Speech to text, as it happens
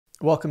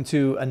Welcome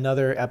to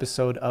another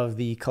episode of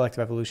the Collective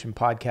Evolution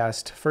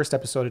podcast, first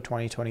episode of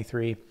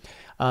 2023.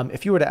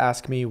 If you were to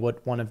ask me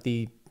what one of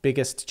the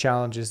biggest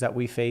challenges that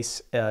we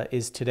face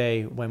is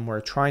today when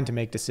we're trying to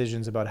make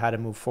decisions about how to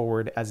move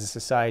forward as a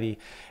society,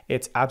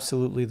 it's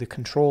absolutely the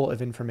control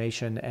of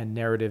information and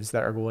narratives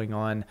that are going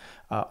on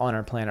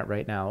our planet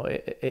right now.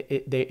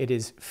 It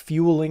is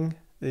fueling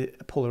the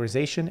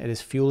polarization, it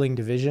is fueling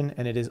division,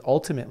 and it is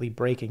ultimately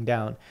breaking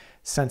down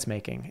sense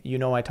making. You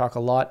know, I talk a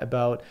lot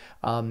about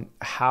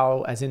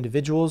how as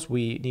individuals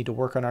we need to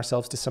work on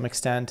ourselves to some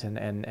extent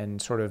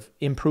and sort of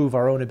improve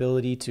our own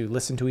ability to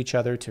listen to each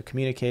other, to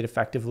communicate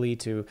effectively,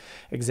 to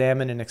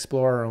examine and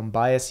explore our own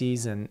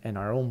biases and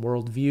our own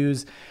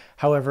worldviews.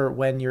 However,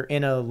 when you're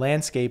in a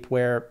landscape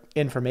where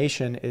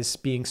information is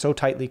being so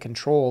tightly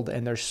controlled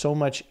and there's so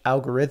much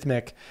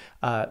algorithmic,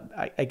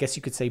 I guess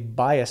you could say,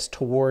 bias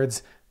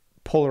towards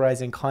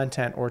polarizing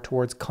content or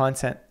towards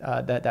content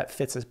that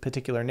fits a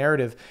particular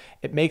narrative,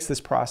 it makes this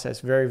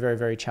process very, very,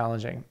 very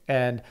challenging.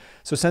 And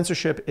so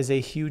censorship is a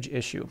huge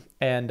issue.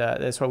 And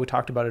that's why we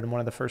talked about it in one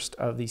of the first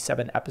of the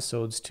 7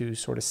 episodes to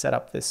sort of set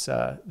up this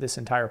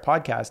entire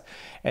podcast.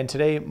 And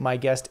today my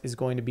guest is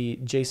going to be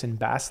Jason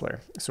Bassler.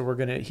 So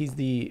he's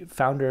the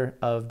founder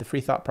of the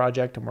Free Thought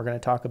Project, and we're going to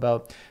talk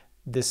about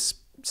this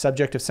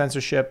subject of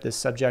censorship, this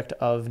subject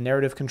of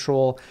narrative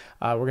control.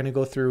 We're going to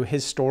go through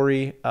his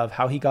story of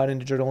how he got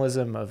into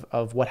journalism,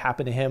 of what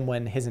happened to him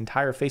when his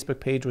entire Facebook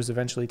page was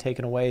eventually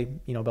taken away,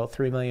 about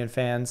 3 million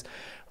fans.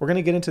 We're going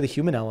to get into the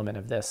human element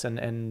of this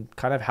and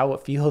kind of how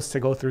it feels to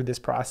go through this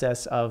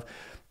process of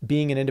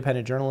being an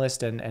independent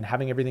journalist and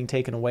having everything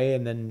taken away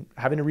and then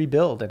having to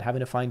rebuild and having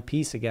to find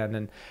peace again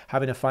and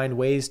having to find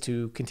ways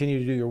to continue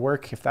to do your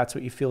work if that's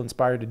what you feel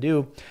inspired to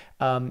do,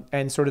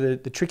 and sort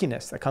of the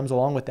trickiness that comes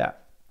along with that.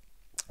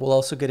 We'll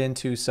also get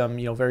into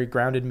some, very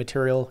grounded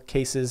material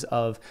cases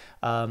of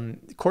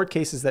court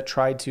cases that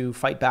tried to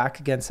fight back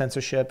against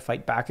censorship,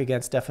 fight back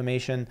against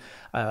defamation,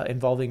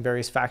 involving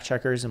various fact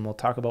checkers, and we'll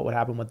talk about what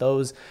happened with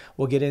those.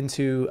 We'll get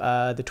into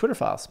the Twitter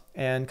files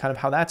and kind of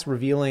how that's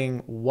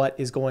revealing what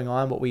is going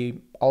on, what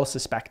we all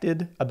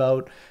suspected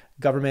about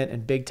government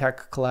and big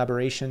tech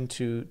collaboration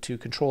to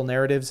control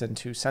narratives and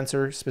to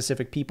censor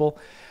specific people.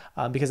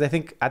 Because I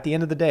think at the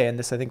end of the day, and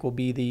this I think will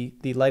be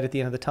the light at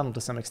the end of the tunnel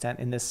to some extent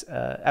in this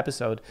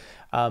episode,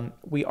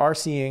 we are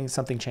seeing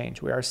something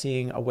change. We are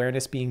seeing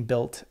awareness being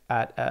built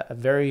at a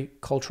very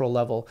cultural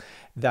level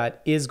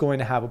that is going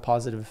to have a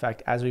positive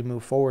effect as we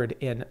move forward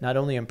in not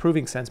only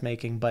improving sense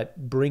making,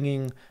 but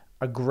bringing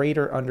a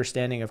greater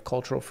understanding of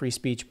cultural free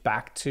speech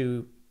back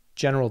to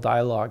general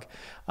dialogue.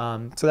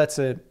 So that's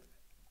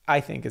I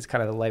think is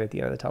kind of the light at the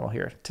end of the tunnel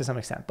here to some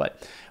extent.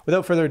 But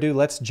without further ado,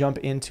 let's jump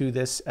into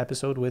this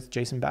episode with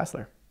Jason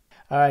Bassler.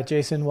 All right,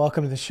 Jason,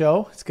 welcome to the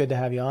show. It's good to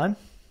have you on.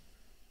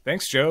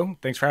 Thanks, Joe.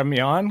 Thanks for having me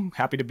on.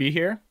 Happy to be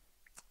here.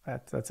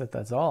 That's it.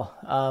 That's all.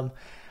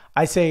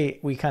 I say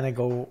we kind of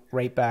go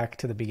right back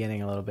to the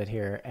beginning a little bit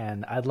here.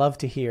 And I'd love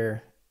to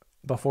hear,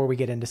 before we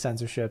get into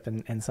censorship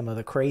and some of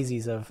the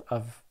crazies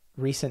of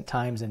recent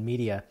times in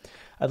media,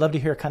 I'd love to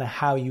hear kind of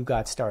how you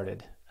got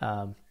started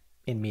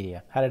in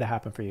media. How did it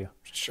happen for you?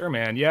 Sure,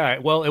 man. Yeah.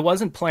 Well, it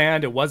wasn't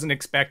planned. It wasn't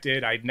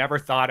expected. I never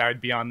thought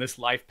I'd be on this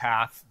life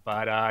path,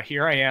 but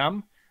here I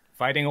am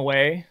fighting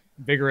away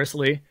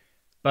vigorously.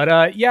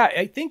 But yeah,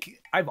 I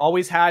think I've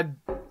always had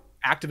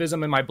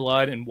activism in my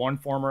blood in one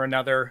form or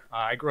another.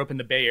 I grew up in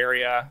the Bay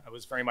Area. I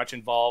was very much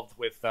involved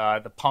with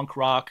the punk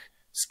rock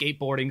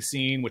skateboarding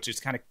scene, which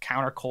is kind of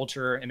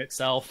counterculture in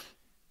itself.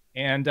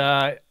 And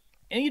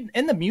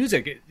in the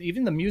music,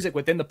 even the music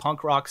within the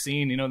punk rock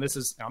scene,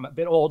 I'm a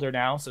bit older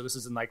now, so this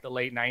is in like the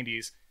late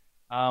 90s.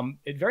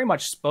 It very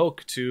much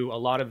spoke to a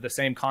lot of the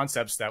same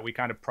concepts that we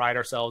kind of pride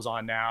ourselves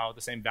on now,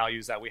 the same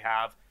values that we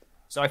have.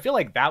 So I feel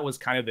like that was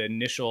kind of the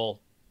initial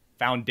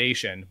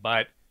foundation.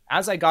 But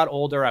as I got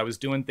older, I was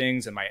doing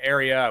things in my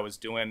area. I was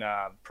doing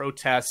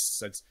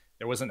protests.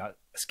 There wasn't a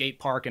skate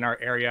park in our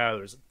area.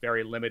 There was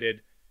very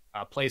limited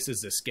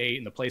places to skate,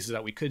 and the places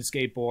that we could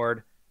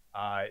skateboard,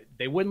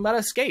 they wouldn't let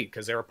us skate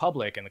because they were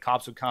public and the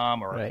cops would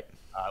come or right.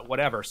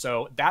 Whatever.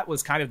 So that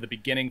was kind of the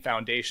beginning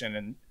foundation.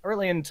 And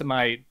early into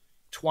my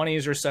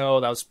 20s or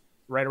so, that was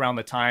right around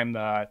the time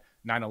the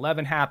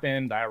 9/11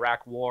 happened, the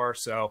Iraq war.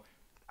 So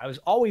I was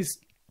always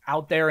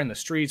out there in the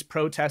streets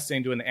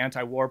protesting, doing the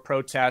anti-war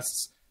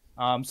protests.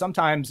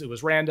 Sometimes it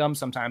was random.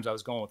 Sometimes I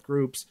was going with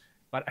groups.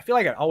 But I feel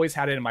like I always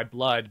had it in my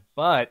blood.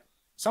 But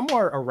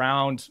somewhere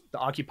around the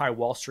Occupy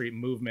Wall Street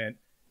movement,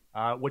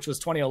 which was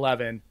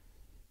 2011,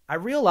 I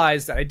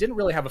realized that I didn't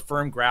really have a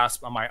firm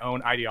grasp on my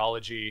own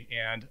ideology.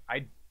 And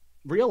I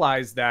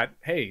realized that,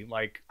 hey,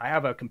 like I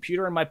have a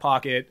computer in my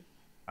pocket.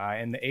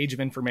 In the age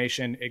of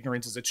information,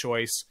 ignorance is a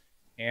choice.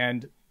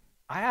 And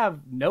I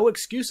have no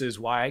excuses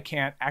why I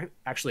can't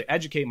actually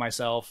educate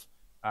myself,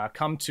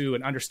 come to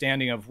an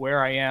understanding of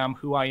where I am,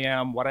 who I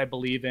am, what I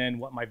believe in,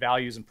 what my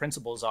values and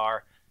principles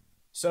are.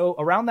 So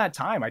around that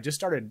time, I just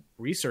started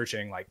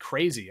researching like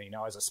crazy.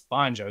 As a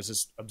sponge, I was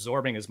just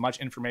absorbing as much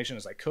information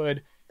as I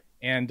could.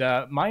 And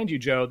mind you,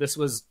 Joe, this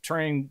was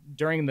during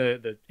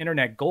the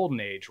internet golden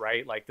age,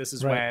 right? Like this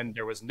is when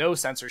there was no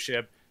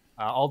censorship.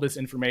 All this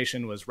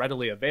information was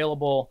readily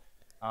available.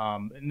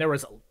 And there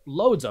was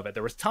loads of it.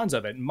 There was tons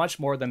of it, much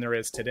more than there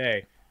is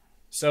today.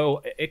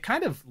 So it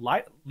kind of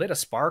lit a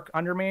spark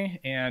under me.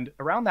 And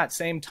around that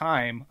same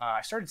time,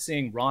 I started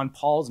seeing Ron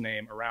Paul's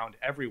name around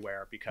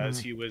everywhere because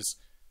he was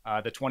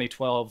the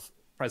 2012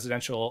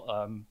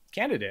 presidential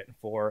candidate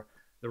for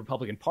the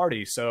Republican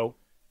Party. So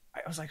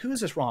I was like, who's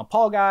this Ron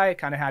Paul guy?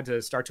 Kind of had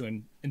to start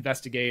to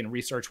investigate and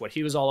research what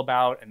he was all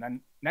about. And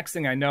then next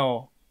thing I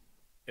know,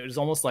 it was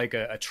almost like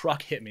a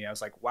truck hit me. I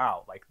was like,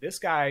 wow, like this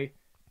guy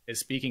is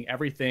speaking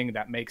everything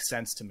that makes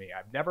sense to me.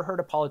 I've never heard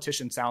a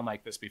politician sound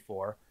like this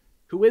before.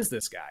 Who is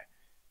this guy?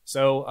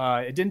 So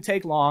it didn't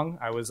take long.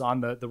 I was on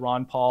the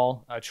Ron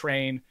Paul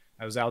train.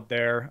 I was out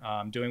there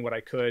doing what I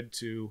could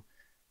to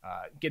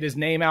get his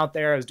name out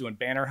there. I was doing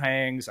banner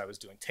hangs. I was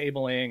doing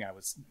tabling. I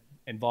was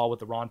involved with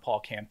the Ron Paul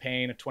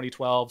campaign of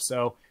 2012.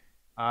 So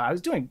I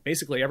was doing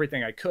basically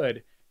everything I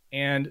could.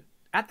 And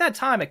at that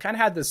time, I kind of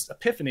had this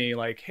epiphany,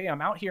 like, hey,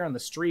 I'm out here on the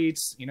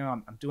streets. You know,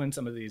 I'm doing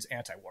some of these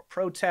anti-war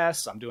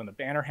protests. I'm doing the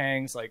banner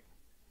hangs. Like,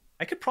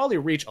 I could probably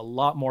reach a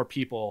lot more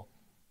people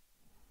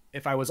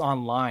if I was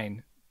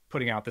online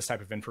putting out this type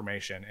of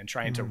information and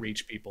trying to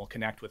reach people,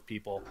 connect with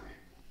people.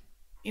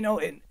 You know,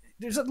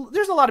 there's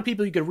a lot of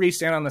people you could reach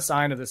stand on the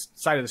side of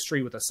the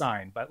street with a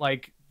sign, but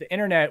like the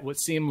internet would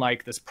seem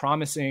like this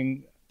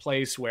promising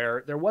place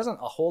where there wasn't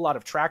a whole lot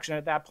of traction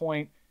at that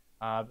point.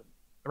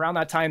 Around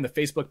that time, the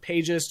Facebook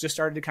pages just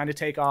started to kind of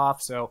take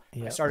off. So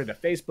I started a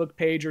Facebook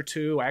page or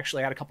two. I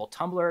actually had a couple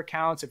Tumblr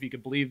accounts, if you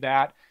could believe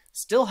that.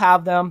 Still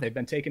have them. They've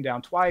been taken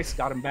down twice,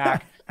 got them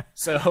back.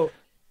 So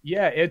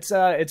yeah,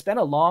 it's been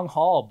a long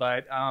haul,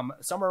 but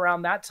somewhere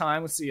around that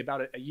time, let's see,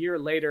 about a year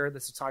later,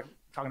 this is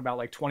talking about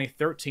like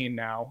 2013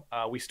 now,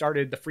 we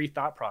started the Free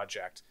Thought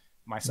Project,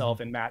 myself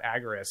and Matt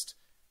Agorist.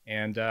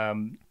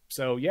 And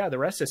so, yeah, the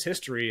rest is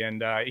history.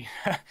 And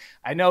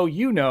I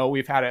know,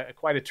 we've had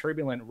quite a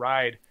turbulent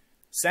ride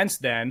since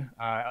then.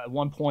 At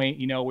one point,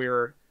 we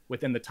were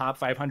within the top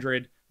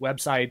 500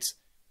 websites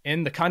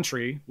in the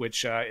country,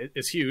 which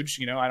is huge.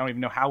 I don't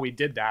even know how we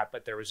did that,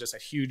 but there was just a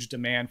huge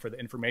demand for the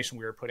information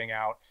we were putting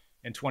out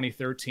in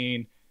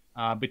 2013.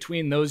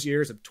 Between those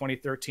years of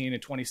 2013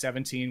 and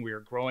 2017, we were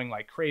growing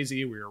like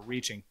crazy. We were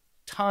reaching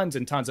tons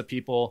and tons of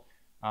people.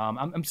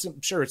 I'm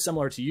sure it's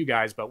similar to you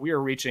guys, but we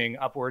were reaching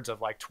upwards of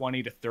like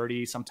 20 to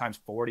 30, sometimes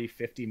 40,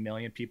 50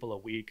 million people a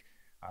week,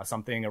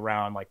 something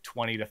around like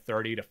 20 to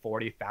 30 to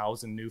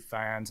 40,000 new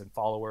fans and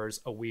followers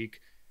a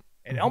week.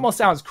 And it almost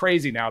sounds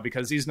crazy now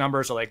because these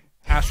numbers are like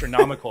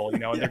astronomical,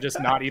 and they're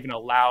just not even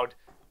allowed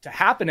to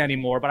happen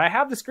anymore. But I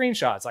have the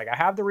screenshots, like I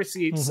have the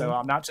receipts. So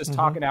I'm not just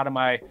talking out of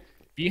my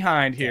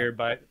behind here.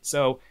 But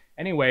so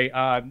anyway,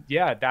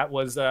 that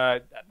was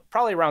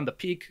probably around the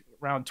peak,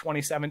 around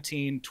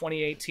 2017,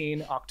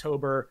 2018,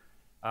 October,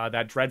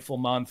 that dreadful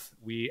month.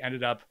 We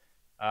ended up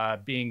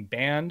being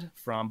banned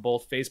from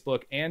both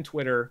Facebook and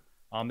Twitter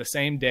on the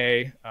same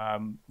day,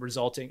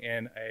 resulting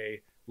in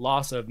a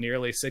loss of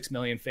nearly 6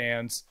 million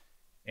fans.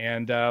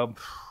 And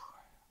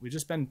we've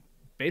just been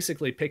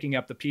basically picking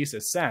up the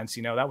pieces since.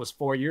 That was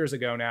 4 years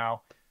ago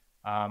now.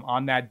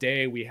 On that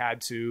day, we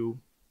had to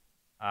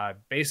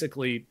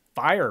basically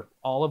fire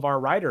all of our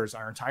writers,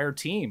 our entire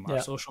team,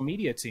 our social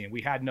media team.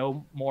 We had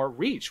no more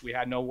reach. We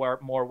had no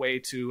more way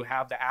to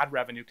have the ad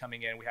revenue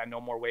coming in. We had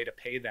no more way to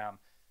pay them.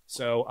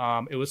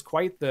 So it was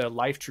quite the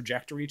life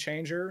trajectory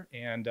changer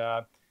and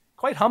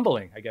quite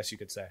humbling, I guess you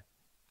could say.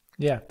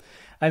 Yeah.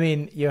 I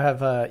mean, you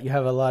have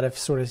a lot of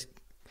sort of,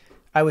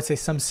 I would say,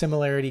 some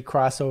similarity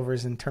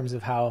crossovers in terms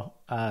of how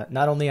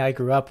not only I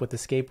grew up with the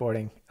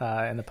skateboarding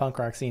and the punk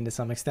rock scene to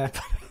some extent,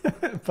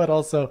 but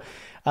also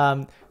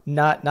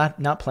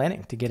not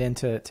planning to get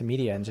into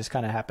media, and just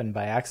kind of happened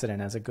by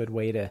accident as a good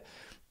way to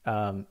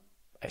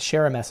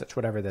share a message,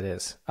 whatever that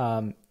is.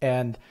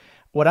 And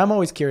what I'm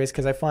always curious,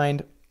 because I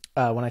find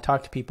when I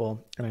talk to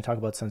people and I talk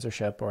about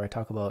censorship, or I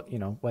talk about,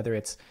 whether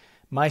it's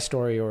my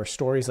story or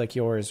stories like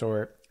yours,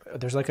 or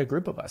there's like a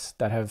group of us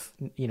that have,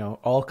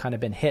 all kind of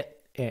been hit,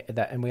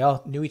 and we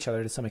all knew each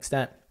other to some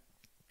extent.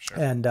 Sure.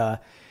 And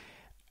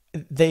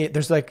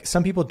there's like,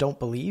 some people don't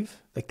believe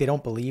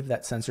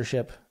that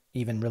censorship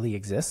even really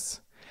exists.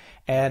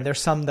 And there's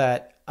some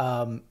that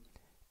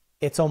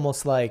it's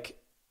almost like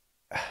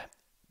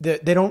they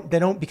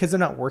don't, because they're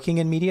not working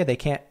in media, they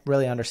can't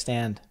really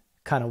understand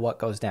kind of what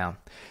goes down.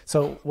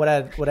 So what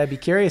I'd be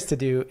curious to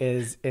do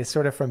is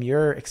sort of from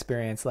your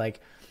experience,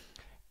 like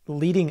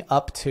leading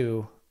up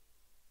to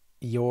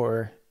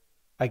your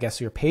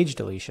page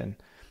deletion,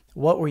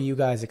 what were you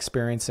guys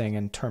experiencing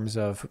in terms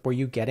of, were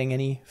you getting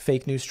any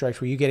fake news strikes?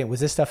 Was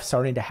this stuff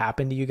starting to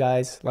happen to you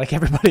guys like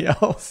everybody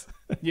else?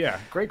 Yeah,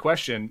 great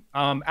question.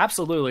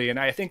 Absolutely. And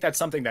I think that's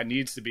something that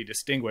needs to be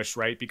distinguished,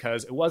 right?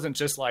 Because it wasn't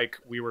just like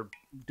we were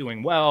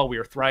doing well, we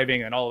were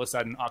thriving, and all of a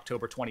sudden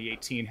October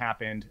 2018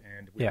 happened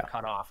and we were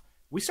cut off.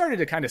 We started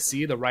to kind of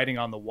see the writing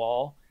on the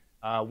wall.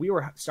 We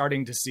were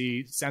starting to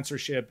see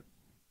censorship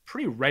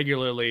pretty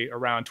regularly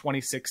around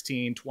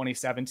 2016,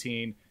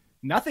 2017.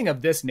 nothing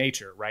of this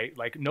nature, right?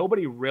 Like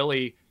nobody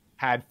really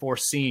had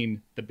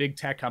foreseen the big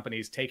tech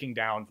companies taking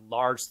down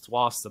large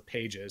swaths of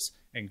pages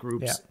and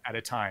groups at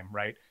a time,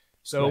 right?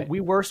 So we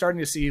were starting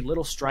to see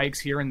little strikes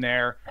here and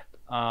there.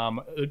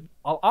 It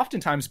will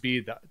oftentimes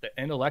be the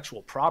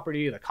intellectual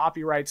property, the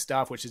copyright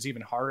stuff, which is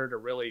even harder to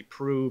really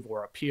prove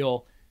or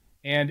appeal.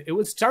 And it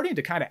was starting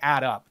to kind of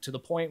add up to the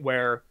point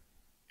where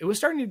it was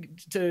starting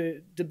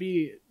to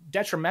be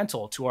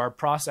detrimental to our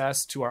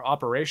process, to our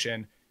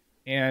operation.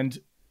 And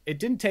it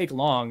didn't take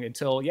long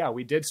until,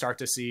 we did start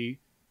to see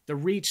the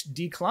reach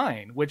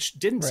decline, which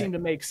didn't seem to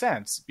make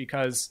sense,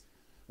 because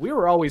we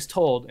were always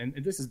told, and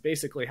this is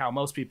basically how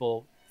most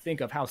people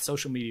think of how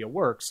social media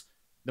works,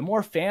 the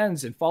more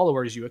fans and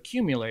followers you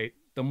accumulate,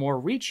 the more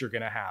reach you're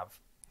going to have.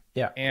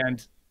 Yeah.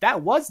 And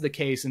that was the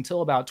case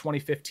until about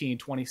 2015,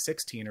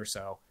 2016 or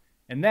so.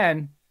 And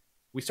then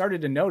we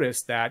started to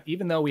notice that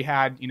even though we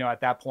had,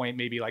 at that point,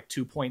 maybe like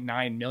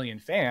 2.9 million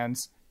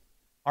fans,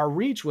 our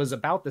reach was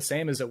about the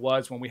same as it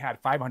was when we had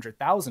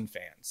 500,000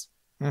 fans.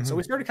 Mm-hmm. So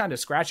we started kind of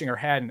scratching our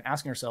head and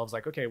asking ourselves,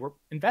 like, okay, we're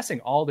investing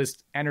all this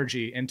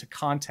energy into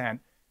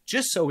content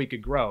just so we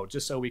could grow,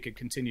 just so we could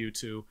continue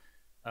to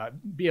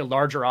be a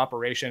larger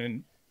operation.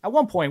 And at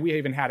one point, we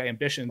even had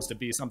ambitions to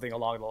be something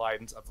along the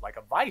lines of like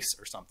a Vice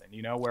or something,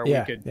 where we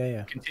could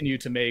continue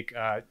to make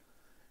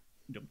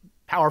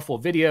powerful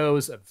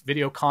videos of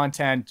video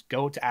content,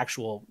 go to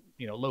actual,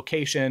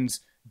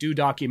 locations, do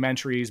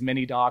documentaries,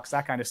 mini docs,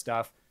 that kind of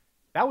stuff.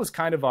 That was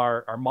kind of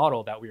our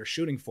model that we were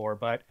shooting for.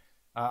 But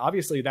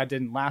obviously that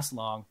didn't last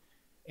long.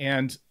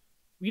 And,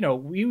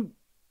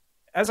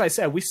 as I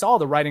said, we saw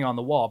the writing on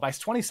the wall. By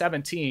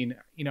 2017,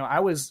 I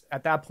was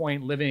at that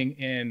point living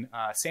in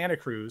Santa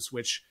Cruz,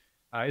 which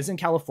is in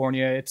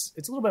California. It's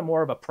a little bit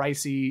more of a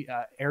pricey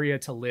area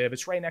to live.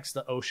 It's right next to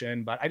the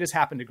ocean, but I just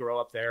happened to grow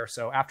up there.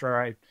 So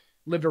after I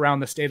lived around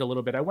the state a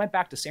little bit, I went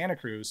back to Santa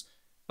Cruz.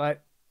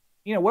 But,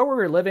 where we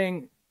were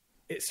living,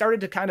 it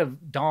started to kind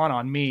of dawn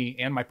on me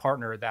and my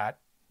partner that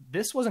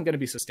this wasn't going to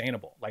be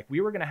sustainable. Like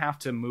we were going to have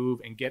to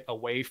move and get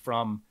away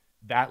from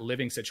that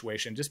living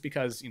situation just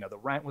because, the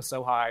rent was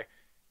so high.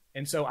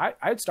 And so I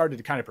had started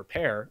to kind of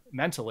prepare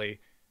mentally.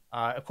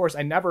 Of course,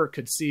 I never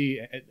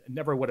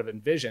would have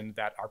envisioned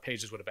that our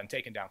pages would have been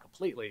taken down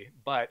completely.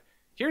 But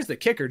here's the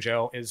kicker,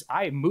 Joe, is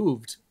I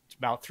moved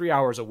about 3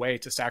 hours away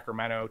to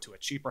Sacramento to a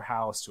cheaper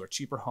house, to a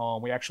cheaper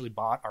home. We actually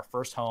bought our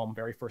first home,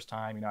 very first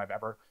time, I've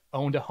ever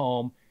owned a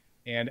home.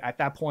 And at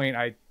that point,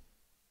 I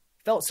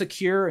felt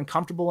secure and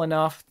comfortable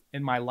enough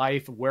in my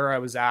life where I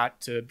was at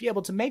to be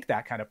able to make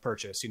that kind of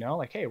purchase,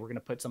 like, hey, we're going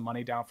to put some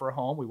money down for a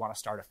home. We want to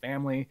start a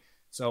family.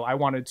 So I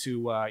wanted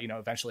to,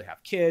 eventually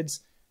have kids.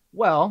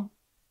 Well,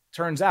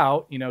 turns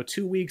out,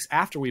 2 weeks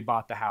after we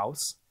bought the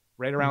house,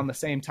 right around the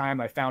same time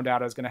I found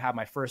out I was going to have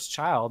my first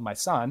child, my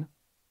son,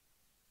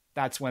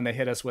 that's when they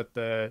hit us with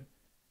the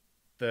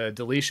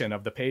deletion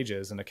of the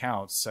pages and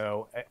accounts.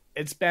 So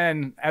it's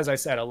been, as I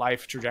said, a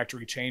life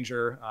trajectory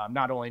changer,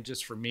 not only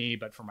just for me,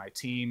 but for my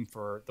team,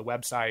 for the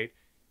website.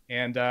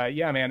 And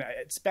man,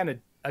 it's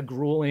been a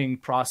grueling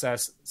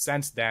process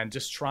since then,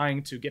 just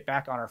trying to get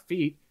back on our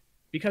feet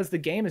because the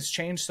game has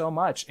changed so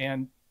much.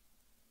 And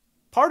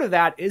part of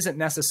that isn't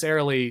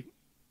necessarily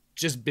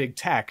just big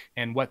tech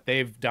and what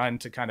they've done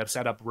to kind of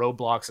set up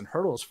roadblocks and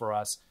hurdles for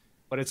us,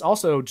 but it's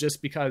also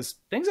just because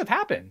things have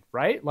happened,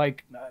 right?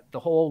 Like the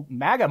whole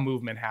MAGA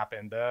movement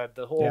happened,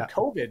 the whole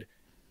COVID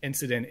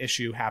incident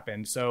issue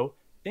happened. So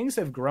things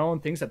have grown,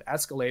 things have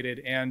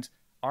escalated, and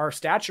our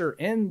stature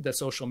in the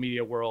social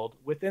media world,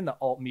 within the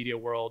alt media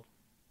world,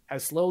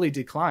 has slowly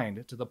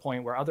declined to the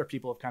point where other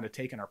people have kind of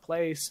taken our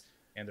place,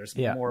 and there's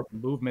more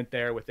movement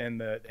there within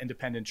the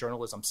independent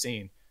journalism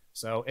scene.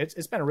 So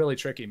it's been really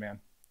tricky, man.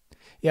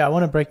 Yeah, I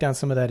want to break down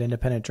some of that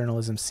independent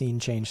journalism scene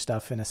change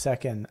stuff in a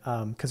second,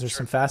 because there's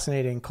some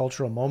fascinating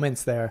cultural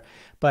moments there.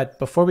 But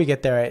before we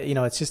get there,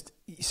 it's just,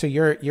 so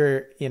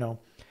you're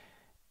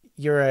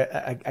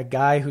a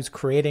guy who's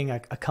creating a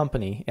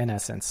company in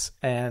essence,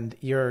 and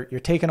you're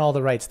taking all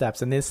the right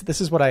steps. And this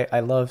is what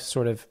I love,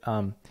 sort of,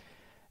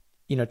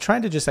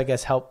 trying to just, I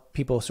guess, help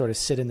people sort of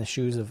sit in the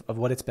shoes of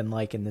what it's been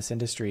like in this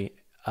industry.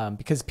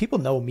 Because people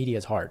know media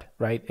is hard,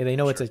 right? They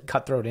know it's a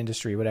cutthroat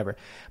industry, whatever.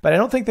 But I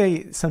don't think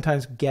they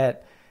sometimes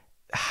get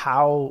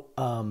how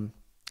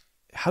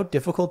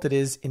difficult it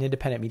is in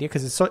independent media.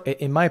 Because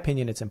in my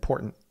opinion, it's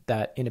important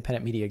that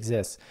independent media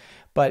exists.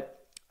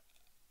 But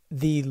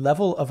the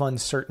level of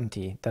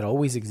uncertainty that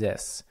always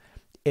exists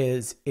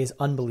is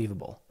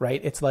unbelievable,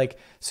 right? It's like,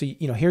 so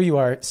here you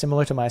are,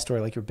 similar to my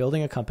story. Like you're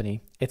building a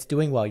company, it's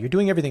doing well, you're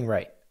doing everything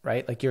right?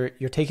 Like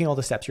you're taking all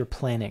the steps, you're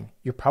planning,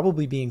 you're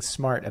probably being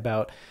smart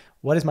about,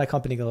 what is my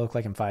company going to look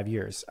like in 5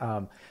 years?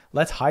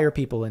 Let's hire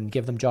people and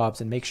give them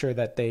jobs and make sure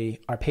that they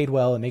are paid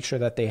well and make sure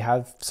that they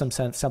have some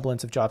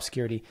semblance of job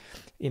security.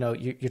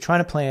 You're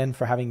trying to plan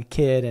for having a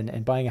kid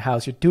and buying a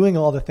house. You're doing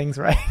all the things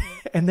right.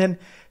 And then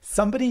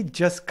somebody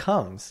just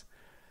comes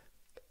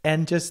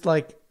and just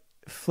like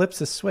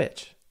flips a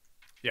switch.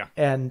 Yeah.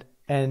 And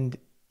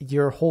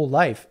your whole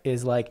life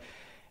is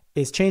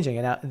changing.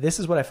 And now this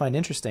is what I find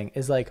interesting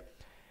is like,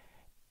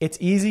 it's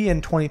easy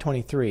in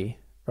 2023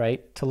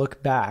 right? To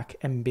look back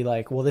and be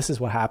like, well, this is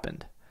what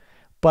happened.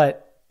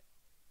 But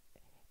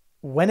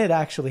when it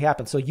actually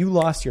happened, so you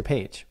lost your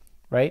page,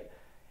 right?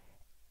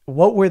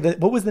 What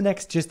was the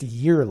next just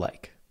year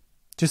like?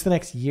 Just the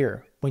next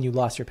year when you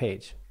lost your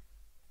page?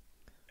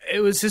 It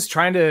was just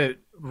trying to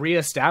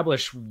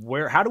reestablish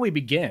how do we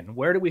begin?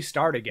 Where do we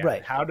start again?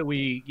 Right. How do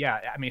we,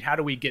 how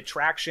do we get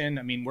traction?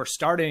 I mean, we're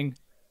starting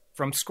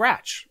from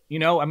scratch, we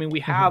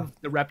have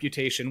the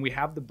reputation, we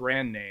have the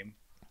brand name,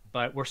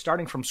 but we're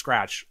starting from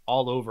scratch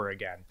all over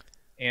again.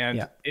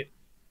 And it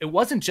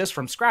wasn't just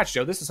from scratch,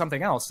 Joe. This is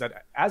something else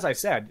that, as I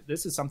said,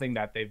 this is something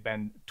that they've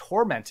been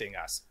tormenting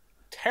us,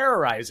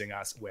 terrorizing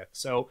us with.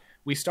 So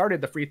we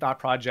started the Free Thought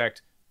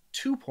Project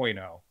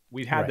 2.0.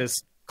 We had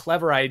this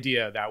clever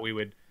idea that we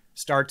would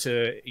start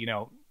to,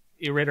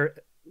 we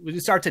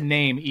would start to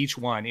name each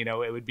one.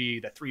 It would be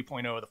the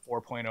 3.0, the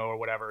 4.0 or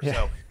whatever. Yeah.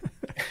 So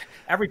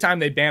every time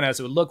they ban us,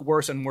 it would look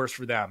worse and worse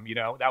for them.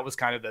 That was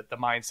kind of the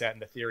mindset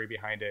and the theory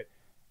behind it.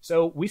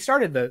 So we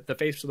started the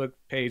Facebook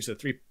page, the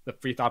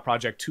Free Thought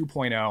Project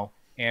 2.0,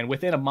 and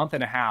within a month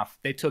and a half,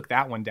 they took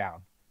that one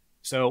down.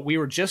 So we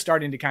were just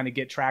starting to kind of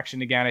get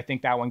traction again. I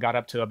think that one got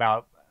up to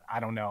about, I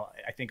don't know,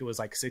 I think it was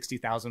like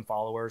 60,000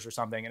 followers or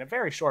something in a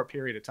very short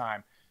period of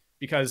time,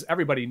 because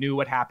everybody knew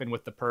what happened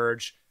with the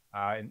purge.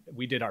 And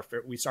we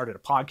started a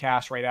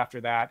podcast right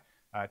after that.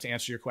 To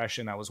answer your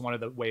question, that was one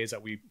of the ways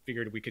that we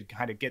figured we could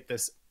kind of get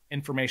this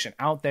information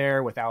out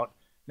there without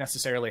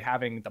necessarily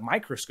having the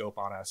microscope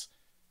on us.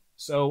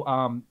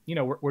 So,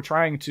 we're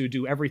trying to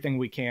do everything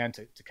we can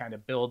to kind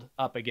of build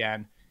up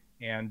again.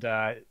 And,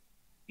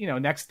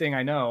 next thing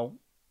I know,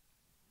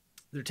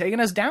 they're taking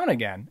us down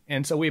again.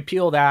 And so we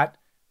appeal that,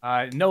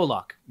 no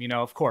luck,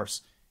 of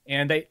course.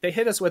 And they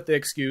hit us with the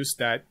excuse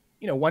that,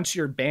 once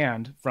you're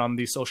banned from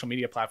these social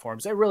media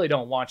platforms, they really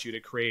don't want you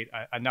to create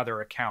another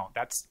account.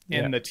 That's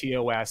in the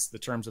TOS, the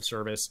terms of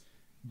service.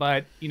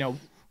 But,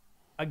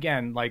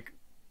 again, like,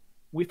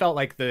 we felt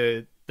like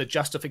the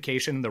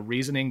justification, the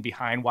reasoning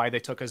behind why they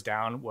took us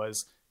down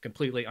was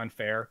completely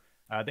unfair.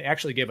 They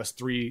actually gave us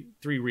three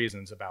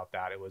reasons about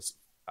that. It was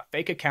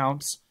fake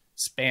accounts,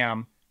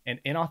 spam, and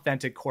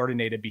inauthentic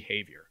coordinated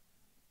behavior.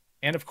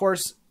 And of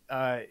course,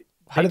 how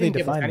do they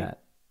define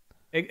that?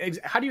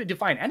 How do you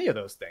define any of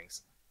those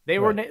things? They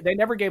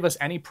never gave us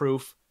any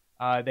proof.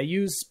 They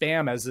used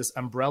spam as this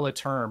umbrella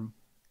term,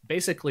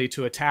 basically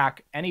to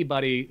attack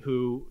anybody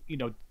who,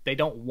 they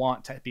don't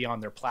want to be on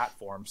their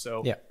platform.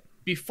 So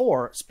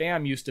before,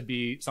 spam used to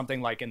be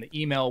something like in the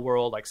email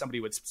world, like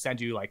somebody would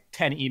send you like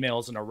 10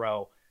 emails in a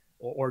row,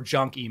 or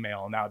junk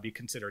email, and that would be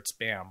considered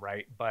spam,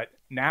 right? But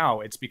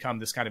now it's become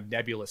this kind of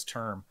nebulous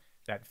term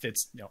that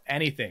fits,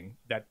 anything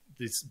that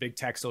these big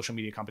tech social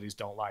media companies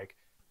don't like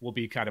will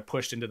be kind of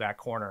pushed into that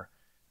corner.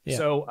 Yeah.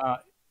 So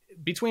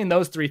between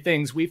those three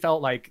things, we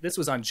felt like this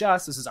was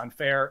unjust, this is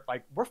unfair.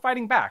 Like, we're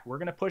fighting back. We're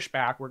going to push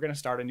back. We're going to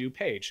start a new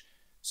page.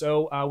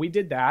 So we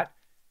did that.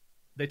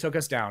 They took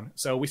us down.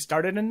 So we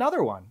started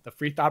another one, the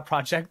Free Thought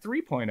Project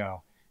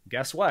 3.0.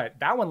 Guess what?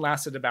 That one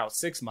lasted about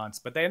 6 months,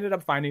 but they ended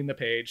up finding the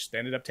page. They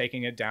ended up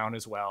taking it down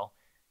as well.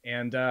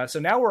 And so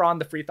now we're on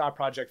the Free Thought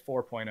Project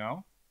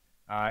 4.0.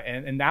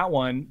 And that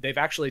one, they've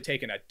actually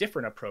taken a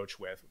different approach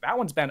with. That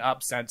one's been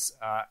up since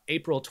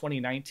April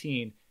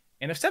 2019.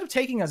 And instead of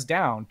taking us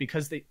down,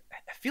 because I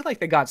feel like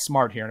they got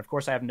smart here. And of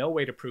course, I have no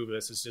way to prove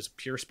this. It's just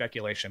pure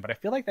speculation. But I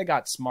feel like they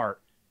got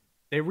smart.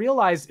 They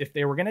realized if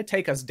they were going to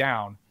take us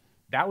down,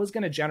 that was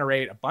going to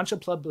generate a bunch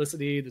of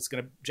publicity. That's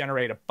going to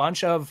generate a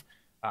bunch of,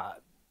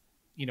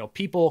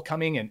 people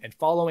coming and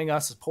following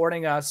us,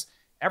 supporting us.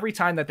 Every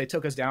time that they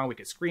took us down, we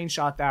could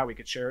screenshot that. We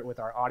could share it with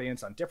our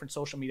audience on different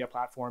social media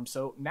platforms.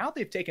 So now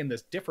they've taken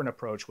this different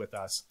approach with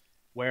us,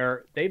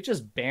 where they've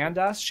just banned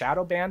us,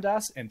 shadow banned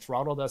us, and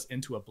throttled us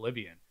into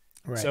oblivion.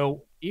 Right.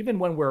 So even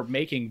when we're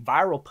making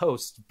viral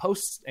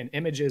posts and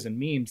images and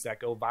memes that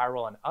go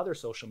viral on other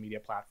social media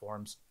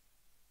platforms,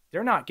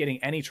 they're not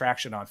getting any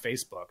traction on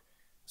Facebook.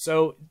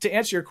 So to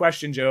answer your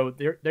question, Joe,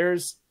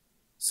 there's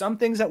some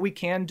things that we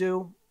can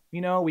do.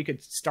 We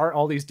could start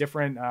all these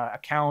different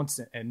accounts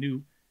and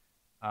new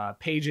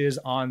pages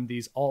on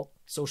these alt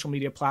social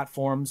media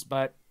platforms.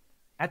 But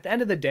at the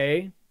end of the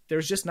day,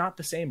 there's just not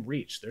the same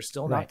reach. There's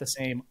still not the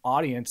same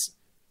audience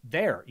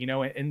there,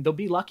 and they'll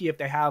be lucky if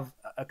they have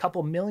a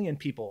couple million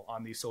people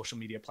on these social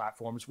media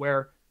platforms,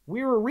 where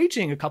we were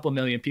reaching a couple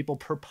million people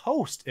per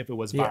post if it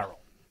was viral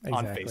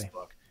on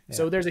Facebook. Yeah.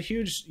 So there's a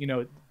huge,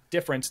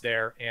 difference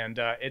there. And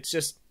it's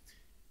just,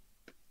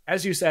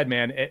 as you said,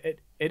 man, it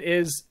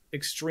is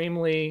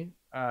extremely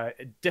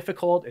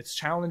difficult. It's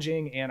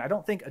challenging. And I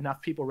don't think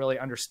enough people really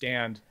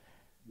understand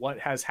what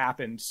has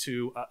happened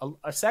to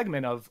a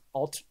segment of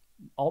alt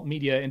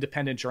media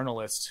independent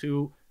journalists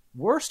who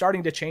were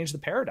starting to change the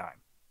paradigm.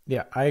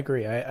 Yeah, I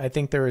agree. I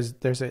think there's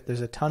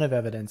a ton of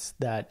evidence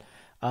that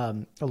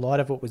a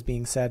lot of what was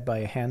being said by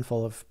a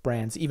handful of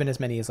brands, even as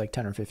many as like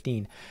 10 or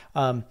 15,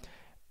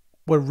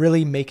 were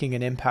really making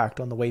an impact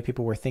on the way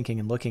people were thinking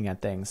and looking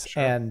at things.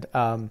 Sure. And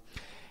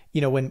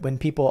when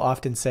people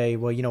often say,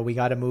 well, we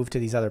got to move to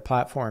these other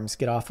platforms,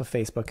 get off of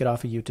Facebook, get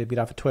off of YouTube, get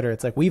off of Twitter.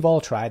 It's like, we've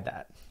all tried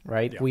that,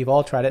 right? Yeah. We've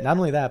all tried it. Not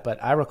only that,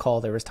 but I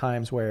recall there was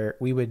times where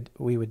we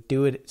would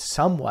do it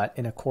somewhat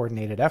in a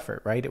coordinated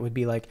effort, right? It would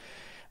be like,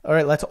 all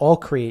right, let's all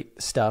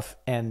create stuff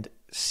and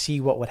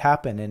see what would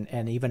happen,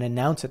 and even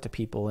announce it to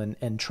people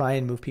and try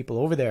and move people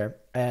over there.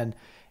 And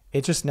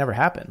it just never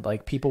happened.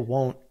 Like, people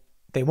won't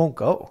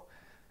go.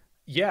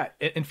 Yeah.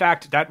 In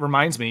fact, that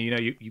reminds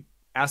me, you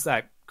asked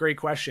that great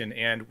question.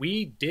 And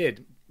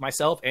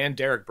myself and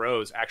Derek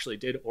Bros actually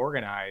did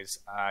organize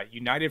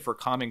United for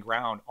Common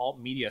Ground Alt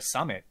Media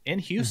Summit in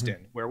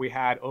Houston, where we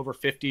had over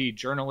 50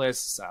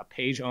 journalists,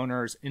 page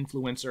owners,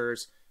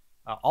 influencers,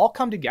 all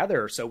come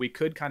together so we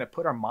could kind of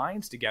put our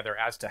minds together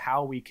as to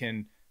how we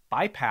can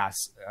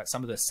bypass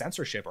some of the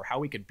censorship, or how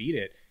we could beat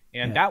it.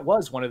 And that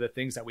was one of the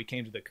things that we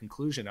came to the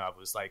conclusion of,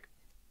 was like,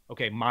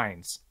 okay,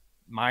 Minds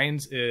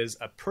is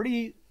a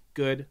pretty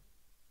good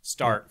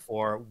start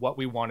for what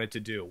we wanted to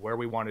do, where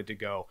we wanted to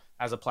go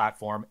as a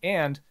platform.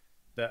 And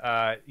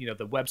the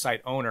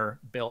website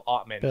owner, Bill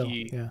Ottman,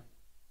 he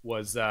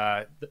was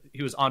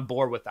on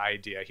board with the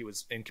idea. He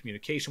was in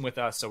communication with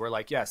us. So we're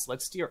like, yes,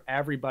 let's steer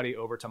everybody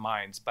over to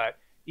Minds. But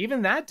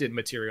even that didn't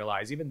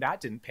materialize. Even that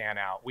didn't pan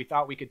out. We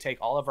thought we could take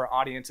all of our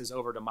audiences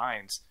over to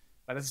Minds,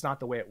 but that's not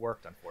the way it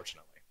worked,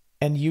 unfortunately.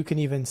 And you can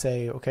even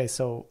say, okay,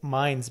 so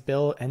Minds,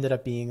 Bill ended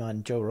up being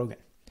on Joe Rogan.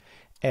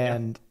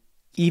 And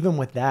even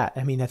with that,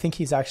 I mean, I think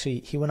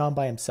he went on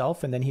by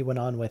himself, and then he went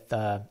on with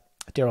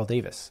Daryl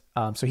Davis.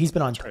 So he's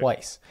been on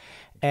twice.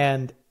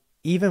 And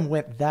even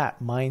with that,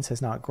 Minds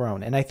has not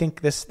grown. And I think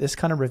this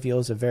kind of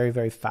reveals a very,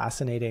 very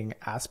fascinating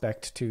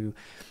aspect to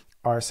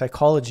our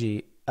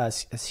psychology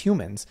as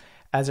humans,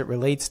 as it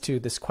relates to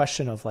this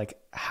question of like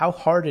how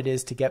hard it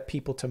is to get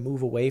people to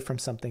move away from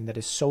something that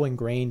is so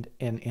ingrained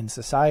in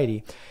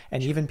society.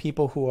 And even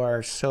people who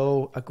are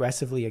so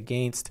aggressively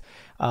against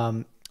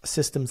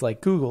systems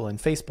like Google and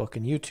Facebook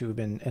and YouTube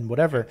and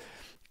whatever,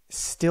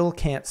 still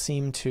can't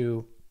seem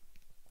to,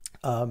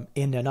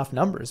 in enough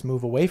numbers,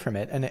 move away from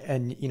it.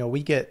 And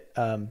we get,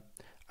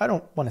 I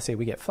don't want to say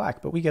we get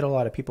flack, but we get a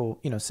lot of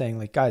people, saying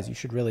like, guys, you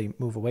should really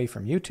move away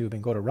from YouTube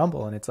and go to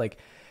Rumble. And it's like,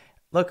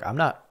 look, I'm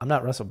not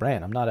Russell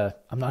Brand. I'm not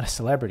a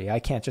celebrity. I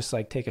can't just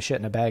like take a shit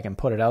in a bag and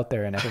put it out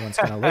there and everyone's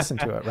going to listen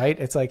to it. Right.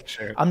 It's like,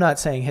 I'm not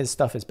saying his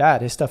stuff is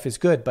bad. His stuff is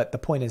good. But the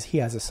point is, he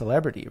has a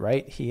celebrity,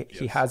 right? He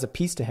has a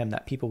piece to him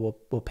that people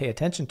will pay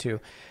attention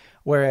to.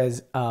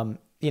 Whereas,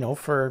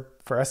 for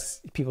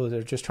us, people that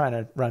are just trying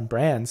to run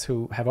brands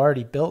who have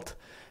already built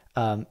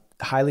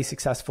highly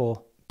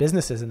successful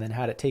businesses and then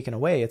had it taken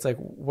away, it's like,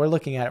 we're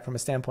looking at it from a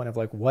standpoint of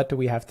like, what do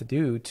we have to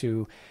do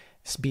to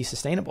be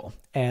sustainable?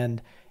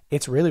 And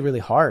it's really, really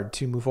hard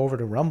to move over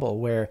to Rumble,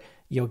 where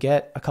you'll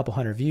get a couple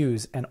hundred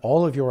views and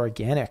all of your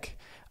organic,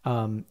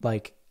 what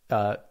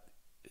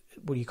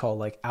do you call,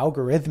 like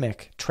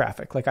algorithmic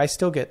traffic. Like, I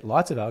still get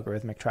lots of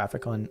algorithmic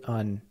traffic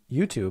on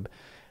YouTube,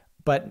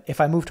 but if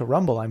I move to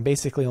Rumble, I'm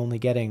basically only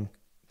getting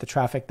the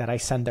traffic that I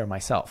send there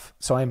myself.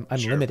 So I'm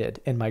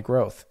limited in my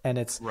growth. And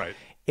it's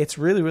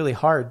really, really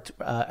hard,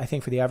 I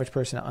think, for the average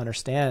person to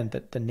understand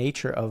that the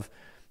nature of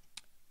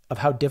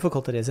how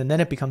difficult it is. And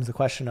then it becomes the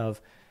question of,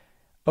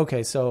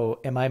 okay, so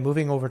am I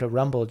moving over to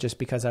Rumble just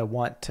because I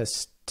want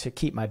to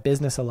keep my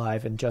business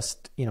alive and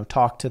just,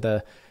 talk to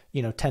the,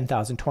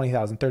 10,000,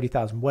 20,000,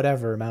 30,000,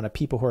 whatever amount of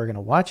people who are going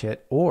to watch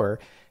it? Or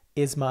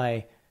is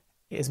my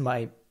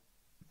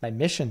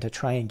mission to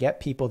try and get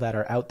people that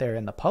are out there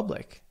in the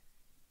public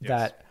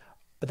that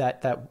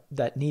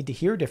need to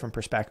hear different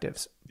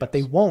perspectives, but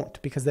they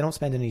won't because they don't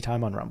spend any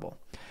time on Rumble.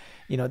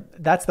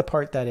 That's the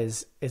part that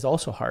is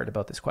also hard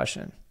about this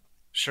question.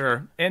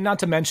 Sure. And not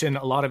to mention,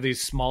 a lot of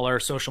these smaller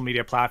social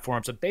media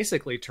platforms have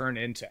basically turned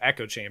into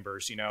echo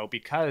chambers,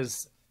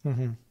 because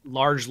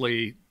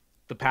largely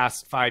the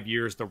past 5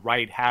 years, the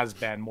right has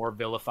been more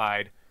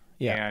vilified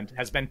and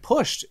has been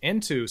pushed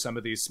into some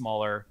of these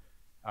smaller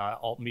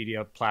alt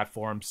media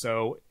platforms.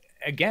 So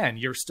again,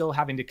 you're still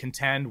having to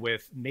contend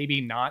with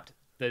maybe not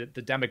the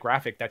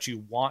demographic that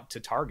you want to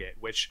target,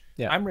 which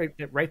I'm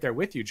right there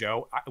with you,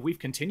 Joe. We've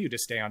continued to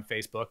stay on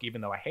Facebook,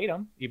 even though I hate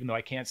them, even though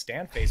I can't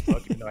stand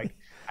Facebook, even though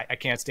I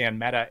can't stand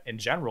Meta in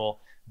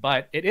general.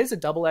 But it is a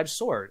double-edged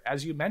sword,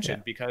 as you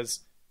mentioned,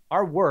 because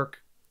our work,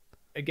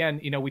 again,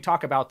 we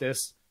talk about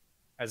this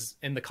as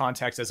in the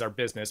context as our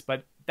business,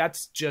 but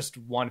that's just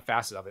one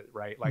facet of it,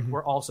 right? Like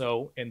we're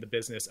also in the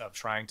business of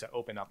trying to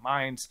open up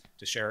minds,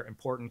 to share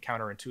important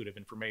counterintuitive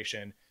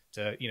information,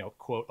 to,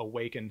 quote,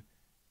 awaken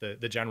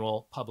the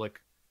general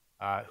public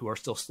who are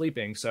still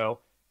sleeping. So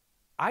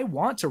I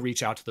want to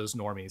reach out to those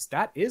normies.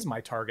 That is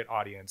my target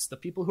audience. The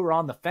people who are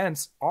on the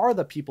fence are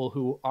the people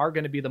who are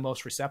going to be the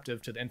most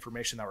receptive to the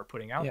information that we're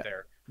putting out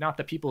there, not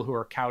the people who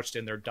are couched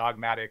in their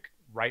dogmatic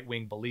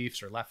right-wing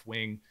beliefs or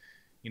left-wing,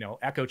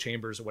 echo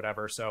chambers or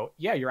whatever. So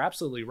yeah, you're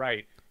absolutely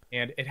right.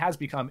 And it has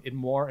become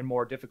more and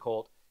more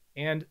difficult.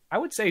 And I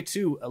would say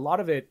too, a lot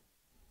of it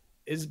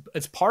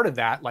it's part of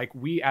that. Like,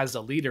 we as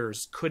the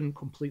leaders couldn't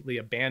completely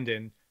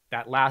abandon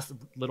that last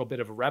little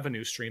bit of a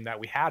revenue stream that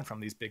we had from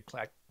these big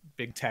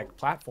tech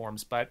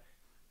platforms. But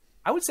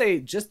I would say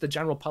just the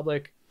general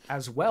public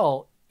as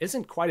well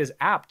isn't quite as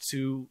apt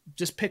to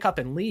just pick up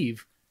and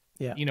leave,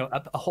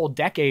 a whole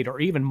decade or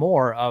even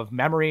more of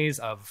memories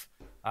of,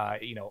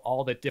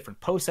 all the different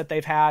posts that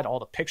they've had, all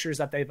the pictures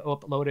that they've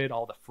uploaded,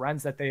 all the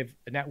friends that they've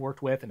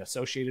networked with and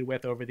associated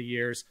with over the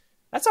years.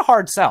 That's a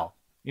hard sell.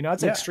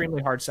 It's an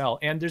extremely hard sell.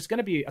 And there's going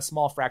to be a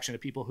small fraction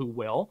of people who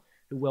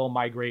will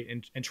migrate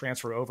and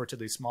transfer over to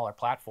these smaller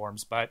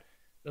platforms. But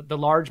the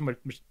large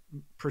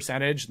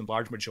percentage, the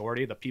large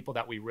majority, the people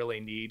that we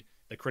really need,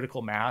 the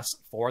critical mass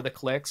for the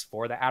clicks,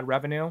 for the ad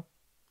revenue,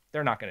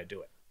 they're not going to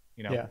do it.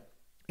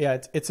 Yeah.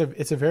 It's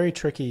a very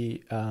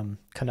tricky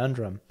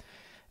conundrum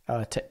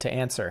to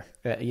answer.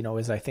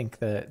 Is I think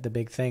the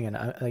big thing, and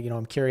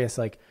I'm curious.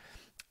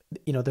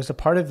 There's a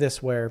part of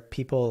this where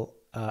people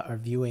are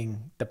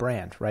viewing the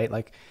brand, right?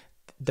 Like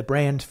the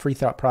brand Free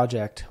Thought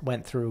Project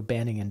went through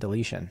banning and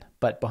deletion,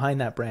 but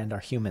behind that brand are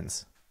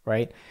humans,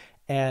 right?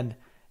 And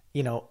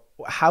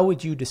how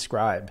would you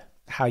describe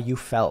how you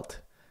felt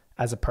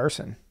as a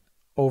person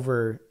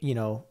over,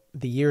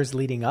 the years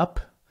leading up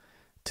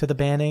to the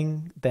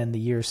banning, then the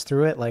years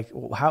through it? Like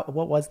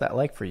what was that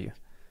like for you?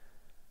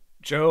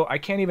 Joe, I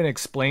can't even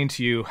explain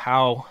to you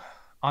how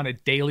on a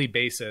daily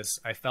basis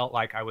I felt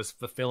like I was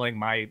fulfilling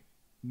my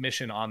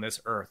mission on this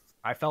earth.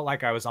 I felt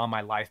like I was on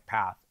my life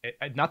path.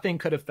 Nothing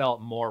could have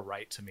felt more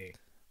right to me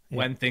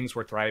when things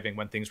were thriving,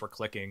 when things were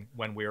clicking,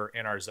 when we were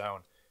in our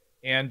zone.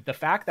 And the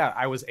fact that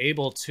I was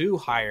able to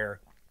hire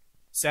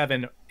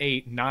 7,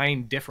 8,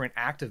 9 different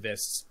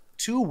activists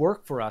to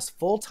work for us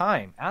full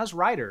time as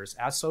writers,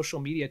 as social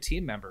media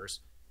team members,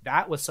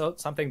 that was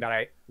something that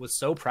I was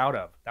so proud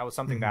of. That was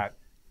something that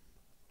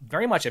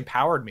very much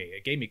empowered me.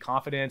 It gave me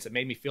confidence. It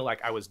made me feel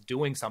like I was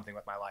doing something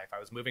with my life. I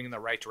was moving in the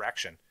right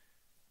direction.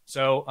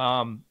 So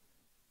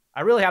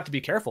I really have to be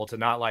careful to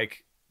not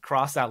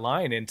cross that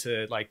line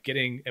into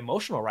getting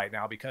emotional right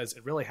now, because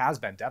it really has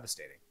been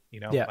devastating.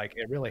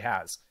 It really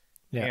has.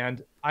 Yeah.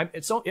 And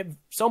it's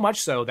so much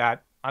so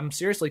that I'm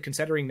seriously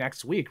considering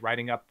next week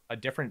writing up a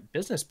different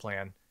business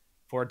plan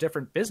for a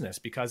different business,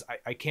 because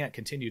I can't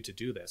continue to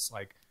do this.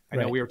 I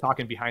know we were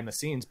talking behind the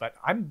scenes, but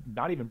I'm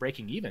not even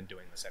breaking even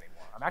doing this anymore.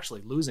 I'm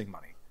actually losing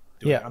money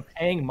doing it. I'm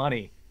paying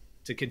money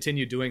to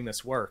continue doing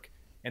this work.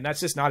 And that's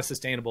just not a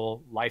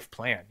sustainable life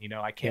plan.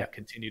 I can't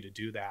continue to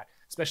do that,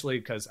 especially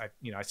because I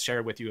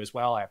shared with you as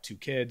well. I have 2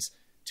 kids,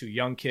 2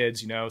 young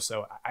kids,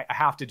 so I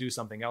have to do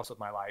something else with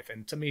my life.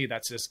 And to me,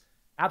 that's just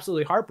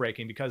absolutely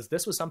heartbreaking, because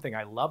this was something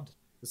I loved.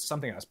 This is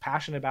something I was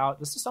passionate about.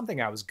 This is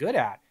something I was good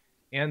at.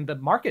 And the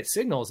market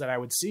signals that I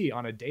would see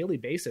on a daily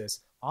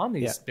basis on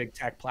these big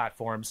tech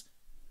platforms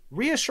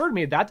reassured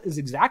me that is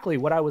exactly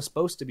what I was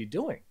supposed to be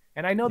doing.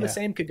 And I know the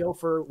same could go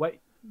for what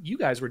you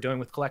guys were doing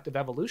with Collective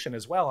Evolution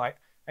as well.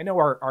 I know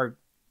our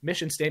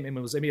mission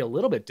statement was maybe a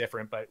little bit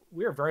different, but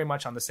we were very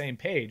much on the same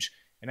page.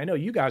 And I know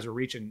you guys are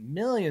reaching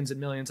millions and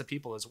millions of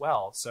people as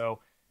well. So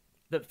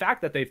the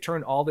fact that they've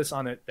turned all this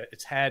on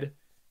its head,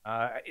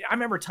 I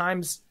remember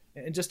times,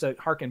 and just to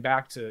harken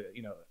back to,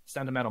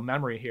 sentimental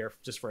memory here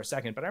just for a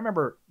second, but I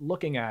remember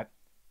looking at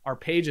our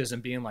pages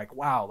and being like,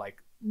 wow,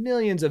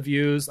 millions of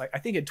views. I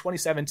think in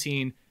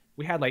 2017,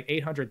 we had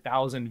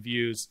 800,000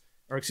 views,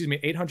 or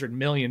 800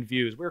 million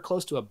views. We were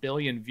close to 1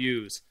 billion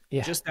views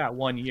just that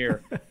one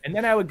year. And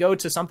then I would go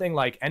to something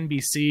like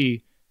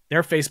NBC,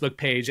 their Facebook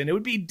page, and it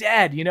would be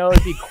dead.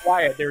 It'd be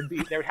quiet. They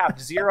would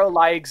have 0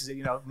 likes,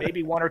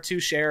 maybe 1 or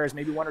 2 shares,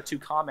 maybe 1 or 2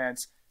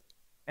 comments.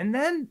 And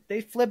then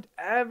they flipped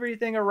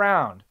everything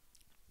around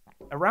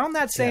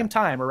that same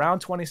time, around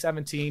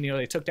 2017.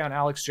 They took down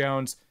Alex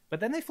Jones, but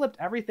then they flipped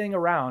everything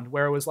around,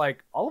 where it was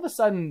all of a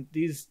sudden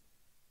these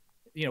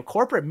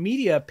corporate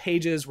media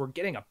pages were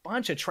getting a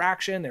bunch of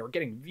traction. They were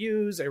getting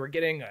views, they were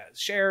getting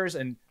shares,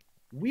 and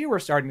we were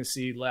starting to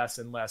see less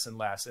and less and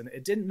less. And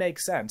it didn't make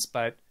sense,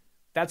 but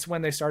that's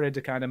when they started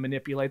to kind of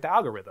manipulate the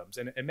algorithms,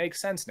 and it makes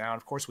sense now. And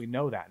of course we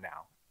know that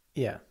now.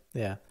 Yeah.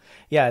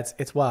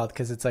 It's wild,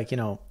 because it's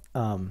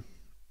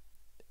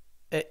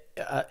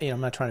I'm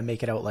not trying to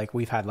make it out like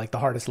we've had the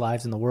hardest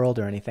lives in the world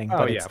or anything,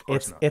 but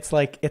it's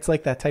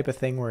like that type of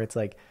thing where it's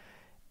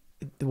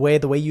the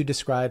way you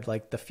described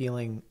the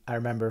feeling. I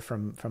remember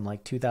from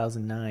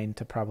 2009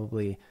 to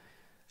probably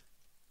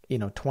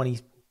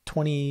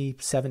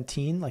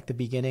 2017, the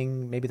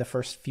beginning, maybe the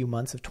first few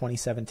months of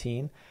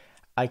 2017.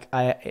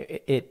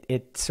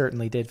 It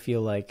certainly did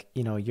feel like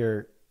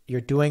you're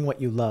doing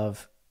what you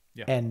love,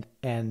 and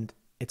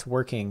it's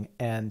working,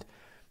 and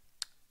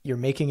you're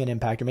making an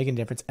impact, you're making a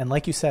difference. And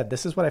like you said,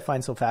 this is what I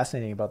find so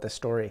fascinating about this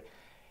story.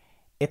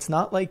 It's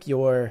not like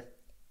you're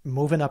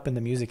moving up in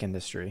the music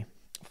industry,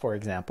 for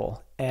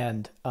example,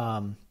 and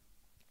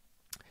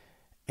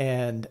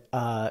then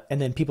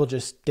people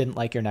just didn't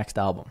like your next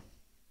album.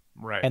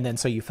 Right. And then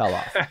so you fell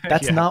off.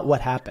 That's not what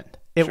happened.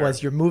 It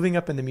was, you're moving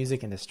up in the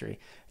music industry.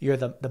 You're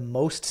the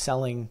most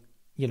selling,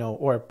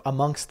 or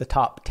amongst the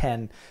top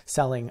 10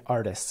 selling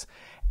artists.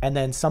 And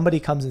then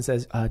somebody comes and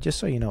says, just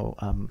so you know,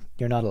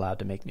 you're not allowed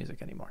to make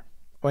music anymore.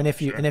 Or and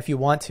Sure. if you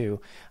want to,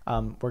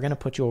 we're going to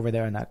put you over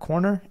there in that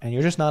corner, and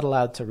you're just not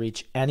allowed to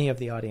reach any of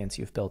the audience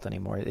you've built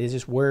anymore. It's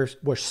just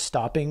we're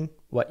stopping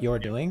what you're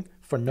doing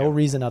for no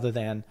reason other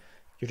than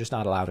you're just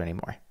not allowed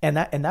anymore. And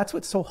that's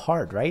what's so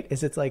hard, right?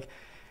 Is it's like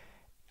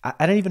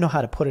I don't even know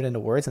how to put it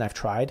into words, and I've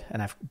tried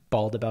and I've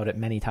bawled about it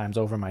many times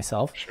over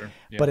myself. Sure.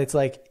 Yeah. But it's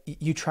like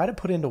you try to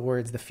put into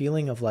words the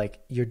feeling of like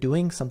you're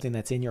doing something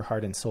that's in your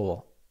heart and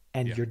soul.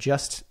 And you're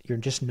just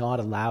not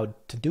allowed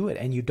to do it,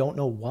 and you don't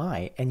know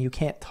why, and you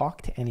can't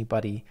talk to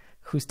anybody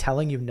who's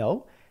telling you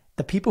no.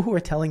 The people who are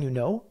telling you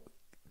no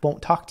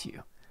won't talk to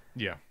you.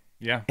 Yeah,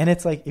 yeah. And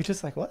it's like you're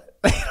just like, what?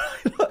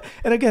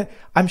 And again,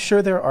 I'm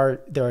sure there are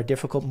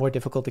more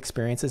difficult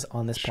experiences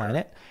on this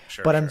planet,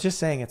 but I'm just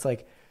saying it's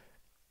like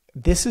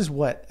this is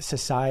what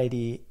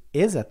society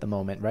is at the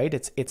moment, right?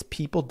 It's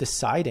people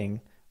deciding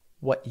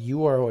what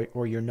you are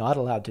or you're not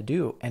allowed to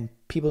do, and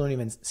people don't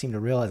even seem to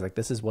realize like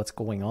this is what's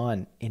going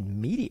on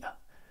in media.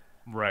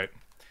 Right.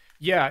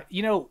 Yeah.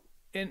 You know,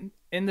 in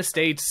the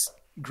States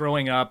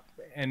growing up,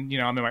 and, you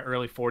know, I'm in my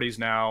early 40s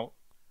now,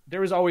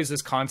 there was always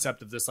this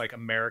concept of this like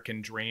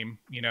American dream,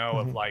 you know,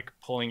 of like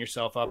pulling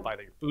yourself up by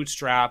your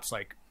bootstraps,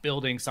 like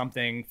building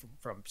something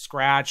from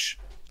scratch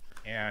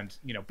and,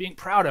 you know, being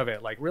proud of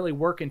it, like really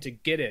working to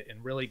get it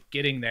and really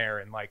getting there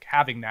and like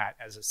having that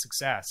as a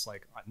success,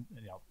 like,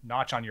 you know,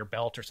 notch on your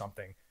belt or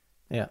something.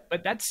 Yeah.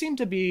 But that seemed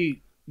to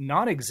be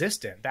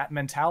non-existent, that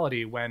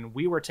mentality, when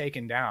we were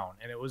taken down.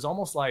 And it was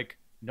almost like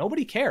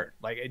nobody cared.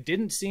 Like it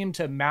didn't seem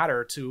to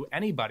matter to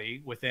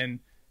anybody within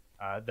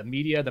the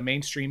media, the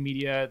mainstream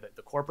media,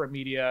 the corporate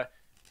media,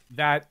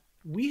 that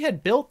we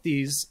had built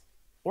these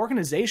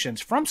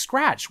organizations from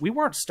scratch. We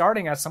weren't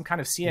starting as some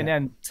kind of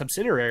CNN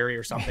subsidiary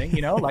or something,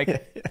 you know,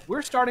 like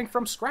we're starting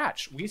from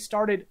scratch. We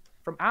started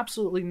from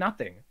absolutely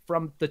nothing,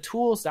 from the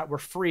tools that were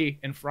free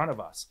in front of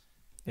us.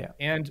 Yeah.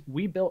 And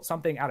we built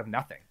something out of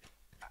nothing.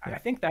 I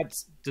think that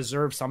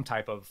deserves some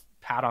type of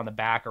pat on the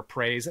back or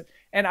praise.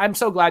 And I'm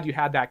so glad you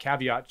had that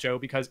caveat, Joe,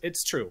 because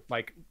it's true.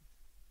 Like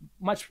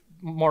much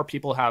more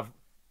people have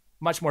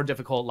much more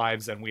difficult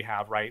lives than we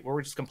have, right?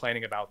 We're just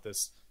complaining about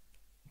this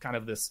kind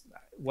of this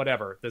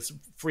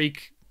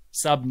freak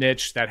sub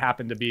niche that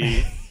happened to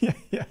be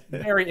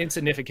very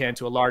insignificant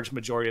to a large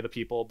majority of the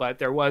people, but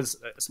there was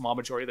a small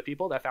majority of the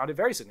people that found it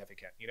very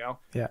significant, you know?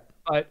 Yeah.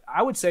 But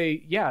I would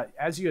say, yeah,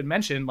 as you had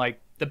mentioned,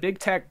 like the big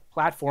tech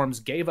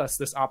platforms gave us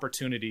this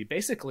opportunity.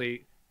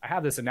 Basically, I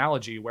have this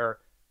analogy where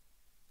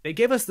they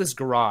gave us this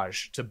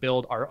garage to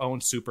build our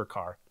own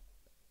supercar.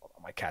 Oh,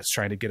 my cat's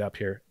trying to get up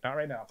here. Not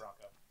right now,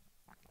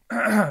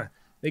 Bronco.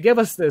 They gave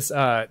us this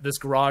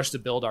garage to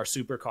build our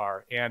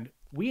supercar, and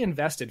we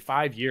invested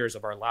 5 years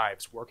of our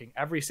lives working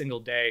every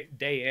single day,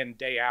 day in,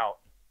 day out.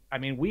 I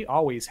mean, we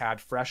always had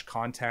fresh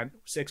content,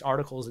 6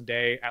 articles a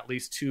day, at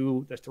least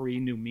 2 to 3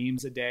 new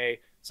memes a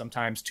day,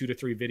 sometimes 2 to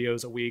 3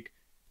 videos a week.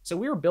 So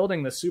we were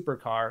building the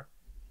supercar.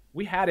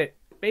 We had it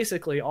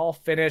basically all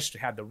finished,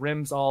 had the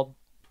rims all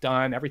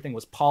done, everything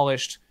was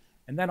polished.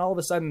 And then all of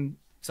a sudden,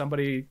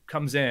 somebody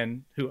comes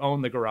in who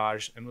owned the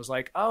garage and was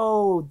like,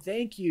 oh,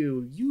 thank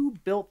you. You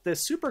built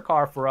this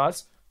supercar for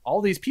us.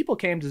 All these people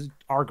came to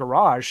our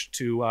garage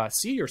to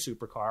see your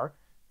supercar.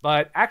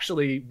 But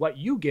actually what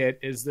you get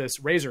is this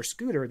Razor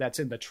scooter that's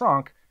in the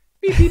trunk.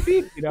 Beep, beep,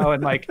 beep, you know,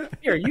 and like,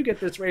 here, you get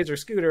this Razor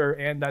scooter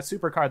and that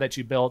supercar that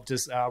you built.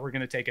 Just we're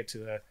going to take it to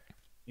the,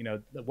 you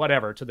know,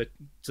 whatever, to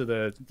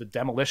the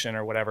demolition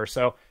or whatever.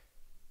 So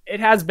it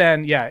has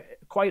been,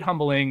 quite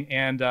humbling.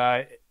 And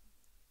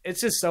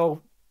it's just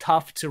so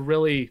tough to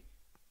really,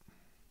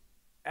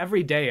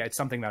 every day it's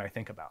something that I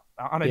think about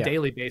on a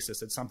daily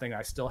basis. It's something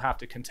I still have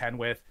to contend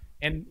with.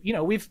 And, you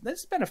know, this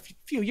has been a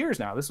few years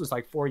now. This was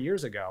like 4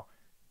 years ago,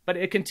 but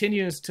it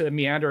continues to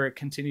meander. It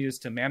continues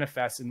to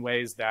manifest in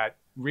ways that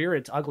rear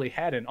its ugly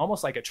head, and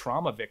almost like a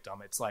trauma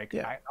victim. It's like,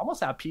 I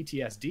almost have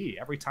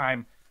PTSD every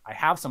time I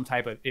have some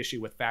type of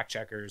issue with fact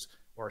checkers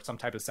or some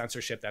type of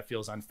censorship that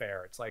feels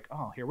unfair. It's like,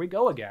 oh, here we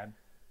go again.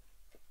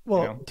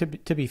 Well, you know?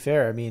 to be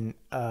fair, I mean,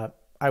 I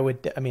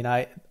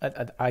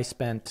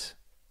spent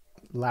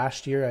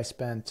last year,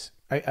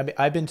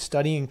 I've been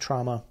studying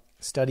trauma,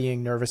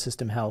 studying nervous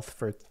system health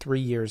for 3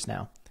 years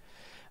now,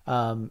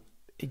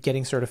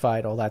 getting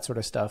certified, all that sort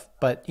of stuff.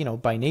 But, you know,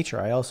 by nature,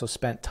 I also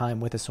spent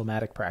time with a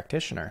somatic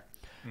practitioner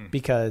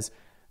because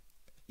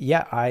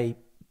I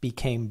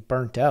became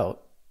burnt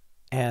out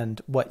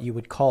and what you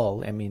would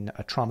call, I mean,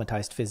 a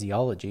traumatized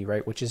physiology,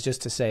 right? Which is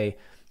just to say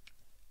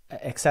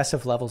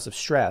excessive levels of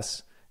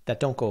stress that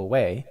don't go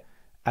away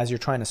as you're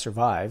trying to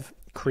survive,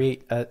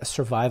 create a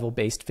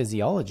survival-based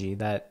physiology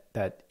that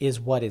is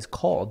what is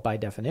called, by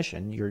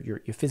definition, your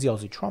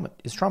physiology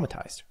is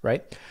traumatized,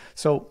 right?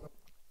 So,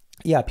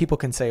 yeah, people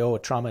can say, oh,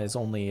 trauma is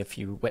only if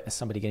you witness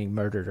somebody getting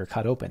murdered or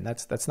cut open.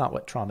 That's not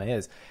what trauma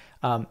is.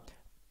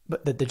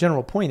 But the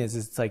general point is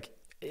it's like,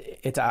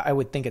 I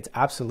would think it's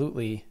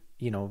absolutely,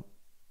 you know,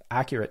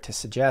 accurate to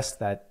suggest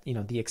that, you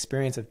know, the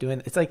experience of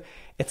doing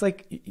it's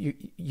like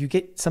you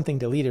get something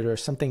deleted or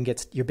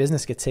your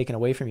business gets taken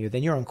away from you,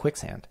 then you're on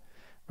quicksand,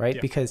 right?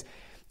 Because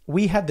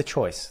we had the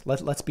choice.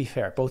 Let's be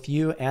fair. Both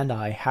you and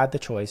I had the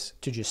choice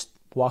to just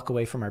walk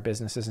away from our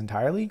businesses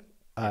entirely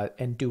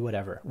and do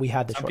whatever. We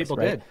had the choice. Some people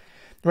right? did.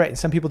 Right. And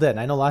some people did. And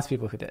I know lots of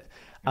people who did.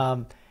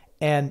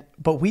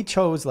 But we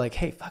chose like,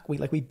 hey, fuck,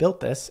 we built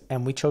this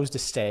and we chose to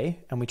stay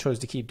and we chose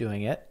to keep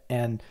doing it.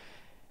 And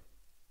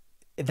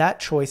that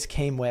choice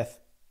came with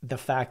the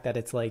fact that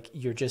it's like,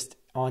 you're just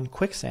on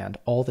quicksand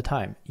all the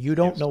time. You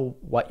don't know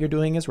what you're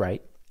doing is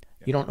right.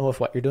 You don't know if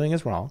what you're doing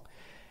is wrong.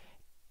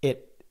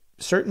 It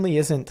certainly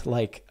isn't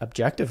like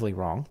objectively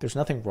wrong. There's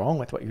nothing wrong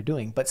with what you're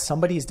doing, but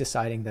somebody's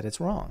deciding that it's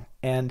wrong.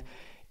 And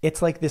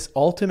it's like this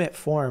ultimate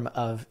form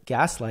of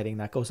gaslighting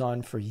that goes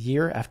on for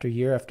year after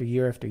year after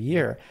year after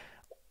year.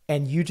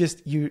 And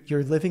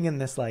you're living in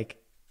this like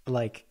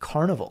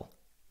carnival.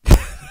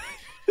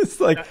 It's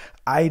like,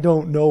 I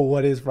don't know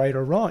what is right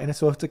or wrong. And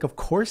so it's like, of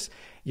course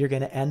you're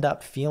going to end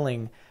up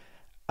feeling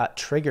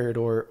triggered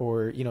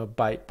or, you know,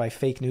 by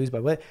fake news, by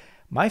what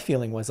my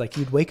feeling was like,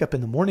 you'd wake up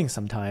in the morning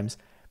sometimes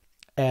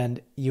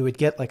and you would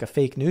get like a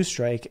fake news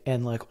strike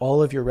and like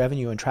all of your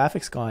revenue and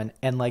traffic's gone.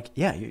 And like,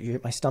 yeah,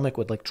 my stomach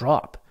would like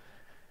drop.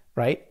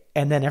 Right.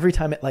 And then every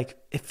time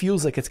it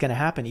feels like it's going to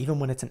happen, even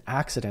when it's an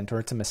accident or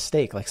it's a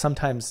mistake. Like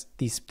sometimes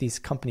these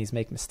companies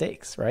make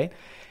mistakes. Right.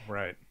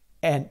 Right.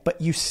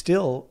 But you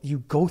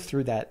go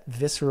through that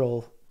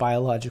visceral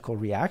biological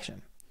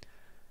reaction.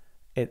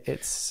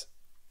 It's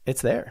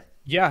there.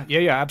 Yeah,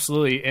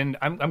 absolutely. And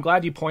I'm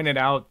glad you pointed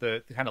out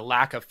the kind of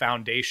lack of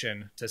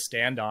foundation to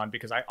stand on,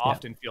 because I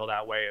often feel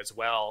that way as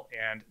well.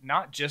 And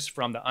not just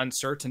from the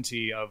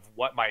uncertainty of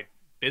what my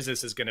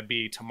business is going to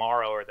be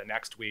tomorrow or the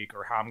next week,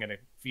 or how I'm going to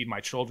feed my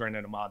children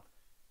in a month,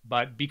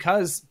 but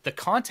because the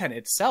content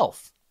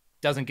itself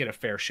doesn't get a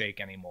fair shake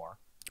anymore.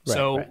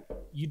 Right.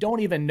 You don't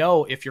even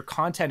know if your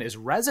content is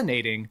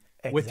resonating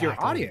with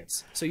your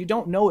audience. So you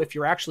don't know if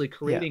you're actually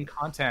creating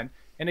content.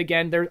 And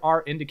again, there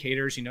are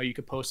indicators, you know, you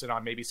could post it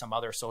on maybe some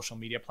other social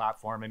media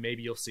platform and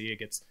maybe you'll see it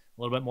gets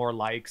a little bit more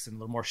likes and a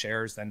little more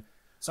shares than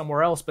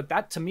somewhere else. But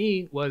that to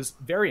me was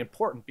very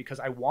important, because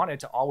I wanted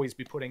to always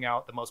be putting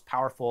out the most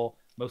powerful,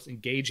 most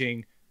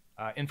engaging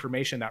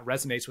information that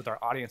resonates with our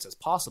audience as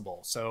possible.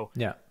 So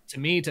to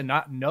me, to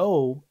not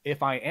know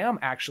if I am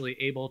actually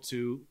able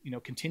to, you know,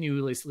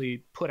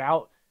 continuously put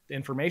out the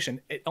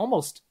information, it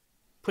almost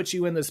puts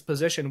you in this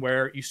position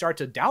where you start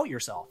to doubt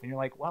yourself and you're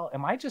like, well,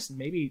 am I just,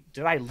 maybe,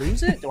 did I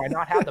lose it? Do I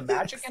not have the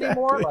magic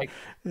anymore? Like,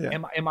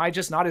 am I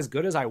just not as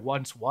good as I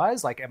once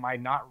was? Like, am I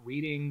not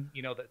reading,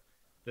 you know,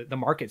 the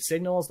market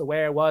signals the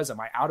way I was? Am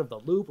I out of the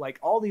loop? Like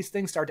all these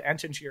things start to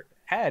enter into your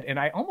head. And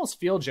I almost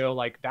feel, Joe,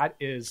 like that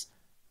is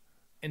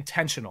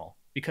intentional,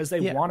 because they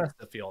want us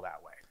to feel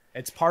that way.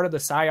 It's part of the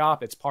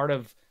psyop. It's part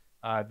of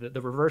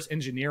the reverse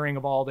engineering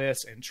of all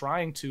this, and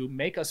trying to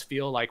make us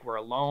feel like we're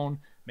alone,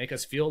 make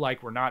us feel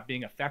like we're not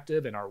being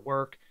effective in our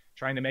work,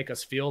 trying to make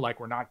us feel like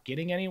we're not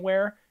getting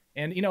anywhere.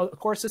 And, you know, of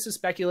course, this is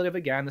speculative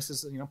again. This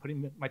is, you know,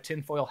 putting my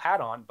tinfoil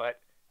hat on, but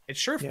it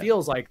sure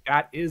feels like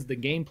that is the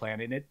game plan.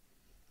 And it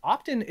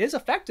often is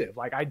effective.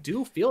 Like I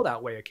do feel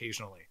that way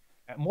occasionally,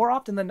 more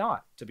often than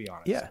not, to be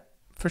honest. Yeah,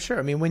 for sure.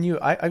 I mean,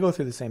 I go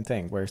through the same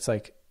thing where it's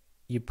like,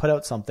 you put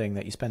out something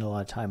that you spend a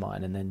lot of time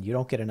on and then you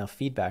don't get enough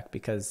feedback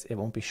because it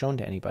won't be shown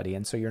to anybody.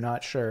 And so you're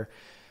not sure,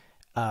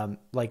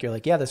 like, you're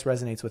like, yeah, this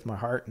resonates with my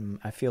heart and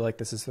I feel like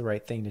this is the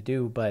right thing to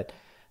do. But,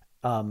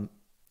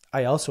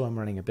 I also am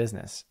running a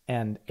business.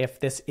 And if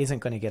this isn't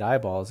going to get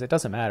eyeballs, it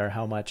doesn't matter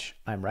how much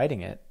I'm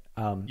writing it.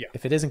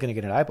 If it isn't going to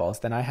get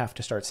eyeballs, then I have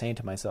to start saying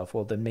to myself,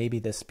 well, then maybe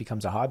this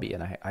becomes a hobby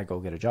and I go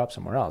get a job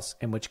somewhere else.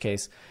 In which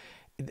case,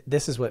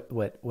 this is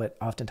what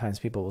oftentimes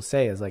people will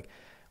say is like,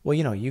 well,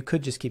 you know, you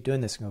could just keep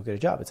doing this and go get a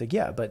job. It's like,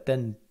 yeah, but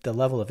then the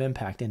level of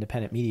impact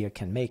independent media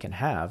can make and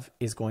have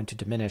is going to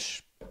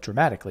diminish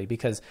dramatically,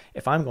 because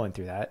if I'm going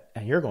through that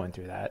and you're going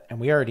through that, and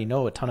we already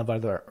know a ton of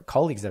other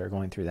colleagues that are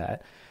going through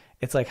that,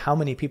 it's like, how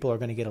many people are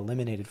going to get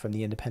eliminated from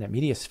the independent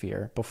media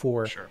sphere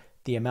before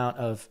the amount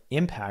of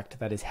impact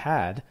that is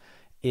had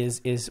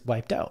is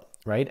wiped out.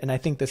 Right. And I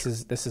think this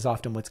is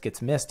often what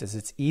gets missed, is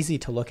it's easy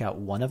to look at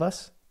one of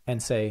us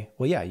and say,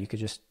 well, yeah, you could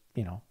just,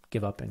 you know,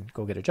 give up and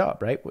go get a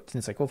job, right? And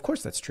it's like, well, of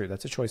course that's true.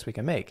 That's a choice we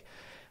can make.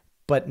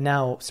 But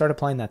now start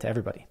applying that to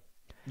everybody.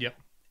 Yep.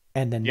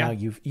 And then now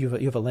you've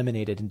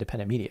eliminated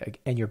independent media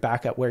and you're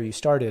back at where you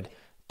started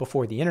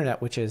before the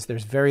internet, which is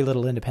there's very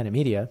little independent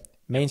media.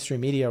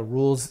 Mainstream media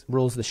rules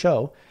the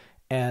show.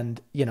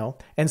 And, you know,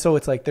 and so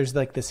it's like, there's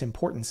like this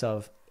importance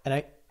of, and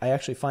I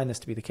actually find this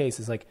to be the case,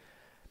 is like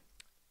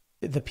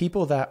the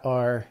people that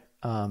are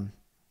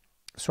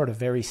sort of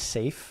very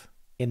safe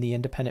in the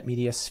independent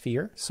media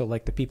sphere. So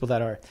like the people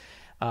that are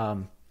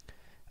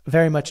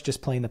very much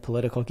just playing the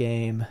political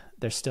game,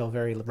 they're still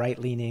very right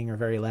leaning or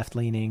very left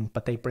leaning,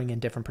 but they bring in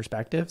different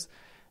perspectives.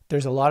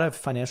 There's a lot of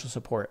financial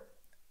support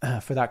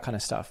for that kind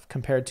of stuff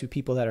compared to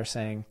people that are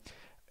saying,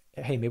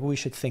 hey, maybe we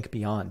should think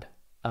beyond.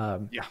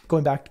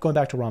 Going back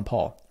to Ron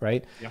Paul,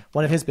 right?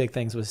 One of his big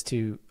things was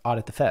to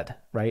audit the Fed,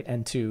 right?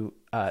 And to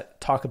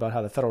talk about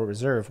how the Federal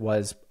Reserve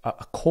was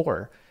a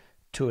core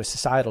to a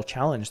societal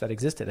challenge that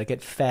existed. Like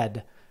it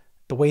fed,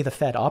 the way the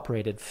Fed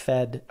operated,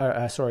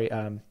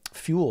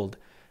 fueled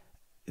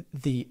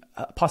the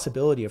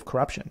possibility of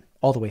corruption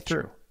all the way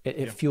through,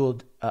 It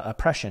fueled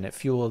oppression. It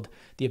fueled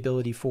the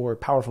ability for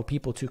powerful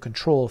people to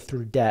control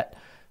through debt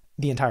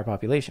the entire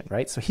population,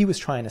 right? So he was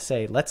trying to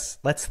say, let's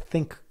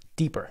think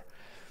deeper,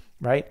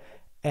 right?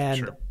 And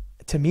Sure.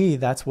 to me,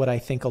 that's what I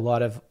think a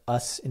lot of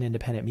us in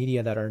independent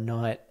media that are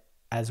not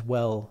as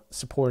well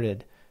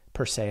supported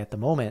per se at the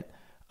moment,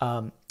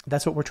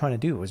 that's what we're trying to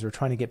do, is we're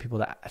trying to get people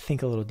to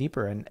think a little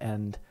deeper,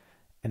 and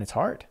it's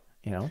hard,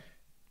 you know?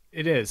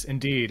 It is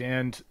indeed.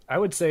 And I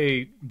would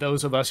say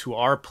those of us who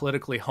are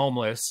politically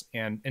homeless,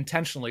 and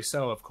intentionally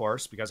so, of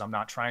course, because I'm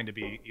not trying to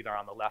be either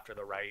on the left or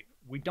the right,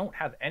 we don't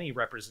have any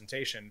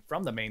representation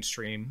from the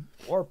mainstream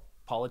or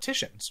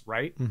politicians,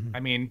 right? Mm-hmm. I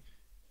mean,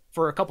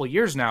 for a couple of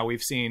years now,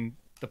 we've seen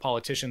the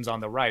politicians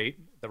on the right,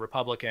 the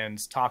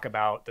Republicans, talk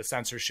about the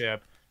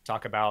censorship,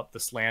 talk about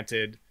the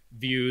slanted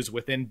views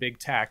within big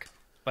tech,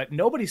 but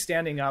nobody's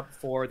standing up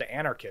for the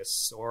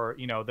anarchists or,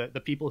 you know,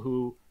 the people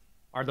who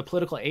are the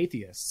political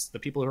atheists, the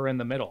people who are in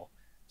the middle.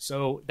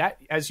 So that,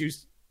 as you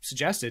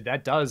suggested,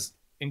 that does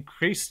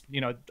increase,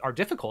 you know, our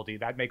difficulty.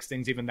 That makes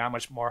things even that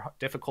much more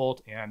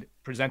difficult and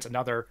presents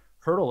another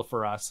hurdle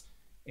for us.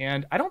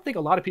 And I don't think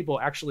a lot of people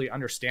actually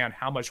understand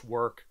how much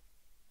work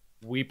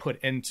we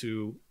put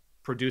into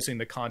producing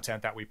the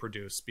content that we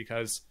produce.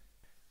 Because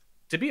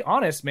to be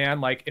honest,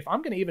 man, like if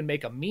I'm going to even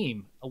make a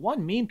meme,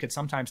 one meme could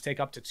sometimes take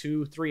up to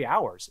 2-3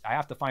 hours. I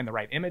have to find the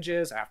right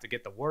images. I have to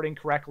get the wording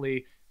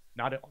correctly.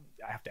 I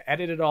have to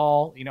edit it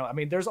all. You know, I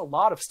mean, there's a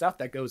lot of stuff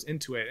that goes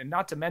into it, and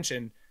not to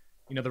mention,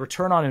 you know, the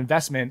return on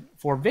investment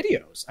for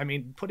videos. I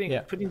mean, putting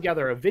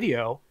together a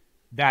video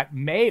that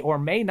may or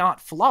may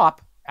not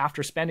flop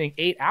after spending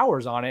 8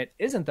 hours on it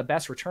isn't the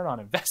best return on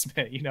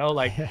investment. You know,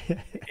 like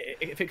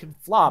if it can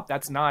flop,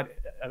 that's not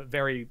a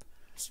very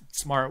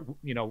smart,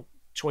 you know,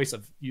 choice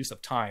of use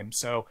of time.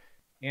 So,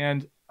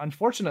 and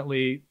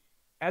unfortunately,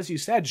 as you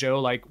said, Joe,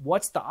 like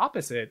what's the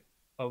opposite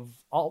of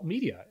alt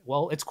media?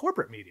 Well, it's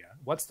corporate media.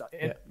 What's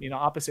the you know,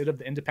 opposite of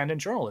the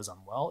independent journalism?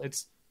 Well,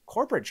 it's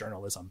corporate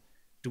journalism.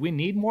 Do we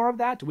need more of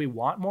that? Do we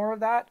want more of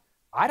that?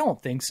 I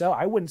don't think so.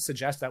 I wouldn't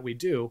suggest that we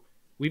do.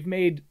 We've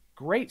made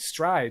great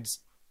strides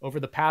over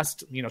the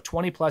past, you know,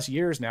 20 plus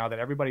years now that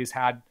everybody's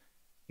had,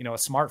 you know, a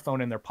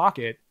smartphone in their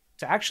pocket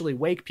to actually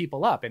wake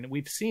people up. And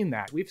we've seen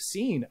that. We've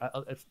seen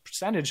a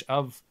percentage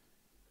of,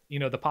 you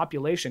know, the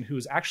population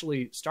who's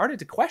actually started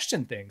to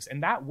question things.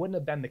 And that wouldn't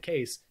have been the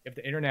case if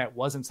the internet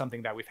wasn't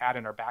something that we've had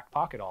in our back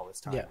pocket all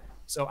this time. Yeah.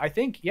 So I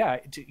think,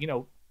 to, you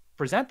know,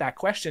 present that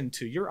question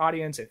to your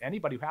audience and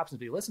anybody who happens to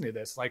be listening to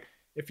this, like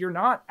if you're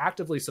not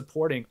actively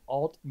supporting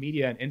alt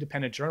media and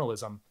independent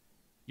journalism,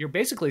 you're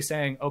basically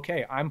saying,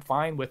 okay, I'm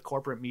fine with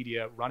corporate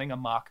media running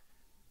amok,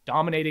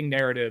 dominating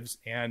narratives,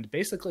 and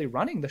basically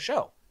running the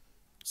show.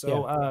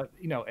 So,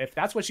 you know, if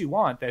that's what you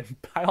want, then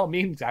by all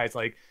means, guys,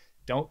 like,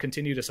 don't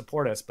continue to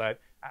support us. But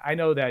I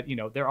know that, you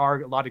know, there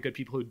are a lot of good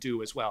people who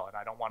do as well. And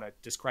I don't want to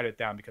discredit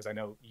them, because I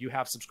know you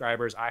have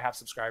subscribers, I have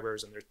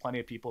subscribers, and there's plenty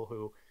of people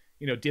who,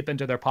 you know, dip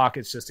into their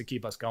pockets just to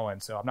keep us going.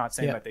 So I'm not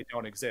saying that they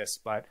don't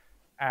exist, but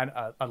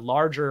a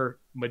larger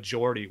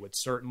majority would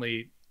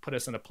certainly put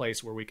us in a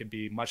place where we could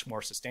be much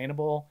more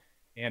sustainable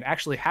and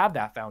actually have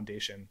that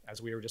foundation,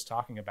 as we were just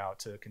talking about,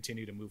 to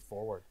continue to move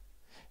forward.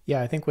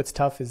 Yeah, I think what's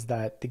tough is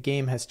that the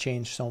game has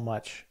changed so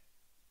much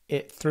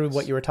through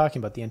what you were talking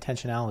about, the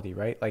intentionality,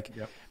 right? Like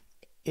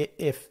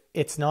if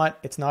it's not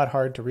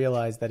hard to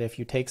realize that if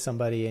you take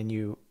somebody and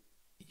you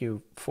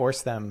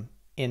force them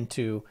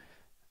into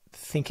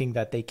thinking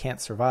that they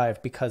can't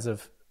survive because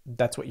of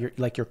that's what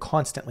you're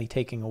constantly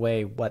taking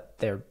away what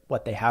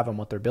they have and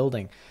what they're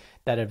building,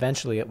 that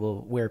eventually it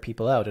will wear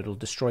people out. It'll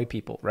destroy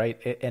people.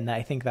 Right. And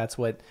I think that's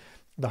what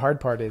the hard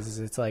part is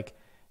it's like,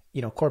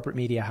 you know, corporate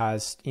media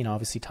has, you know,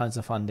 obviously tons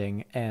of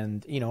funding,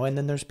 and, you know, and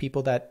then there's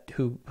people that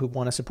who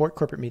want to support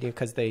corporate media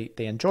because they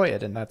enjoy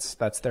it, and that's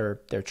their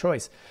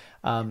choice.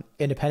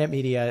 Independent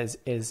media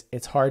is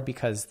it's hard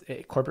because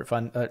corporate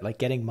fund, like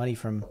getting money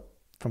from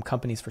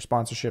companies for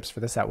sponsorships, for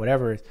this, that,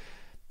 whatever,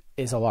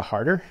 is a lot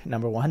harder,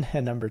 number one.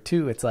 And number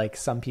two, it's like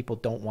some people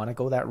don't want to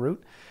go that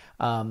route.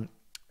 And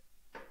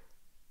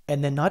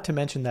then not to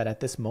mention that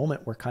at this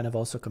moment, we're kind of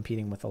also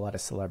competing with a lot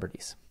of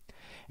celebrities.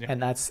 Yeah.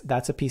 And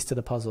that's a piece to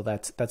the puzzle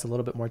that's a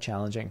little bit more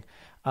challenging.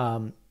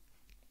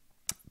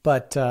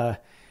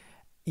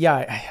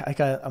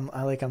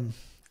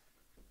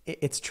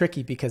 It's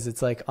tricky because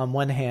it's like, on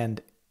one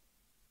hand,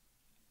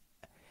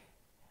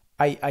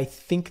 I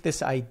think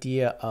this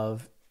idea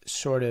of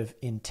sort of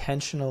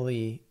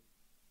intentionally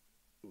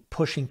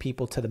pushing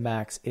people to the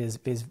max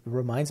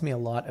reminds me a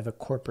lot of a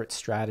corporate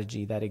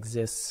strategy that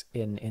exists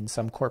in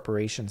some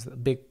corporations,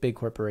 big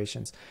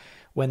corporations,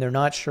 when they're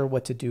not sure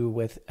what to do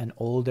with an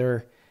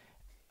older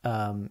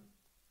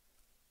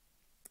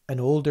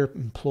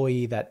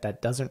employee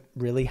that doesn't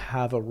really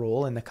have a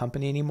role in the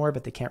company anymore,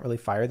 but they can't really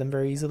fire them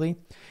very easily.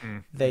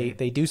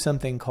 They do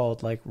something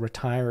called like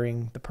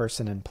retiring the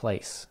person in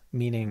place,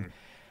 meaning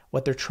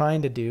what they're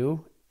trying to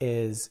do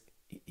is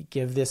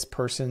give this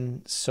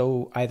person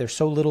either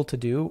so little to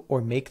do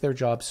or make their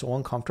job so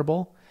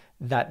uncomfortable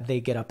that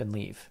they get up and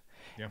leave.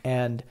 Yeah.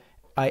 And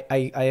I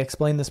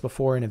explained this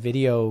before in a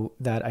video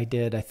that I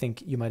did. I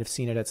think you might have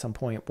seen it at some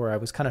point, where I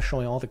was kind of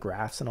showing all the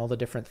graphs and all the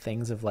different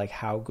things of like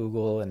how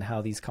Google and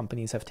how these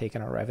companies have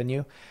taken our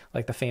revenue.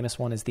 Like the famous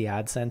one is the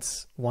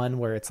AdSense one,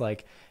 where it's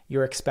like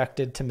you're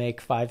expected to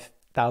make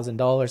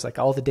 $5,000. Like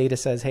all the data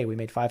says, hey, we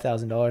made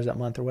 $5,000 that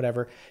month or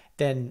whatever.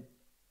 Then,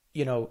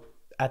 you know,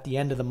 at the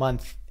end of the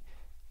month,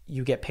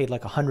 you get paid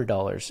like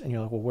 $100, and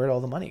you're like, well, where'd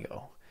all the money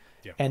go?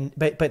 Yeah. And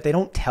but they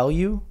don't tell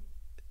you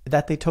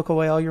that they took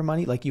away all your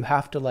money. Like you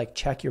have to like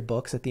check your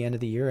books at the end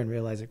of the year and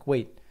realize like,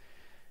 wait,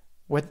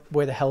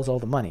 where the hell's all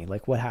the money?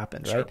 Like what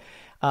happened? Sure.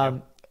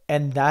 Right.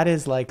 And that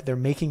is like, they're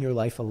making your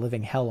life a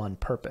living hell on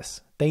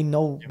purpose. They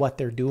know what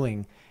they're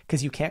doing,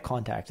 because you can't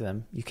contact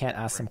them. You can't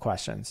ask them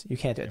questions. You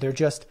can't, they're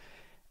just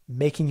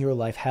making your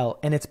life hell.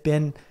 And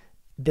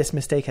this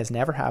mistake has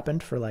never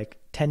happened for like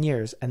 10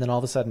 years. And then all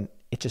of a sudden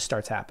it just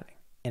starts happening,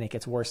 and it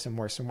gets worse and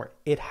worse and worse.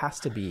 It has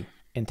to be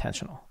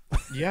intentional.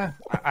 Yeah,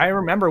 I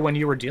remember when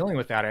you were dealing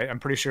with that. I'm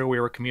pretty sure we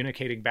were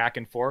communicating back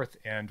and forth,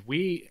 and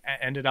we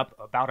ended up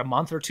about a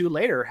month or two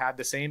later had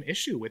the same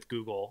issue with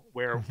Google,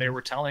 where they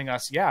were telling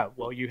us, yeah,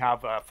 well, you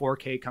have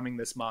 4K coming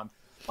this month.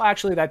 Well,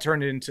 actually, that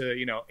turned into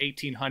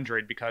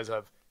 1,800 because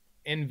of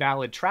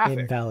invalid traffic.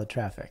 Invalid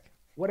traffic.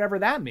 Whatever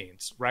that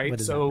means, right?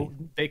 So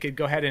mean? they could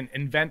go ahead and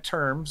invent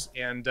terms.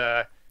 And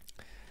I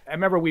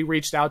remember we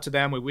reached out to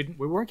them. We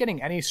weren't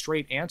getting any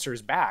straight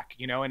answers back,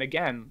 and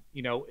again,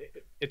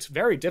 it's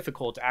very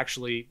difficult to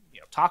actually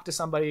talk to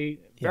somebody.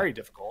 Very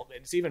difficult.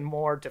 It's even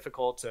more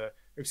difficult to,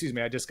 excuse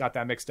me, I just got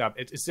that mixed up.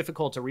 It's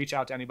difficult to reach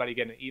out to anybody,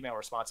 get an email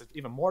response. It's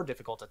even more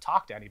difficult to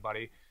talk to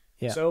anybody.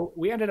 Yeah. So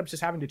we ended up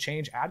just having to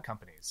change ad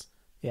companies.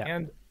 Yeah.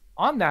 And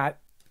on that,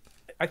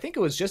 I think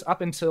it was just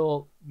up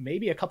until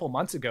maybe a couple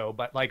months ago,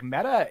 but like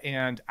Meta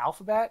and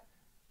Alphabet,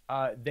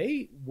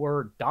 they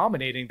were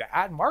dominating the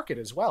ad market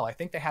as well. I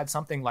think they had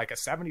something like a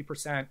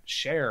 70%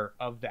 share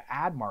of the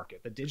ad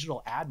market, the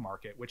digital ad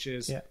market, which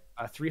is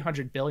a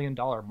 $300 billion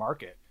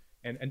market.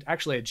 And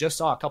actually, I just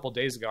saw a couple of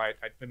days ago, I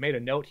made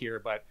a note here,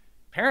 but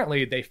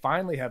apparently they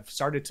finally have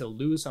started to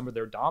lose some of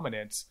their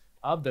dominance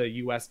of the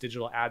US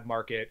digital ad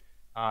market.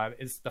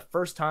 It's the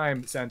first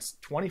time since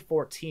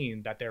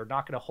 2014 that they're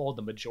not going to hold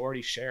the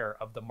majority share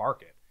of the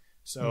market.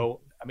 So,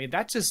 I mean,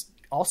 that just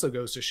also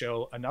goes to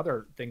show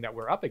another thing that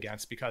we're up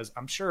against, because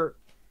I'm sure,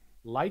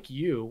 like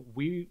you,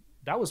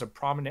 that was a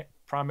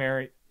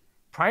primary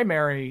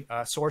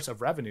source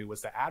of revenue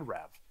was the ad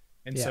rev.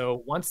 And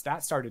so once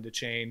that started to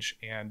change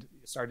and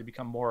started to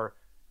become more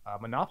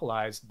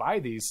monopolized by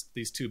these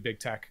two big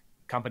tech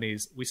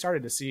companies, we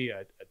started to see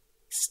a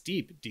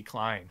steep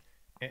decline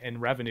in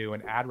revenue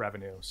and ad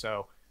revenue.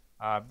 So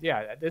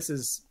this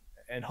is,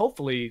 and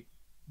hopefully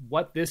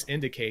what this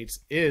indicates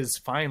is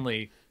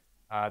finally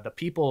the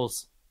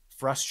people's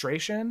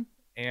frustration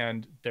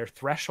and their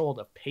threshold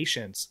of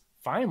patience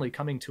finally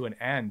coming to an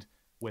end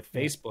with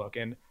Facebook.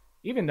 And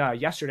even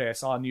yesterday, I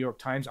saw a New York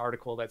Times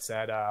article that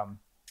said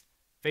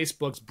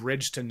Facebook's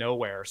bridge to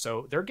nowhere.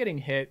 So they're getting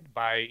hit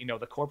by,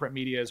 the corporate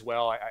media as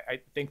well.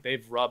 I think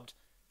they've rubbed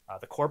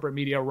the corporate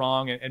media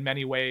wrong in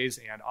many ways.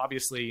 And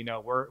obviously,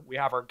 we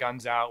have our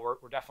guns out.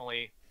 We're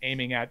definitely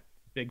aiming at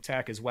big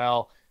tech as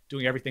well,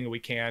 doing everything that we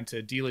can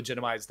to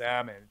delegitimize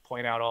them and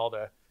point out all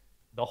the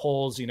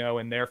holes,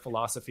 in their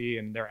philosophy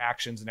and their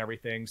actions and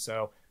everything.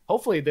 So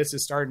hopefully this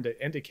is starting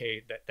to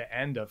indicate that the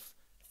end of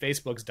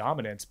Facebook's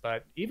dominance.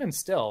 But even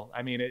still,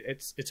 I mean,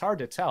 it's hard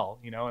to tell,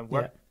 and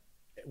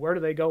where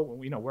do they go?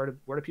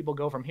 Where do people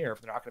go from here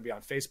if they're not going to be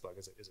on Facebook?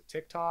 Is it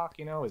TikTok?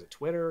 Is it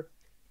Twitter?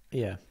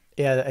 Yeah.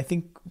 I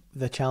think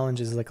the challenge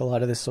is like a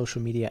lot of the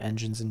social media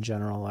engines in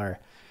general are,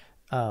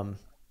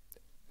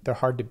 they're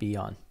hard to be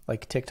on.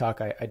 Like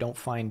TikTok, I don't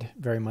find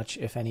very much,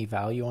 if any,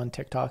 value on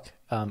TikTok.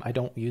 I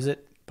don't use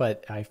it,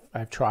 but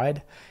I've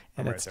tried,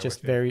 and it's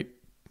just very,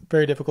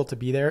 very difficult to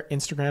be there.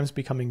 Instagram's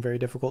becoming very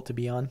difficult to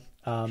be on.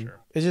 Sure.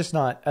 It's just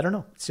not, I don't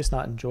know. It's just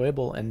not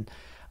enjoyable. And,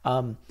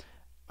 I'm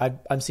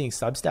seeing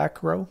Substack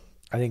grow.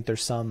 I think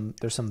there's some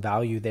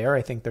value there.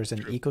 I think there's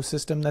an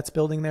ecosystem that's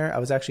building there. I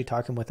was actually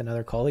talking with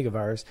another colleague of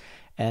ours,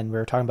 and we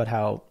were talking about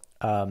how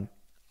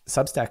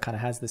Substack kind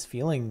of has this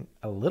feeling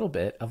a little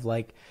bit of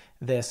like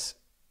this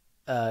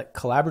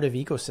collaborative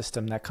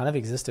ecosystem that kind of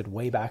existed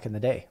way back in the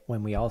day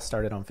when we all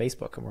started on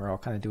Facebook and we're all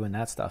kind of doing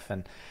that stuff.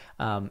 And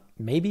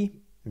maybe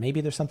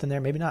there's something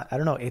there, maybe not. I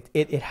don't know.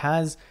 It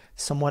has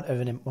somewhat of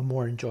a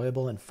more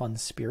enjoyable and fun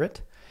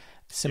spirit,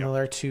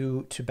 similar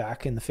to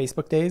back in the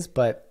Facebook days,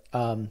 but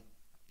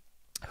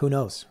who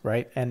knows,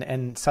 right?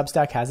 And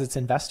Substack has its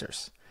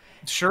investors.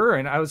 Sure.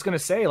 And I was going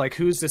to say, like,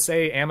 who's to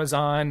say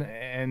Amazon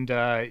and,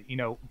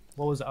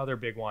 what was the other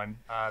big one?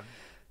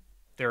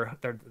 They're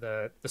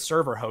the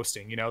server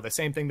hosting, the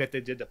same thing that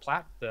they did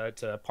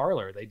to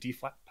Parler. They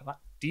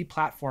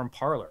deplatformed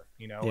Parler,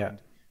 and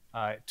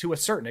to a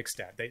certain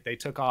extent, they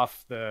took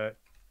off the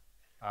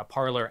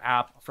Parler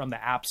app from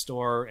the App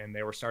Store, and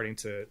they were starting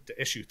to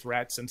issue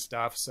threats and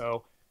stuff.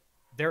 So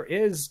there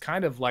is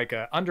kind of like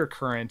a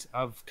undercurrent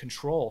of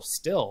control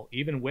still,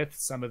 even with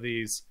some of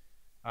these,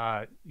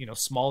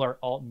 smaller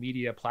alt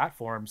media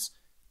platforms.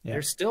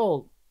 There's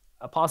still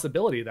a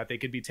possibility that they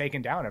could be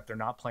taken down if they're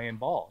not playing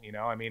ball.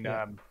 I mean,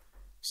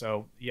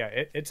 so yeah,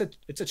 it's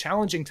a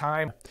challenging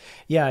time.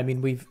 Yeah, I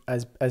mean, we've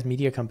as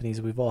media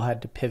companies, we've all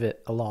had to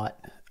pivot a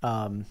lot.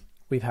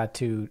 We've had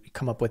to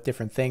come up with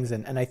different things,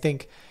 and I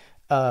think,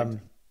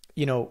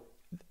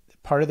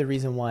 part of the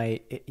reason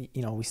why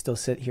we still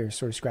sit here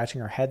sort of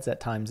scratching our heads at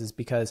times is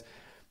because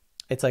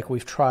it's like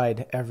we've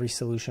tried every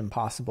solution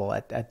possible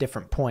at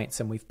different points,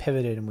 and we've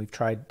pivoted and we've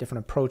tried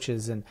different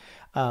approaches, and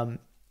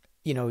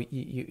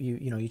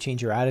you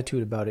change your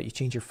attitude about it, you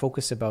change your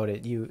focus about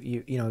it,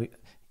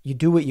 you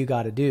do what you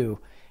got to do,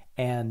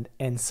 and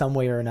in some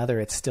way or another,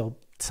 it's still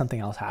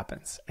something else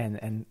happens,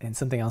 and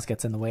something else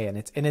gets in the way, and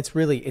it's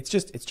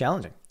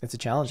challenging. It's a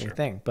challenging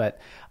thing, but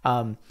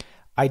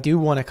I do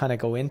want to kind of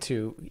go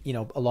into,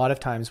 a lot of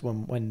times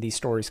when these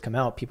stories come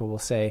out, people will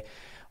say,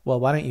 well,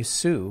 why don't you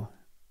sue,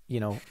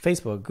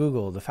 Facebook,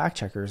 Google, the fact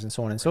checkers, and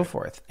so on and so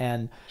forth,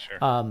 and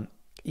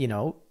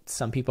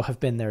some people have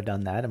been there,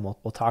 done that, and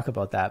we'll talk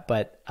about that,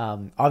 but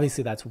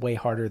obviously that's way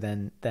harder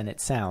than it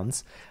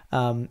sounds.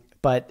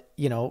 But,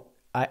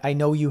 I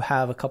know you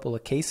have a couple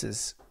of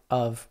cases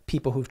of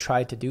people who've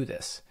tried to do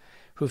this,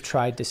 who've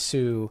tried to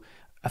sue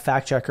a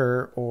fact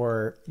checker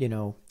or,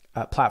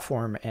 a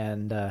platform.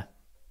 And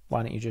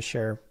why don't you just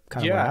share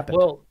kind of what happened?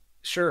 Well,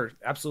 sure.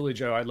 Absolutely,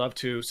 Joe. I'd love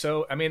to.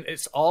 So, I mean,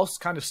 it's all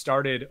kind of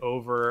started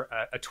over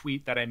a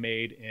tweet that I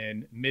made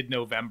in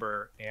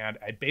mid-November. And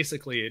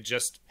it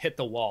just hit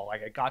the wall.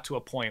 Like, I got to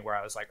a point where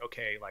I was like,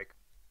 okay, like,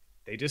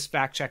 they just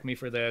fact checked me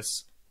for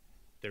this.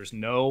 There's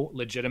no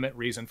legitimate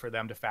reason for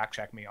them to fact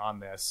check me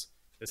on this.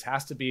 This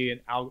has to be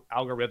an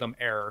algorithm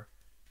error.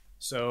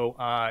 So,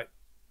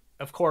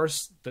 of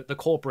course, the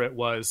culprit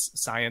was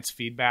Science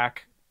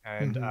Feedback.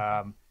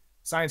 And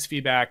Science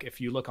Feedback, if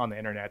you look on the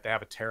internet, they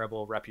have a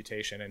terrible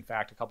reputation. In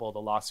fact, a couple of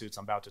the lawsuits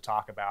I'm about to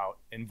talk about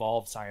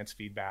involve Science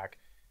Feedback.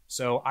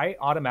 So I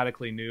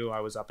automatically knew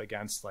I was up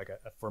against like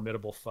a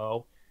formidable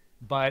foe.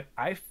 But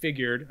I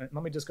figured,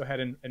 let me just go ahead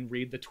and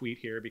read the tweet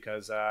here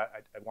because I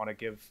want to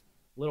give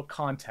little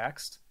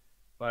context,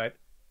 but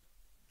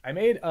I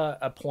made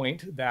a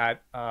point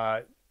that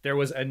there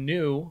was a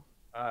new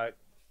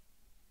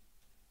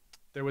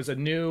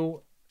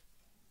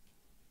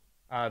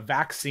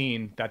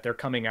vaccine that they're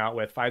coming out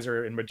with.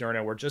 Pfizer and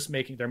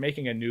Moderna they're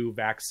making a new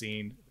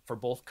vaccine for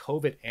both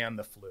COVID and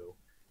the flu.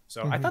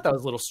 So I thought that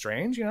was a little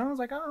strange. I was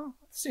like, oh,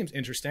 this seems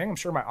interesting. I'm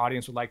sure my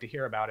audience would like to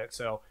hear about it.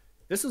 So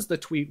this is the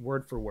tweet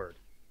word for word.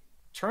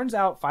 Turns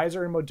out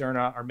Pfizer and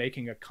Moderna are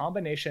making a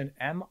combination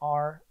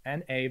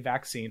mRNA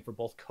vaccine for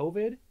both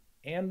COVID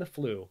and the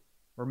flu.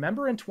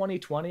 Remember in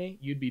 2020,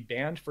 you'd be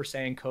banned for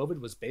saying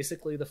COVID was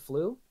basically the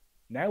flu?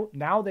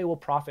 Now they will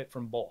profit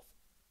from both.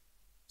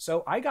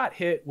 So I got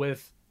hit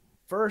with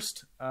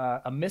first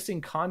a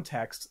missing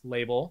context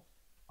label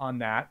on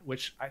that,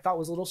 which I thought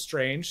was a little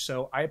strange.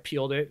 So I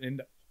appealed it,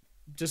 and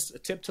just a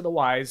tip to the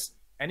wise,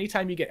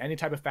 anytime you get any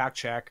type of fact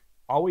check,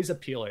 always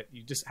appeal it.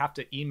 You just have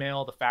to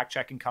email the fact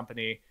checking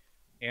company.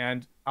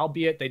 And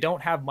albeit they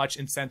don't have much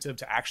incentive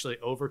to actually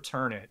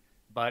overturn it,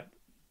 but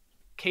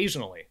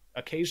occasionally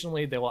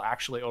they will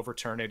actually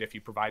overturn it if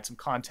you provide some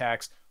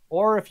context,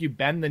 or if you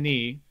bend the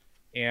knee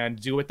and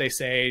do what they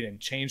say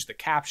and change the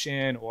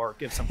caption or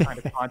give some kind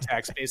of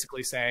context,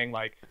 basically saying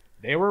like,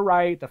 they were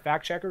right, the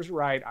fact checkers were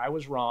right, I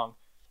was wrong.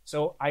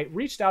 So I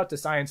reached out to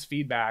Science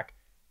Feedback,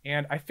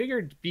 and I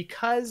figured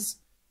because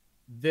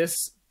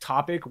this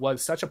topic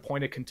was such a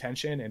point of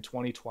contention in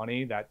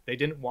 2020 that they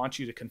didn't want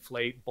you to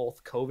conflate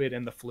both COVID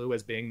and the flu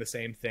as being the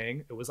same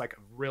thing. It was like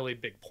a really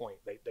big point.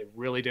 They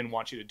really didn't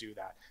want you to do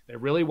that. They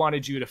really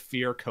wanted you to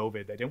fear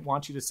COVID. They didn't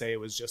want you to say it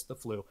was just the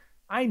flu.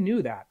 I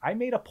knew that. I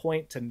made a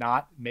point to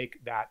not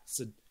make that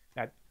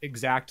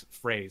exact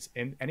phrase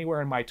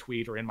anywhere in my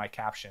tweet or in my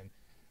caption.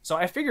 So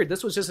I figured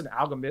this was just an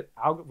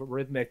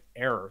algorithmic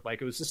error. Like,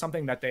 it was just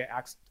something that they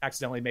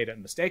accidentally made a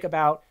mistake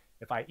about.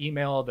 If I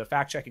email the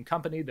fact-checking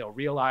company, they'll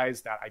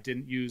realize that I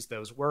didn't use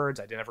those words.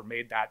 I never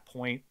made that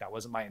point. That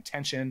wasn't my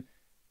intention.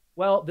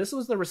 Well, this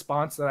was the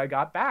response that I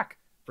got back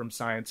from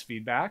Science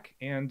Feedback.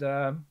 And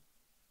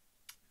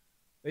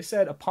they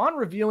said, upon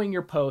reviewing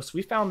your post,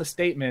 we found the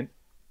statement,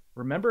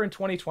 remember in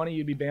 2020,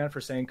 you'd be banned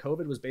for saying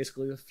COVID was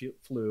basically the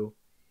flu.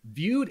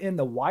 Viewed in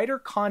the wider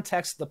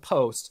context of the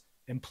post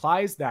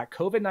implies that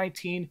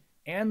COVID-19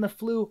 and the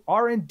flu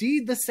are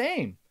indeed the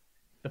same.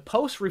 The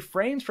post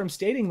refrains from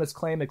stating this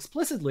claim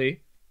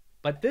explicitly,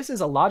 but this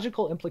is a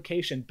logical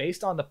implication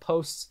based on the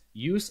post's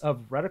use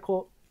of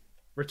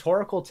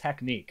rhetorical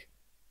technique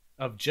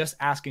of just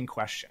asking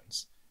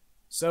questions.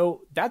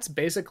 So that's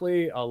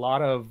basically a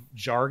lot of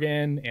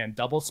jargon and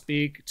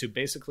doublespeak to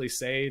basically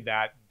say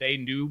that they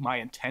knew my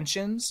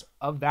intentions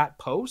of that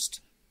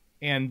post.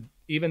 And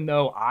even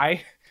though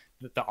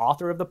the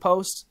author of the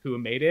post who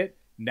made it,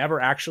 never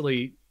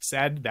actually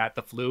said that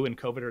the flu and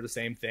COVID are the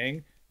same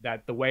thing,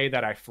 that the way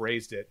that I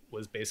phrased it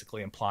was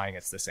basically implying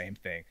it's the same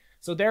thing.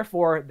 So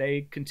therefore,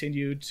 they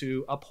continued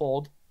to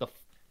uphold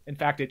in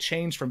fact, it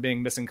changed from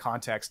being missing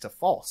context to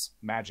false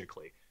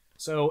magically.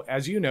 So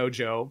as you know,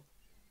 Joe,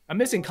 a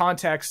missing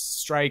context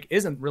strike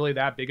isn't really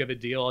that big of a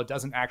deal. It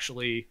doesn't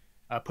actually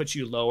puts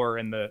you lower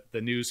in the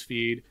news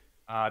feed.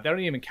 They don't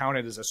even count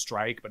it as a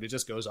strike, but it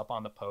just goes up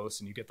on the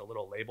post and you get the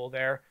little label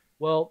there.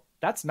 Well,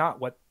 that's not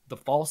what the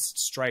false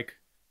strike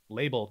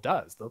label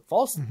does. The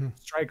false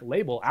strike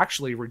label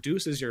actually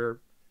reduces your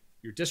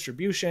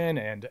distribution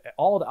and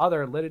all the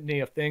other litany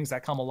of things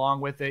that come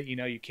along with it.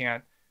 You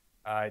can't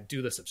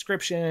do the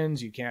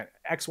subscriptions, you can't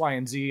X, Y,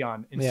 and Z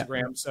on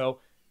Instagram. Yeah. So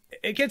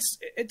it gets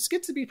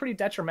to be pretty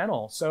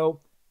detrimental.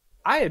 So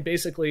I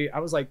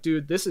was like,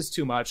 dude, this is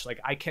too much. Like,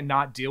 I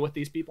cannot deal with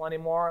these people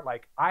anymore.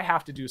 Like, I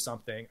have to do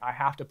something. I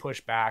have to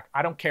push back.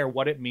 I don't care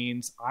what it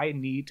means. I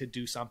need to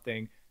do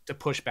something to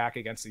push back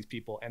against these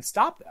people and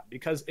stop them,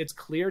 because it's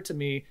clear to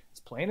me, it's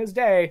plain as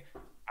day,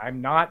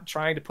 I'm not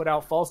trying to put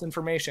out false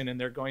information, and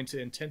they're going to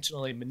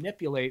intentionally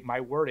manipulate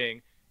my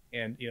wording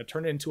and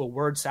turn it into a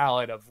word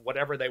salad of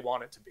whatever they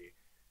want it to be.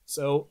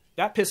 So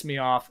that pissed me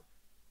off.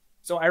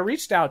 So I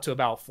reached out to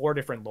about 4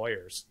 different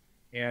lawyers,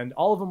 and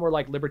all of them were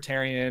like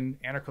libertarian,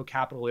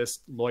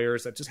 anarcho-capitalist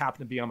lawyers that just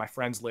happened to be on my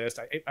friends list.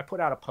 I put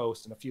out a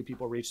post and a few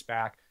people reached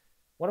back.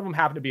 One of them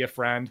happened to be a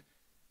friend.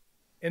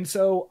 And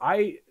so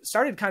I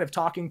started kind of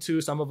talking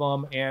to some of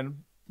them,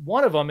 and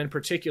one of them in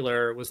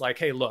particular was like,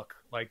 hey, look,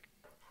 like,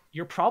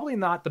 you're probably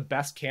not the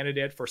best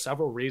candidate for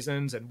several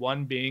reasons. And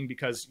one being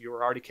because you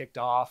were already kicked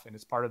off and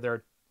it's part of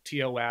their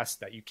TOS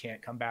that you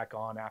can't come back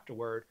on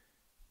afterward.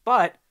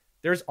 But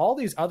there's all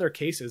these other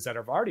cases that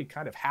have already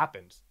kind of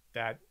happened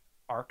that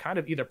are kind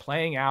of either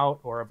playing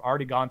out or have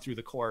already gone through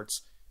the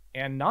courts,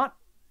 and none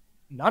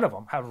of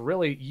them have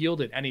really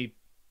yielded any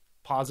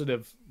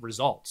positive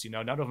results.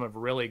 None of them have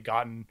really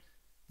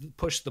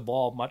pushed the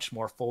ball much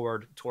more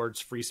forward towards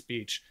free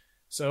speech.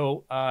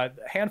 So a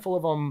handful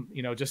of them,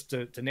 just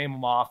to name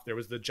them off, there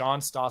was the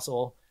John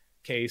Stossel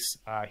case.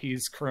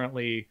 He's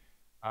currently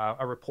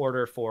a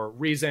reporter for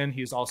Reason.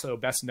 He's also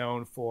best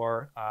known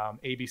for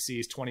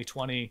ABC's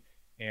 2020,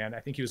 and I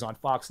think he was on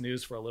Fox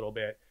News for a little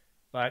bit.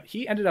 But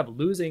he ended up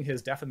losing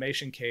his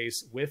defamation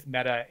case with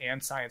Meta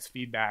and Science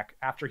Feedback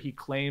after he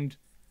claimed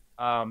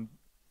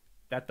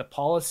that the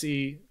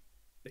policy,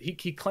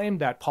 he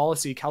claimed that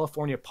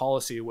California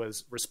policy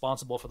was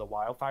responsible for the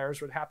wildfires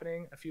that were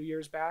happening a few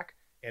years back,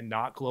 and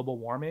not global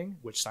warming,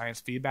 which Science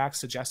Feedback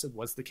suggested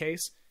was the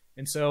case.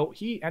 And so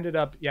he ended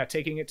up,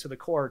 taking it to the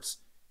courts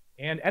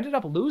and ended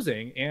up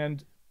losing.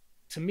 And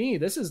to me,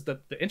 this is the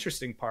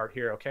interesting part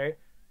here, okay?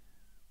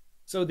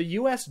 So the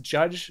U.S.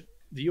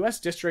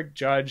 District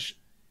Judge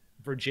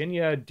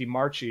Virginia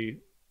DiMarchi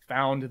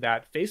found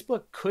that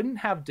Facebook couldn't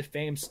have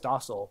defamed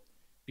Stossel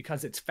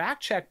because its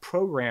fact-check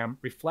program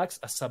reflects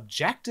a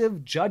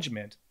subjective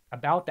judgment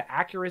about the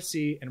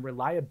accuracy and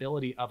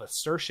reliability of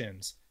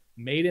assertions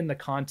made in the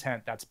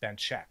content that's been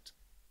checked.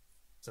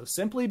 So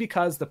simply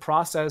because the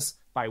process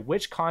by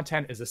which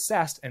content is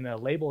assessed and a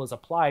label is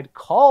applied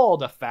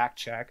called a fact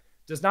check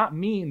does not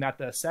mean that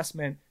the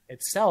assessment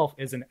itself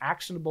is an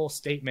actionable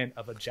statement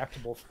of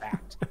objectable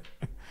fact.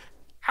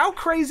 How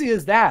crazy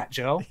is that,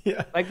 Joe?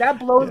 Yeah. Like, that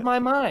blows my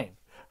mind.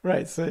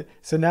 Right. So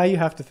now you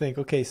have to think,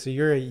 okay, so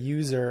you're a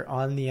user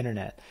on the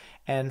internet,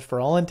 and for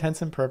all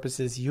intents and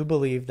purposes, you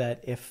believe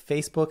that if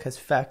Facebook has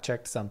fact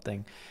checked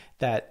something,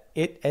 that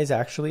it is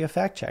actually a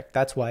fact check.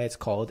 That's why it's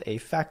called a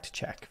fact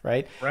check,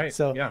 right? Right.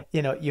 So,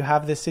 you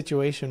have this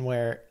situation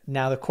where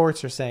now the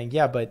courts are saying,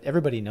 yeah, but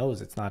everybody knows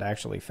it's not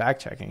actually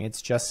fact checking.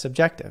 It's just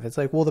subjective. It's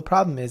like, well, the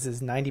problem is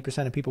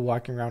 90% of people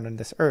walking around on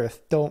this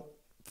earth don't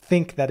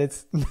think that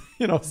it's,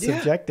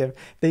 subjective.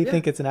 They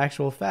think it's an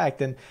actual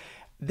fact. And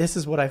this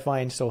is what I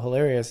find so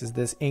hilarious, is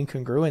this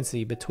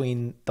incongruency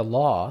between the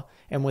law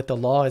and what the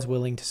law is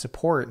willing to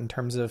support in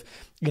terms of,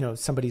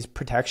 somebody's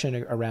protection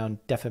around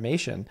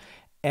defamation,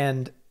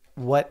 and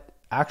what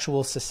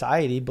actual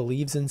society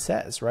believes and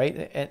says,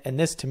 right? And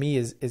this to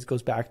me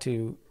goes back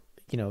to,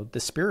 the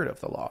spirit of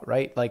the law,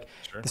 right? Like,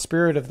 sure. The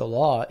spirit of the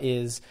law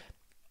is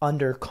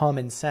under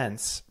common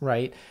sense,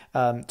 right?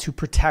 To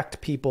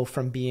protect people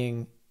from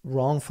being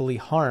wrongfully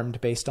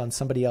harmed based on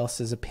somebody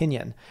else's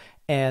opinion.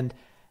 And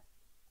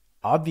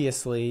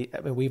obviously, I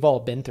mean, we've all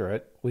been through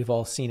it. We've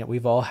all seen it.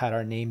 We've all had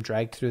our name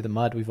dragged through the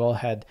mud. We've all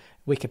had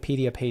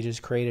Wikipedia pages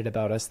created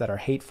about us that are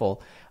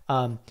hateful.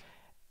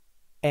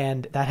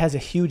 And that has a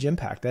huge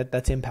impact.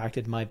 That's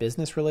impacted my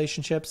business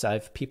relationships.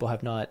 People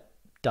have not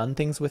done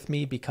things with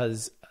me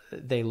because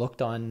they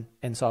looked on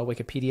and saw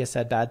Wikipedia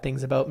said bad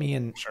things about me,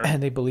 and sure.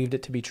 And they believed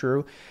it to be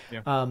true.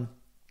 Yeah.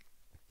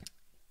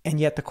 And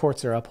yet the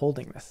courts are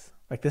upholding this.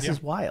 Like, this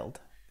is wild.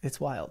 It's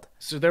wild.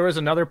 So there was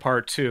another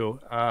part too.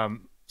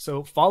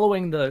 So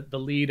following the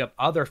lead of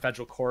other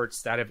federal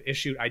courts that have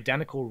issued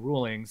identical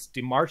rulings,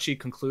 DiMarchi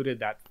concluded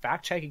that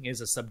fact-checking is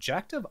a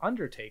subjective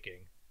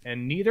undertaking,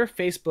 and neither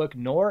Facebook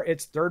nor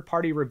its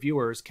third-party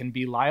reviewers can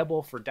be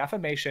liable for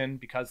defamation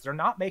because they're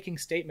not making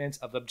statements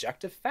of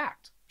objective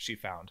fact, she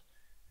found.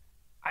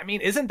 I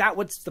mean, isn't that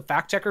what the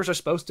fact-checkers are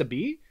supposed to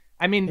be?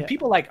 I mean,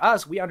 people like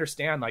us, we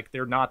understand, like,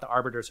 they're not the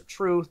arbiters of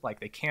truth.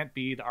 Like, they can't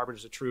be the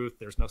arbiters of truth.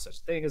 There's no such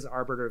thing as an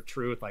arbiter of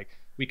truth. Like,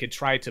 we could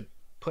try to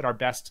put our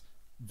best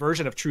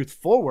version of truth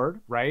forward,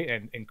 right?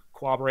 And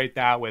corroborate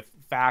that with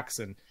facts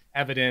and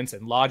evidence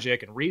and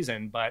logic and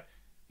reason. But,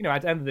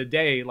 at the end of the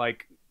day,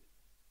 like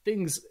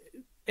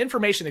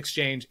information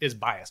exchange is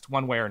biased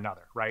one way or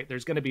another, right?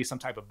 There's going to be some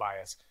type of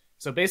bias.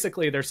 So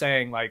basically they're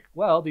saying like,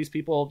 well, these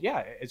people,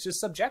 yeah, it's just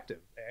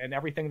subjective, and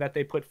everything that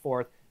they put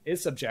forth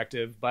is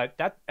subjective, but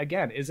that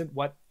again isn't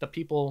what the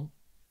people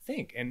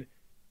think. And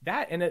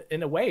that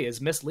in a way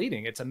is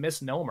misleading. It's a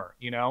misnomer,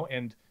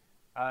 and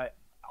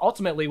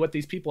ultimately what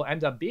these people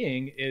end up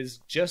being is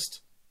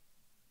just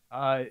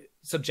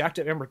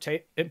subjective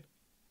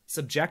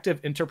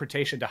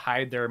interpretation to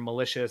hide their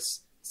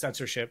malicious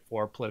censorship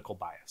for political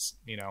bias,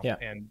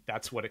 and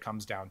that's what it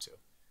comes down to.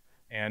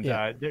 And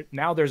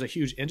now there's a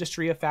huge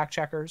industry of fact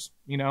checkers,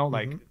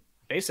 like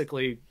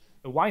basically,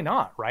 why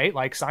not, right?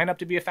 Like sign up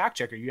to be a fact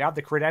checker. You have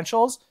the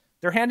credentials.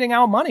 They're handing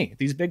out money.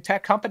 These big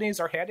tech companies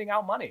are handing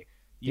out money.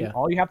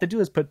 All you have to do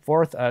is put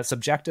forth a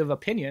subjective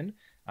opinion,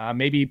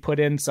 maybe put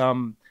in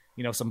some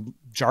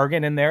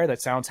jargon in there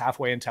that sounds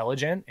halfway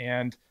intelligent,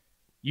 and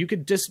you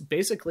could just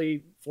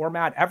basically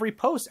format every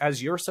post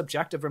as your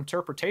subjective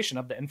interpretation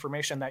of the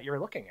information that you're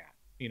looking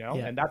at,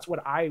 and that's what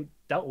I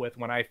dealt with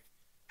when I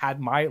had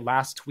my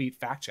last tweet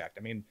fact checked.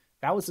 I mean,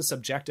 that was a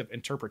subjective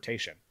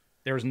interpretation.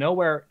 There's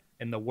nowhere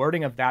in the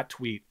wording of that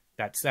tweet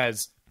that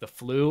says the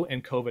flu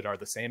and COVID are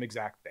the same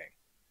exact thing.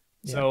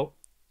 Yeah. So,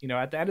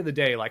 at the end of the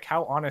day, like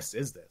how honest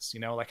is this?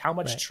 Like how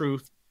much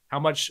truth, how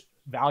much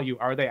value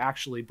are they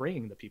actually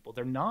bringing to people?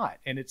 They're not.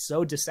 And it's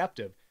so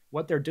deceptive.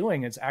 What they're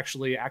doing is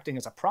actually acting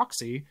as a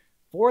proxy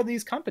for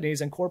these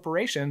companies and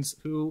corporations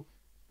who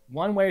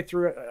one way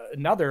through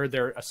another,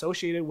 they're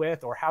associated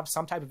with or have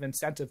some type of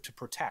incentive to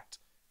protect.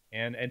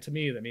 And to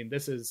me, I mean,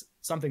 this is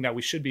something that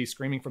we should be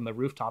screaming from the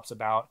rooftops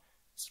about,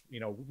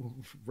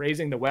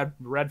 raising the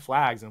red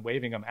flags and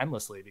waving them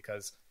endlessly,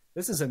 because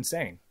this is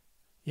insane.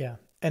 Yeah.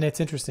 And it's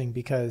interesting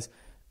because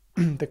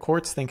the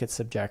courts think it's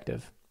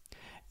subjective,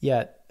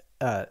 yet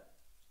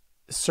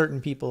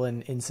certain people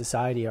in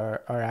society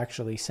are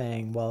actually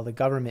saying, well, the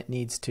government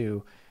needs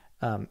to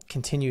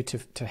continue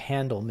to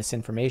handle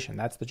misinformation.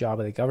 That's the job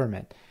of the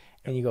government.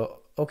 And you go,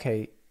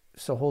 okay,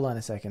 so hold on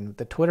a second.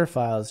 The Twitter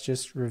files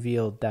just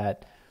revealed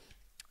that,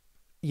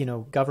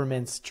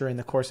 governments during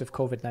the course of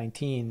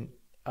COVID-19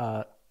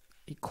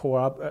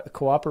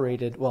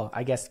 cooperated, well,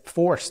 I guess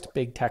forced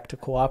big tech to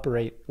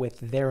cooperate with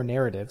their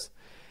narratives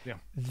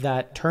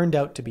that turned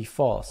out to be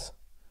false,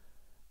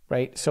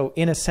 right? So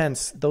in a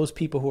sense, those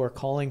people who are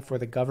calling for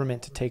the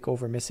government to take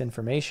over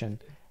misinformation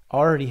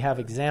already have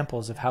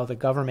examples of how the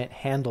government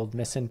handled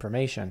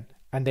misinformation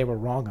and they were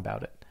wrong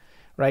about it,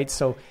 right?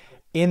 So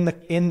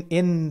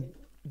in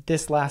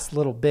this last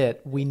little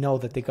bit, we know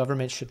that the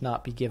government should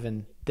not be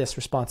given this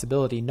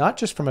responsibility, not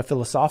just from a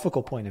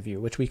philosophical point of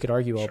view, which we could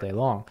argue all day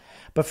long,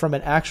 but from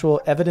an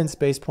actual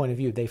evidence-based point of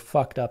view. They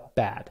fucked up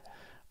bad,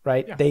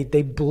 right? Yeah.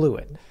 They blew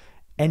it.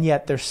 And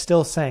yet they're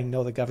still saying,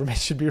 no, the government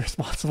should be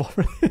responsible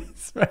for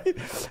this,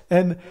 right?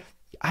 And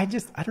I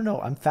don't know.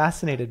 I'm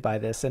fascinated by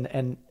this.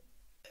 And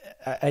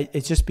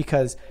it's just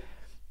because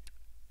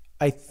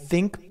I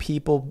think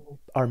people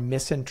are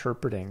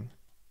misinterpreting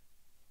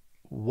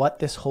what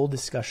this whole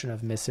discussion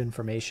of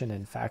misinformation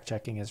and fact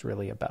checking is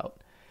really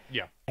about.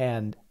 Yeah.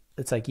 And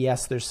it's like,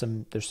 yes, there's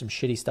some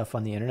shitty stuff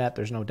on the internet.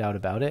 There's no doubt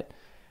about it.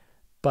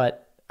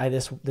 But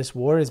this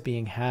war is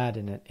being had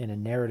in a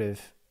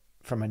narrative,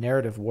 from a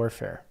narrative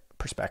warfare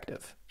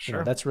perspective.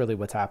 Sure. That's really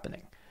what's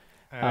happening.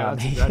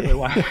 That's exactly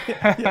why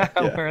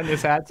I'm wearing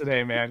this hat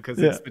today, man, because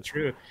it's the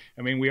truth.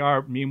 I mean, we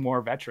are meme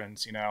war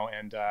veterans,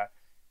 and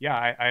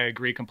I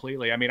agree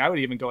completely. I mean, I would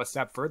even go a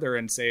step further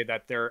and say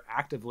that they're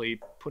actively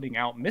putting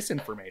out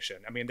misinformation.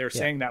 I mean, they're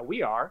saying that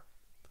we are,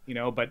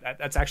 but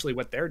that's actually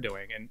what they're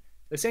doing. And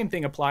the same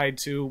thing applied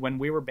to when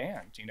we were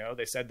banned.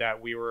 They said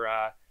that we were,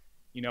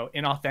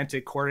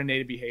 inauthentic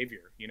coordinated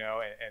behavior,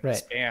 and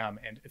spam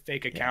and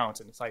fake accounts.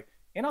 And it's like,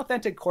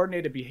 inauthentic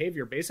coordinated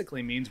behavior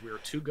basically means we were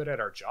too good at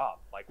our job.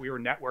 Like we were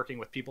networking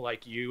with people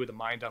like you, the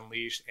Mind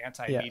Unleashed,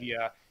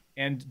 anti-media,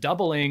 and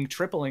doubling,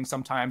 tripling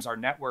sometimes our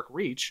network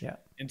reach. Yeah.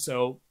 And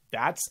so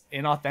that's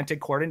inauthentic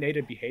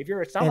coordinated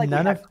behavior. It's not like we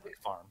have click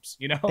farms,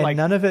 like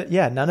none of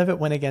it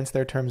went against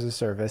their terms of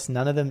service.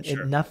 None of them,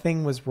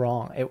 nothing was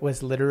wrong. It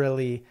was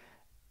literally,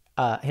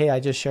 hey,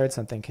 I just shared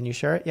something. Can you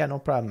share it? Yeah, no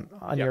problem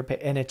on your page.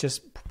 And it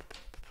just,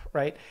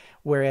 right.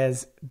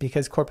 Whereas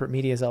because corporate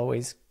media is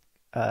always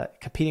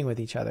competing with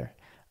each other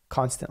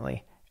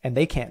constantly, and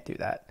they can't do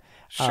that.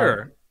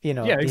 Sure.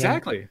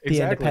 Exactly.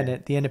 The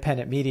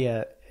independent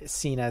media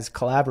seen as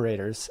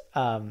collaborators,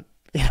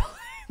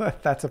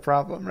 that's a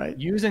problem, right?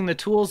 Using the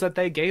tools that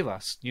they gave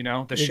us,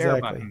 the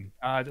share button.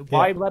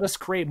 Why let us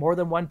create more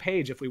than one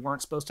page if we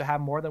weren't supposed to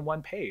have more than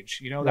one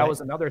page? That was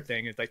another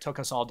thing that they took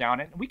us all down.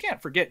 And we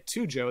can't forget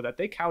too, Joe, that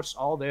they couched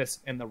all this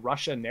in the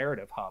Russia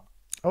narrative hub.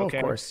 Oh, okay?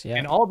 Of course. Yeah.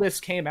 And all this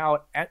came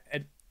out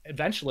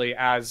eventually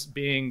as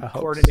being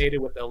coordinated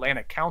with the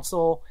Atlantic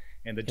Council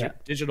and the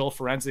Digital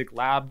Forensic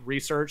Lab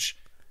research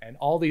and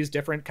all these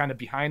different kind of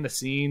behind the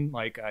scene,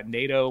 like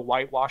NATO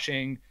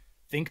whitewashing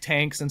think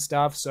tanks and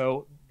stuff.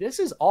 So this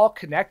is all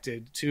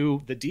connected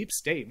to the deep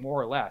state,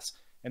 more or less.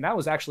 And that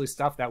was actually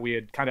stuff that we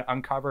had kind of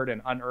uncovered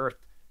and unearthed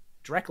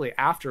directly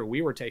after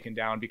we were taken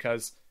down,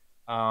 because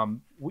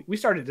we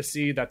started to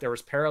see that there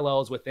was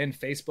parallels within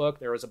Facebook.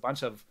 There was a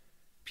bunch of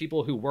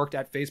people who worked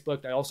at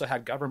Facebook that also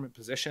had government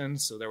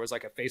positions. So there was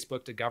like a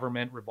Facebook to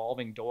government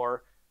revolving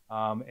door.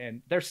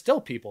 And there's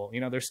still people,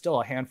 there's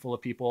still a handful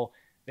of people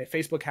that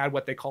Facebook had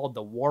what they called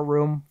the war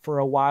room for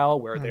a while,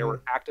 where they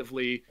were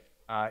actively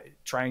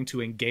trying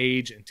to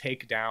engage and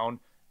take down,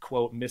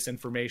 quote,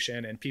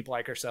 misinformation and people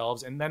like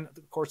ourselves. And then,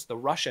 of course, the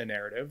Russia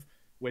narrative,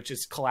 which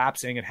is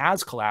collapsing and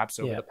has collapsed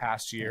over the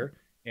past year.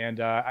 And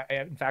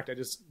in fact, I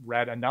just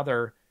read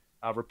another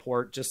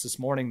report just this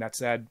morning that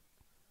said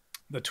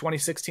the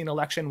 2016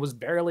 election was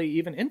barely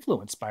even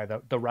influenced by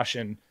the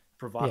Russian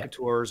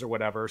provocateurs or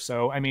whatever.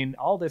 So, I mean,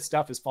 all this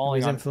stuff is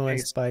falling on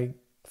influenced by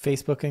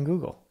Facebook and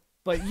Google.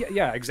 But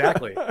yeah,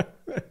 exactly.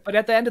 But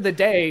at the end of the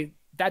day,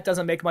 that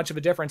doesn't make much of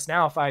a difference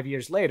now, 5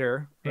 years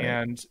later. Right.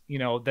 And,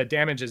 the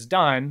damage is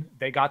done.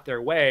 They got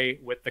their way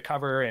with the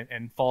cover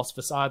and false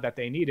facade that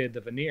they needed,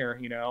 the veneer,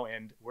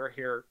 and we're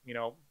here,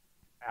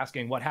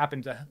 asking what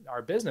happened to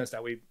our business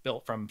that we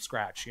built from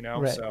scratch,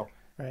 Right. So,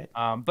 right.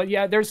 But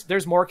yeah,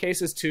 there's more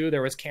cases too.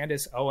 There was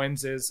Candace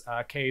Owens's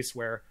case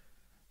where,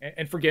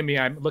 and forgive me,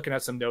 I'm looking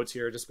at some notes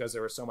here just because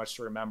there was so much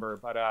to remember,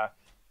 but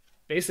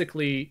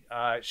basically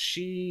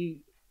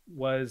she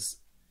was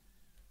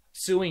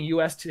suing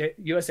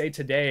USA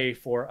Today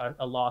for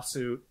a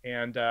lawsuit,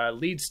 and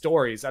Lead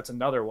Stories, that's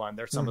another one.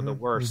 They're some of the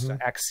worst.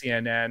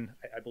 Ex-CNN,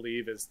 I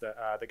believe, is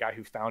the guy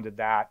who founded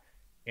that.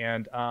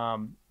 And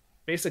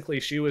basically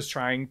she was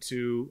trying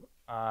to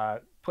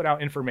put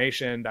out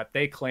information that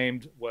they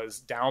claimed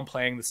was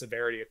downplaying the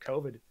severity of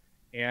COVID.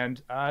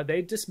 And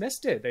they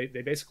dismissed it.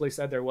 They basically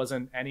said there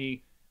wasn't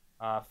any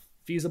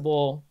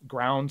feasible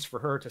grounds for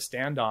her to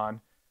stand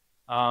on.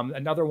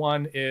 Another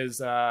one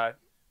is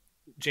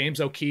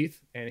James O'Keefe,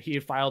 and he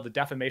had filed a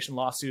defamation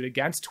lawsuit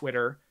against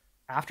Twitter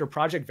after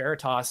Project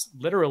Veritas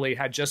literally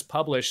had just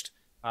published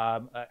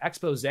an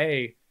expose,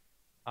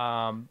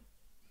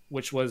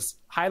 which was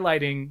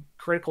highlighting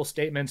critical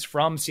statements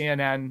from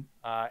CNN,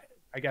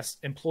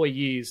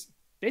 employees,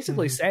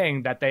 basically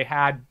saying that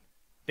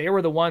they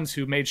were the ones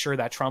who made sure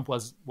that Trump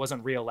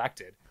wasn't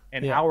reelected.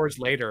 And hours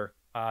later,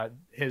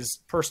 his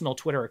personal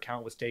Twitter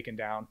account was taken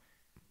down.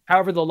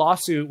 However, the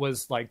lawsuit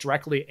was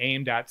directly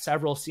aimed at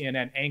several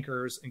CNN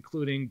anchors,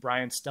 including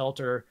Brian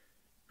Stelter,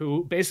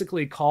 who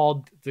basically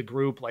called the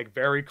group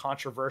very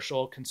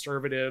controversial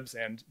conservatives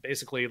and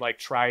basically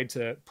tried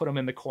to put them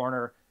in the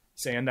corner,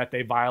 saying that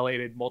they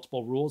violated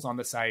multiple rules on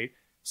the site.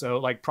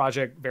 So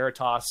Project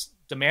Veritas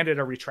demanded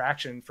a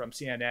retraction from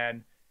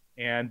CNN,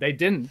 and they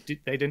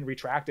didn't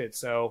retract it.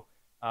 So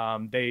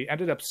they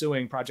ended up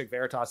suing. Project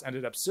Veritas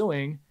ended up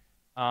suing.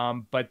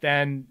 But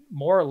then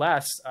more or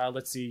less,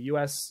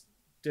 U.S.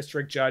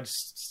 District Judge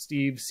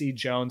Steve C.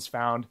 Jones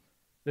found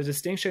the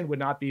distinction would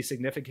not be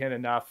significant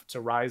enough to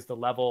rise to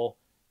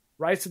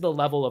the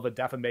level of a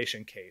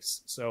defamation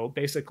case. So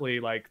basically,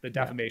 the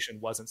defamation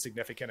wasn't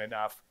significant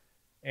enough.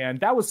 And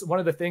that was one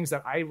of the things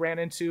that I ran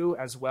into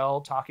as well,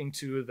 talking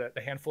to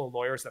the handful of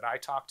lawyers that I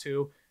talked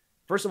to.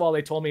 First of all,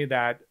 they told me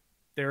that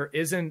there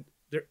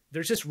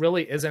just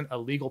really isn't a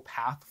legal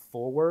path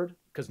forward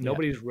because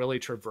nobody's really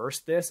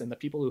traversed this, and the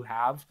people who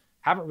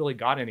haven't really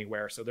got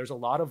anywhere. So there's a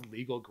lot of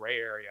legal gray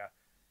area.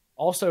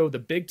 Also, the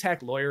big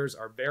tech lawyers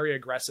are very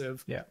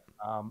aggressive. Yeah.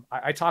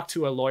 I talked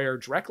to a lawyer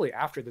directly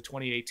after the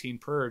 2018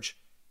 purge,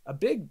 a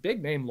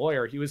big name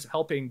lawyer. He was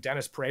helping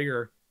Dennis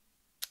Prager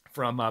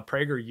from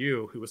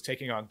PragerU, who was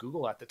taking on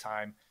Google at the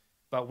time.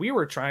 But we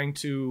were trying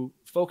to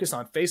focus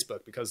on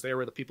Facebook because they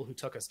were the people who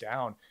took us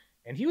down.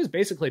 And he was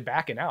basically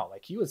backing out.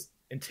 He was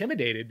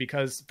intimidated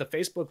because the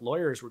Facebook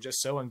lawyers were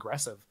just so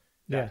aggressive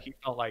that he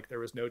felt like there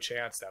was no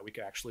chance that we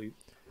could actually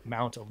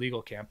mount a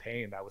legal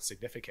campaign that was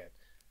significant.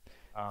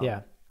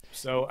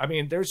 So, I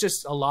mean, there's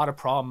just a lot of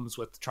problems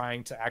with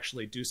trying to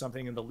actually do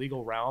something in the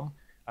legal realm.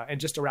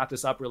 And just to wrap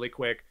this up really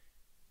quick,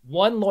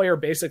 one lawyer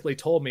basically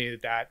told me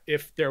that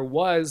if there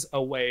was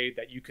a way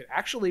that you could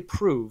actually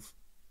prove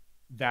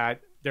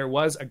that there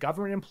was a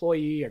government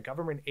employee, a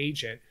government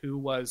agent who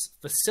was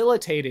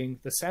facilitating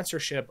the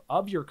censorship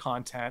of your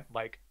content,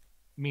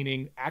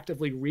 meaning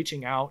actively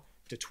reaching out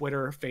to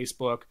Twitter,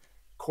 Facebook,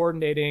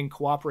 coordinating,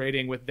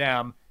 cooperating with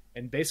them,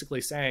 and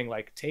basically saying,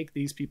 take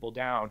these people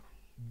down,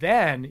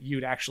 then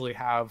you'd actually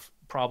have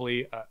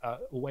probably a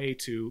way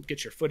to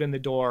get your foot in the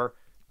door,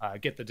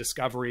 get the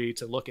discovery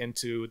to look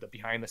into the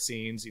behind the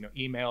scenes,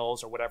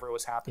 emails or whatever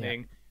was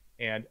happening,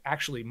 and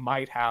actually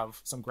might have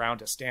some ground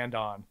to stand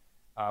on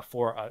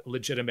for a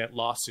legitimate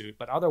lawsuit.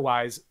 But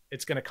otherwise,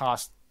 it's going to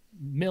cost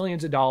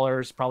millions of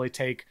dollars, probably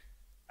take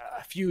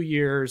a few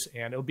years,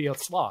 and it'll be a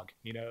slog.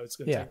 It's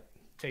going to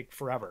take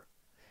forever.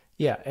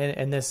 Yeah,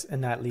 and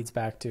that leads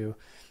back to,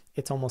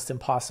 it's almost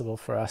impossible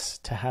for us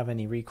to have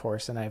any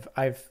recourse. And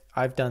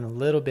I've done a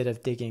little bit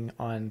of digging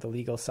on the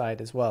legal side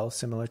as well,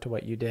 similar to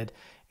what you did,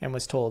 and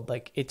was told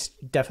it's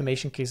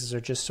defamation cases are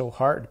just so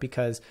hard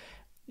because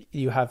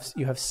you have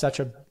such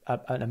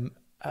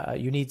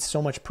you need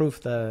so much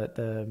proof.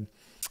 The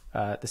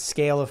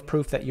scale of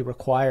proof that you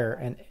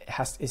require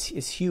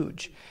is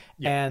huge,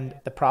 And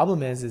the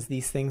problem is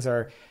these things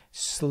are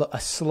a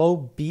slow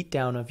beat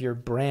down of your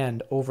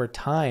brand over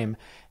time.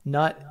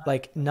 Not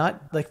like,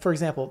 for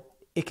example,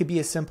 it could be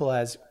as simple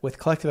as with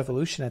Collective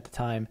Evolution at the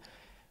time,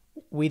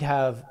 we'd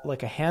have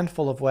like a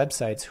handful of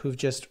websites who've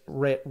just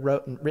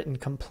written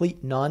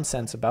complete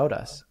nonsense about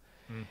us.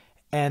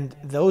 And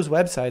those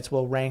websites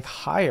will rank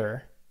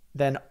higher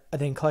than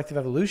Collective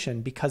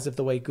Evolution because of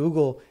the way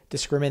Google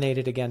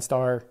discriminated against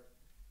our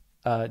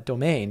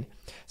domain.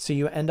 So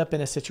you end up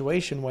in a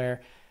situation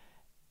where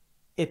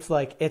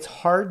it's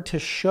hard to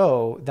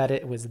show that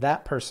it was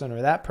that person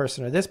or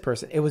this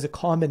person. It was a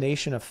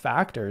combination of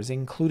factors,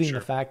 including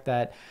the fact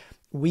that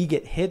we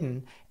get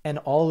hidden and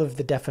all of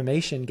the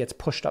defamation gets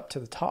pushed up to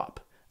the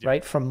top,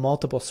 right? From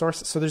multiple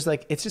sources. So there's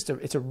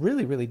it's a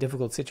really, really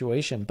difficult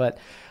situation. But,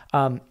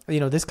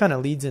 this kind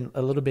of leads in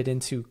a little bit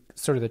into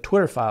sort of the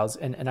Twitter files.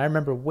 And I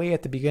remember way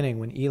at the beginning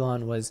when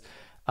Elon was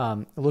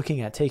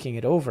looking at taking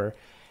it over,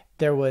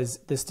 there was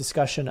this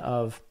discussion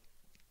of,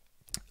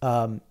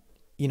 it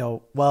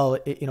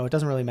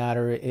doesn't really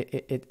matter.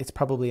 It's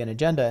probably an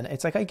agenda. And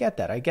it's like, I get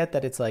that.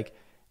 It's like,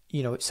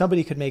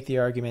 somebody could make the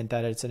argument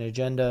that it's an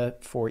agenda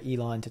for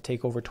Elon to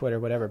take over Twitter,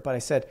 whatever. But I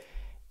said,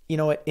 you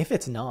know what, if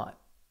it's not,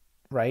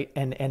 right?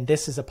 And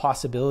this is a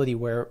possibility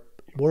where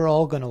we're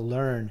all going to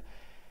learn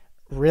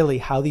really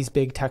how these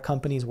big tech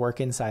companies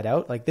work inside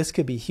out. Like this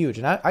could be huge.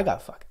 And I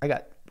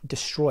got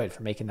destroyed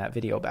for making that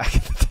video back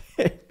in the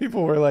day.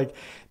 People were like,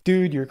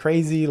 dude, you're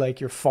crazy. Like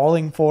you're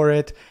falling for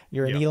it.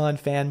 You're an Elon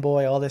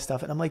fanboy, all this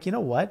stuff. And I'm like, you know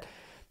what?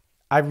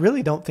 I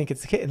really don't think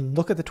it's the case. And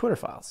look at the Twitter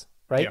files,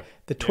 right? Yeah.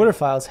 The Twitter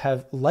files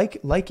have,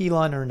 like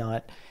Elon or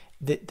not,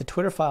 the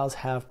Twitter files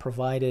have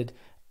provided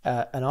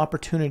an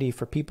opportunity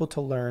for people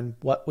to learn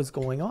what was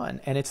going on.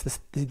 And it's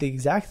the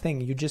exact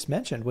thing you just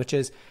mentioned, which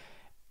is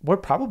we're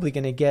probably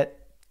going to get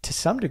to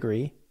some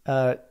degree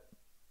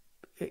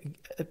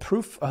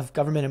proof of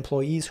government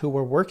employees who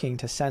were working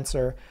to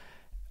censor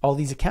all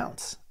these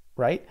accounts,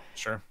 right?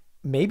 Sure.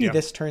 Maybe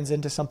this turns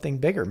into something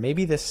bigger.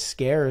 Maybe this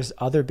scares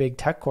other big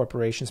tech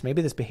corporations.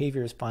 Maybe this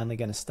behavior is finally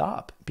going to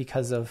stop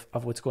because of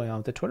what's going on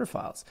with the Twitter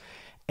files.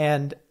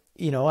 And,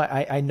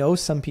 I know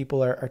some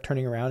people are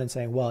turning around and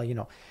saying, well,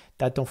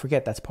 don't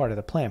forget, that's part of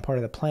the plan. Part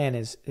of the plan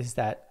is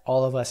that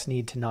all of us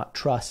need to not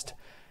trust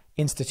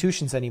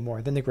institutions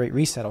anymore. Then the Great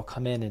Reset will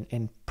come in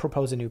and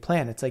propose a new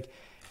plan. It's like,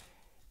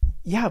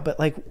 yeah, but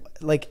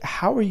like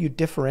how are you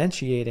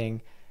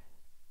differentiating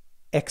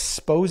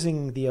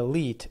exposing the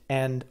elite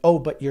and,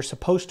 but you're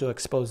supposed to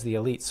expose the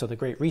elite so the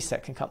Great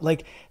Reset can come?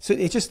 Like, so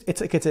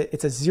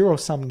it's a zero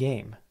sum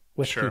game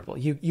with people.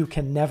 You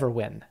can never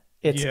win.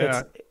 It's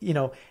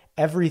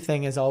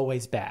everything is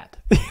always bad.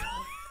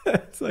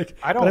 It's like,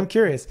 but I'm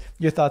curious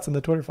your thoughts on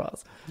the Twitter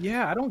files.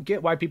 Yeah, I don't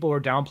get why people were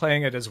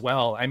downplaying it as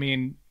well. I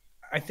mean,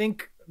 I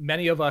think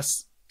many of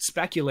us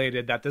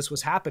speculated that this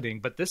was happening,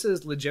 but this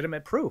is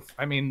legitimate proof.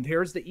 I mean,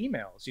 here's the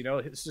emails,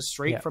 it's just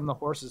straight from the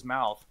horse's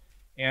mouth.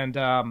 And,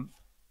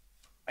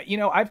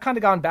 I've kind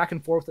of gone back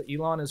and forth with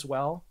Elon as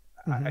well.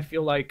 Mm-hmm. I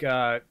feel like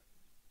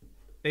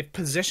they've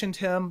positioned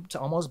him to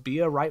almost be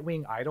a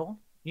right-wing idol,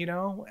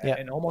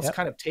 and almost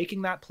kind of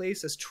taking that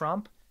place as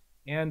Trump.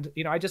 And,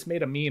 I just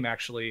made a meme,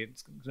 actually.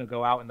 It's going to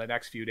go out in the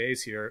next few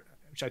days here,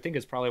 which I think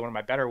is probably one of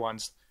my better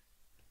ones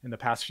in the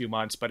past few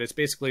months. But it's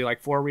basically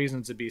like 4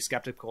 reasons to be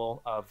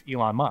skeptical of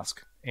Elon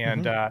Musk.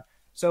 And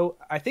so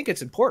I think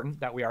it's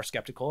important that we are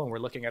skeptical and we're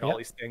looking at all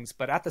these things.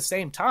 But at the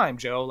same time,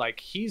 Joe, like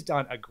he's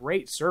done a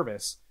great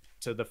service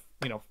to the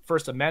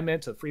First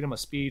Amendment, to freedom of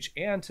speech,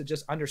 and to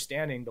just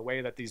understanding the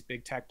way that these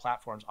big tech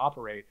platforms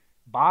operate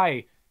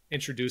by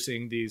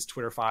introducing these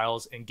Twitter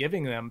files and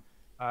giving them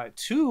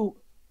to,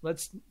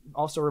 let's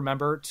also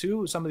remember,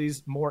 to some of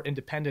these more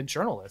independent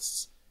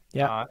journalists.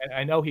 Yeah, and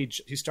I know he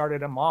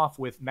started him off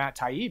with Matt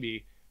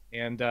Taibbi,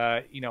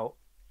 and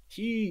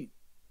he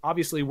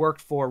obviously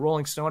worked for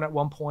Rolling Stone at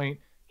one point.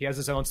 He has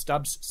his own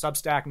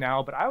Substack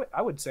now, but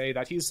I would say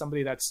that he's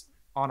somebody that's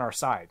on our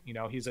side.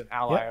 He's an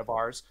ally of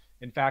ours.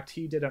 In fact,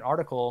 he did an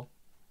article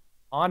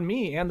on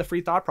me and the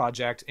Free Thought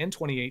Project in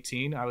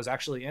 2018. I was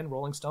actually in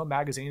Rolling Stone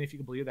magazine, if you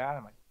can believe that.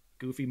 I'm a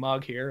goofy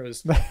mug here. It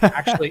was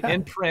actually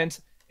in print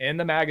in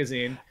the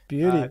magazine.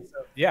 Beauty.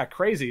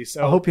 Crazy.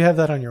 So I hope you have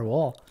that on your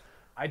wall.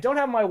 I don't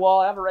have my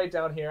wall. I have it right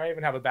down here. I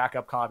even have a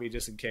backup copy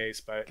just in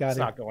case, but it's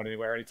not going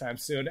anywhere anytime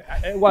soon.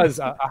 It was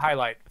a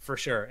highlight for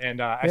sure.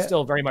 And I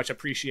still very much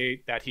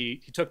appreciate that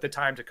he took the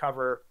time to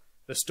cover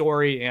the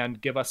story and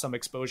give us some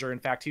exposure. In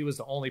fact, he was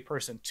the only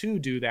person to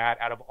do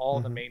that out of all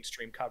the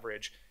mainstream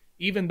coverage,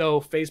 even though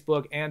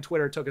Facebook and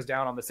Twitter took us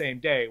down on the same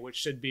day, which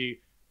should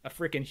be a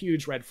freaking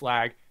huge red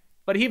flag.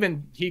 But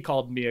even he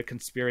called me a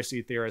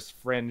conspiracy theorist,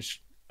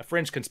 a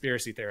fringe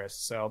conspiracy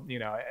theorist. So,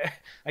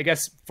 I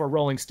guess for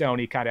Rolling Stone,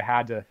 he kind of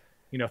had to,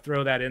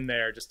 throw that in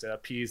there just to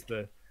appease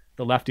the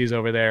lefties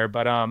over there.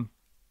 But, I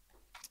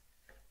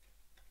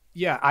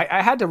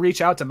had to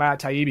reach out to Matt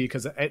Taibbi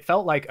because it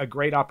felt like a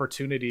great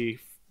opportunity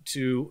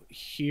to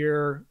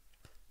hear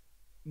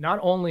not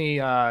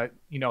only,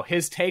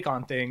 his take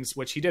on things,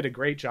 which he did a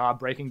great job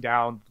breaking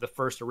down the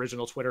first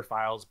original Twitter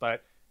files,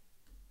 but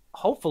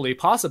hopefully,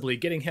 possibly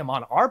getting him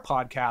on our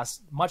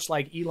podcast, much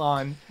like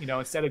Elon,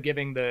 instead of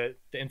giving the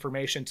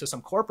information to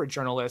some corporate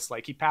journalists,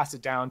 like he passed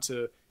it down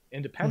to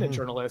independent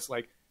journalists,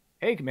 like,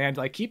 hey man,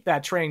 like keep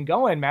that train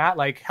going, Matt,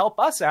 like help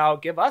us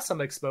out, give us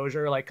some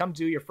exposure, like come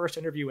do your first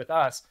interview with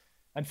us.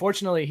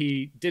 Unfortunately,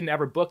 he didn't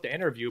ever book the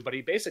interview, but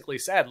he basically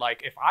said,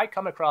 like, if I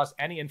come across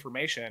any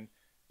information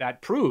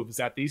that proves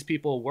that these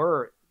people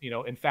were,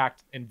 in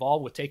fact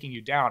involved with taking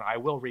you down, I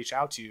will reach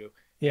out to you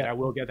and I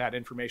will get that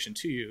information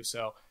to you.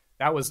 So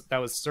that was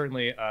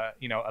certainly, a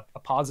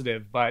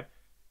positive, but,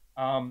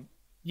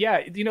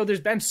 there's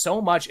been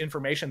so much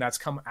information that's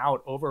come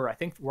out over, I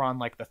think we're on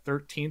like the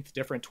 13th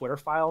different Twitter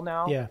file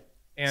now. Yeah.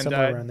 And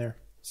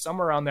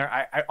somewhere around there.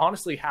 I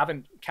honestly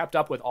haven't kept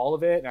up with all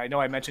of it. And I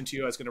know I mentioned to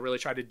you, I was going to really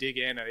try to dig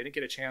in, and I didn't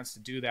get a chance to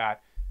do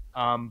that.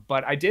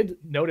 But I did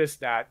notice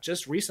that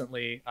just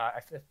recently,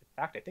 in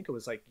fact, I think it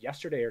was like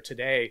yesterday or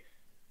today,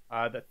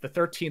 that the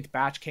 13th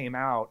batch came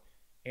out,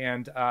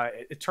 and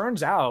it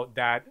turns out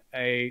that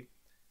a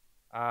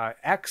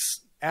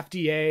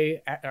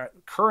ex-FDA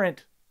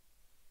current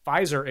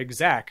Pfizer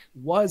exec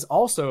was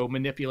also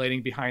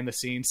manipulating behind the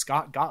scenes.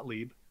 Scott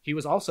Gottlieb, he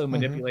was also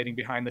manipulating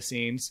behind the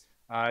scenes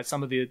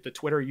some of the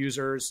Twitter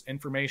users'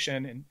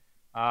 information.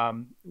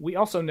 And we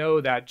also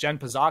know that Jen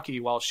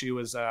Psaki, while she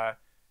was the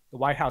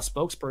White House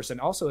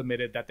spokesperson, also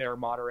admitted that they're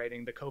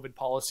moderating the COVID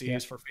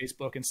policies for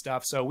Facebook and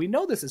stuff. So we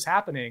know this is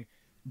happening.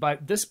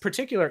 But this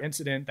particular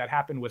incident that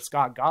happened with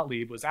Scott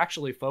Gottlieb was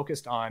actually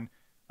focused on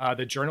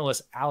the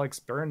journalist Alex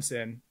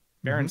Berenson,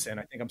 I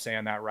think I'm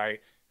saying that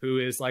right, who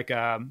is like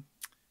a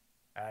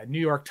New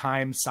York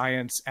Times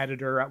science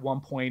editor at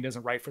one point,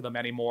 doesn't write for them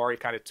anymore. He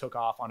kind of took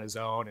off on his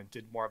own and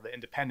did more of the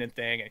independent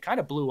thing, and it kind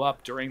of blew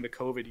up during the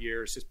COVID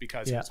years just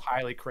because he was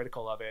highly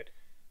critical of it.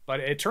 But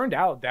it turned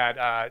out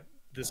that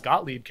this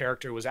Gottlieb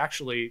character was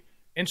actually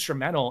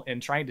instrumental in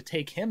trying to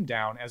take him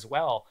down as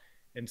well.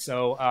 And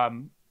so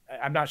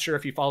I'm not sure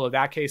if you follow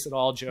that case at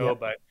all, Joe,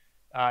 but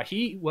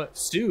he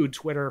sued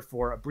Twitter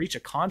for a breach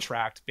of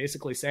contract,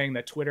 basically saying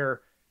that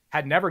Twitter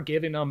had never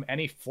given him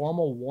any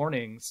formal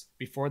warnings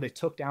before they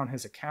took down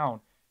his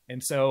account.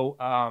 And so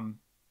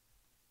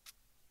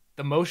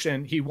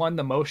he won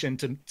the motion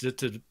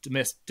to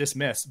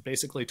dismiss.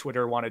 Basically,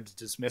 Twitter wanted to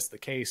dismiss the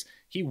case.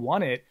 He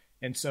won it.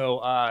 And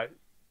so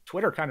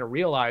Twitter kind of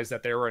realized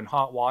that they were in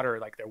hot water,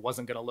 like there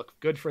wasn't going to look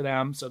good for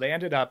them. So they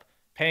ended up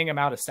paying him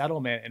out a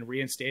settlement and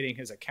reinstating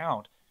his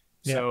account.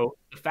 So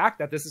the fact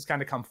that this has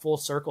kind of come full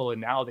circle, and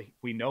now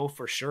we know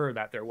for sure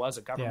that there was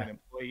a government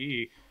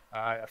employee,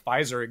 a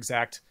Pfizer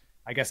exec,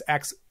 I guess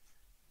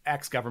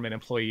ex-government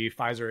employee,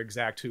 Pfizer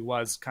exec, who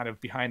was kind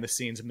of behind the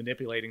scenes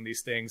manipulating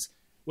these things,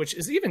 which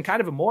is even kind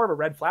of more of a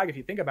red flag if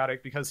you think about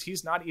it, because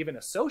he's not even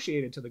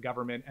associated to the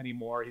government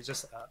anymore. He's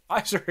just a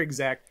Pfizer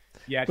exec,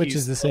 yet which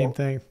is the same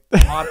thing.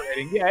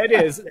 Moderating. Yeah, it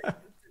is.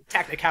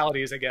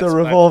 Technicalities, I guess. The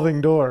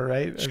revolving door,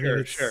 right?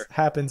 Sure.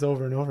 Happens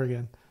over and over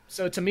again.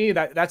 So to me,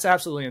 that's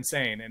absolutely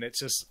insane. And it's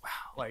just, wow,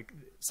 like,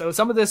 so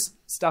some of this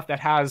stuff that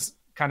has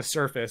kind of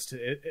surfaced,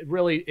 it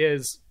really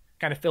is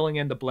kind of filling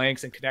in the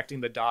blanks and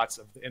connecting the dots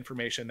of the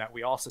information that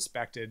we all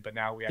suspected, but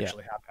now we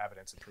actually have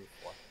evidence and proof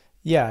for.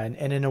 Yeah.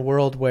 And in a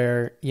world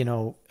where,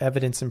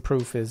 evidence and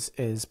proof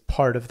is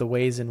part of the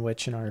ways in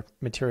which in our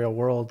material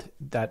world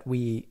that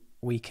we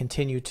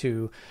continue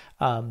to,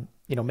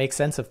 make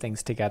sense of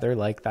things together.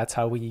 Like that's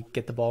how we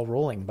get the ball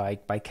rolling,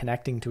 by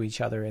connecting to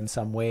each other in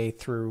some way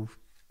through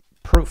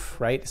proof,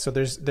 right? So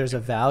there's a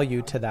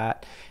value to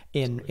that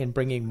in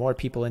bringing more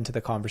people into the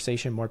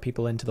conversation, more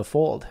people into the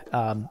fold.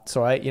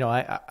 So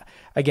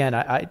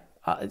I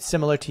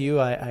similar to you,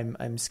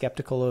 I'm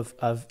skeptical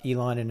of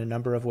Elon in a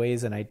number of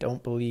ways, and I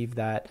don't believe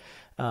that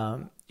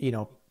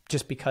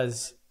just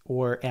because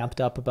we're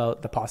amped up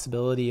about the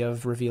possibility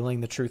of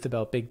revealing the truth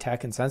about big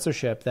tech and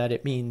censorship, that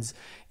it means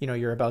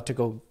you're about to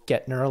go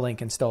get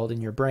Neuralink installed in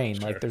your brain.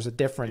 Sure. Like there's a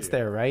difference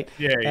there, right?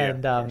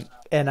 And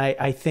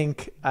I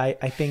think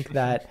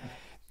that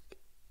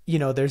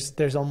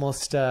there's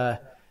almost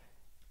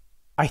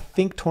I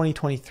think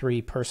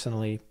 2023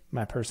 personally,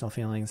 my personal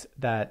feelings,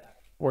 that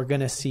we're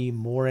going to see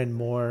more and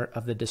more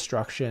of the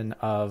destruction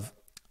of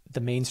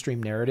the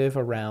mainstream narrative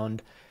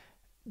around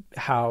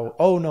how,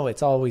 oh no,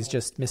 it's always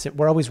just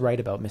we're always right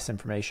about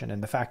misinformation,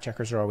 and the fact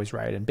checkers are always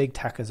right, and big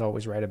tech is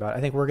always right about it.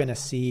 I think we're going to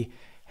see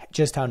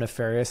just how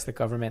nefarious the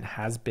government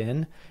has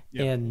been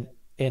in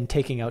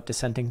taking out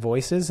dissenting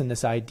voices, and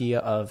this idea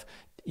of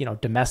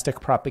domestic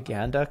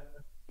propaganda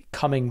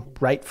coming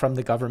right from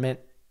the government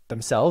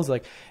themselves.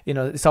 Like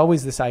it's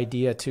always this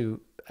idea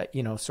to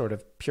sort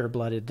of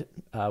pure-blooded,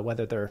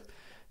 whether they're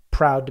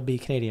proud to be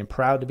Canadian,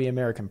 proud to be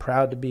American,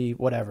 proud to be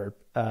whatever,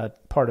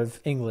 part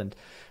of England,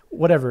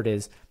 whatever it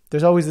is,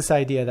 there's always this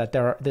idea that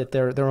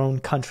their own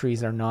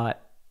countries are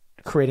not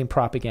creating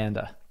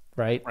propaganda,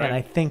 right? And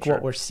I think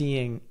what we're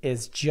seeing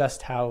is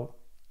just how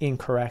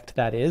incorrect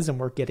that is, and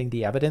we're getting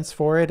the evidence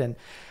for it. And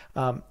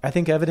I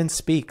think evidence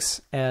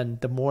speaks,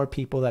 and the more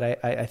people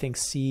that I think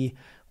see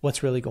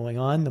what's really going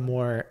on, the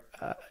more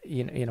I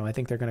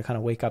think they're going to kind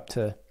of wake up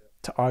to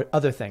our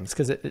other things,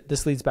 because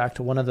this leads back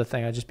to one other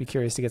thing. I'd just be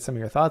curious to get some of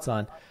your thoughts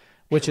on.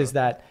 which is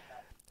that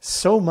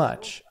so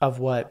much of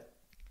what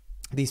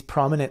these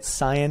prominent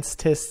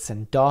scientists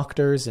and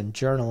doctors and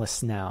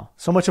journalists now,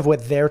 so much of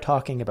what they're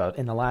talking about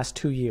in the last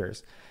 2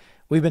 years,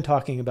 we've been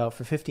talking about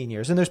for 15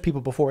 years. And there's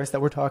people before us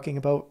that were talking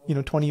about,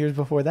 20 years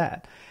before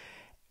that.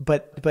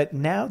 But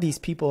now these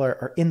people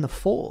are in the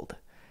fold,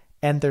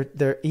 and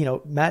they're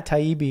Matt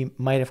Taibbi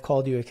might have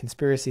called you a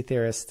conspiracy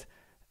theorist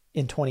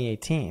in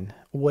 2018.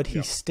 Would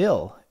he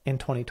still in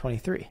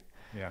 2023?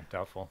 Yeah,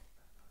 doubtful.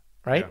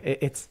 Right. Yeah.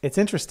 It's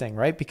interesting,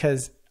 right?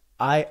 Because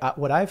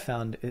what I've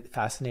found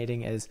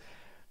fascinating is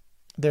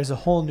there's a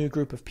whole new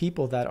group of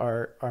people that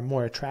are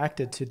more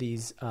attracted to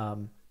these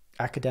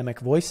academic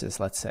voices,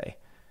 let's say,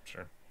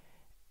 sure,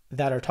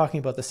 that are talking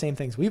about the same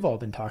things we've all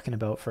been talking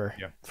about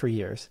for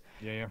years.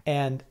 Yeah.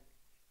 And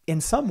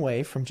in some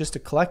way, from just a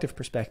collective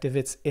perspective,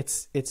 it's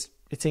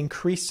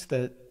increased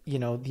the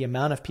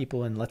amount of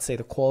people and, let's say,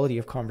 the quality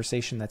of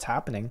conversation that's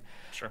happening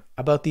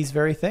about these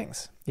very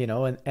things,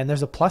 and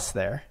there's a plus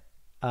there,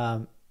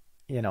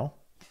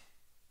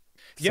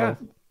 Yeah.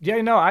 Yeah,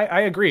 no,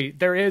 I agree.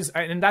 There is,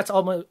 and that's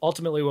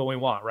ultimately what we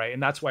want, right?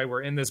 And that's why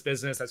we're in this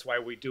business. That's why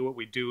we do what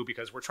we do,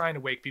 because we're trying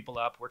to wake people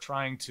up. We're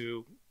trying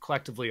to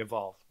collectively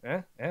evolve.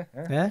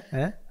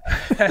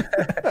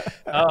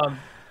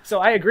 So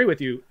I agree with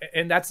you,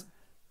 and that's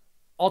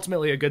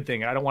ultimately a good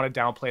thing. I don't want to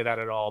downplay that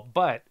at all,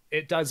 but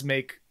it does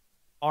make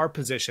our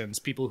positions,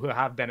 people who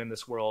have been in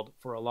this world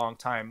for a long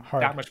time,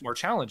 that much more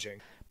challenging.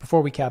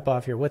 Before we cap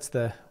off here, what's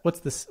the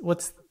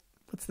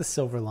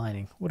silver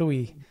lining?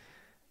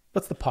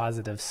 What's the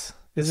positives?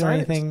 Is there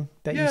anything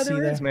that you see there? Yeah,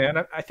 there is,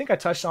 man. I think I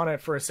touched on it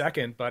for a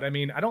second, but I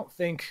mean, I don't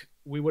think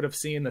we would have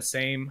seen the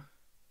same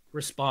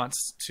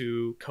response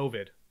to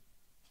COVID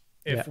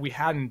if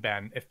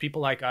if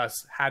people like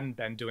us hadn't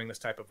been doing this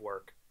type of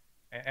work.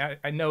 And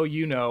I know,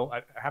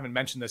 I haven't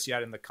mentioned this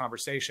yet in the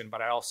conversation,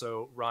 but I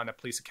also run a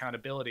police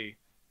accountability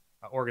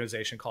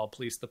organization called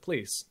Police the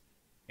Police.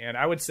 And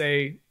I would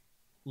say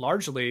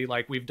largely,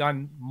 like, we've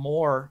done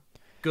more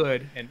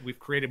good and we've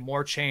created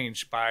more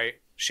change by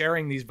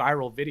sharing these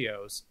viral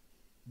videos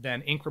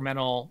than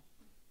incremental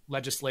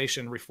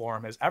legislation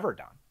reform has ever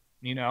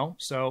done,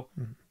 So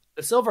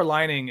the silver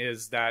lining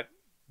is that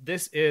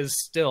this is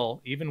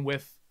still, even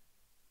with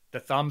the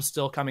thumbs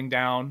still coming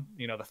down,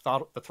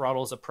 the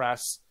throttles of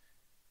press,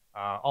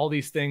 all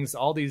these things,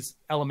 all these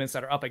elements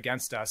that are up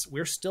against us,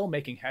 we're still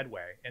making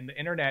headway. And the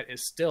internet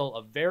is still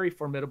a very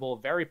formidable,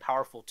 very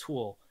powerful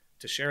tool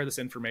to share this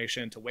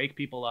information, to wake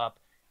people up.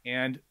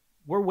 And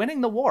we're winning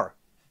the war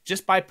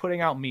just by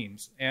putting out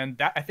memes. And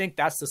that, I think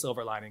that's the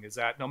silver lining, is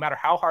that no matter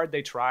how hard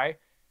they try,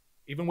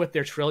 even with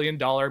their $1 trillion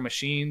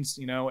machines,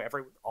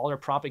 all their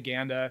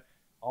propaganda,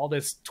 all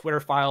this Twitter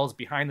files,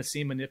 behind the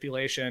scene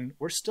manipulation,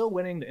 we're still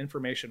winning the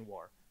information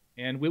war.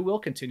 And we will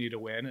continue to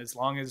win as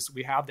long as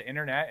we have the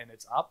internet and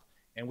it's up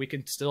and we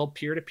can still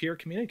peer-to-peer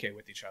communicate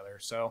with each other.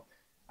 So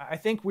I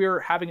think we're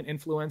having an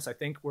influence. I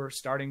think we're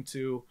starting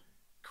to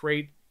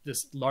create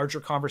this larger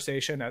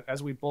conversation,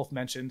 as we both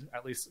mentioned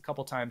at least a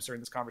couple times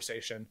during this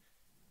conversation,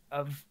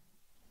 of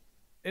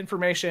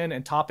information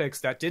and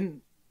topics that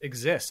didn't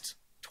exist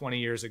 20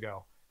 years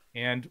ago.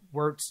 And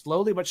we're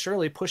slowly but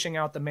surely pushing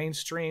out the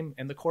mainstream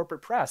and the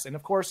corporate press. And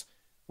of course,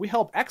 we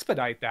help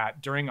expedite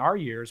that during our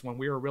years when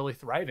we were really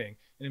thriving.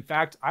 And in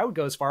fact, I would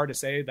go as far to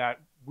say that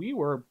we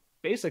were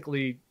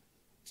basically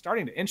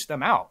starting to inch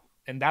them out.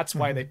 And that's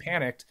why they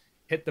panicked,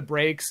 hit the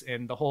brakes,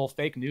 and the whole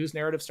fake news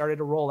narrative started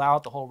to roll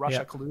out. The whole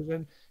Russia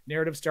collusion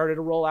narrative started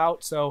to roll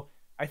out. So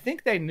I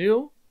think they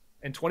knew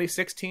in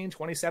 2016,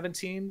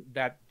 2017,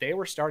 that they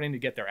were starting to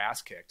get their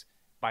ass kicked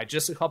by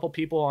just a couple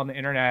people on the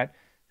internet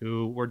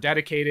who were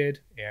dedicated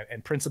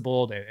and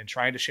principled and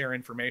trying to share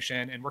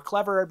information and were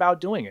clever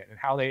about doing it, and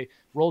how they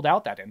rolled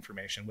out that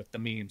information with the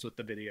memes, with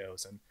the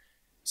videos. And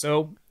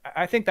so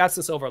I think that's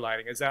the silver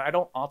lining, is that I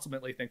don't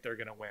ultimately think they're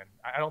going to win.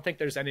 I don't think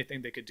there's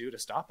anything they could do to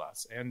stop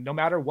us. And no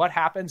matter what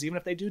happens, even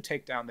if they do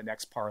take down the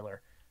next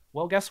Parler,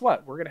 well, guess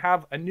what? We're going to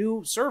have a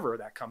new server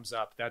that comes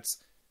up that's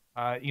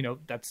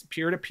that's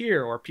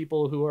peer-to-peer, or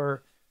people who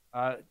are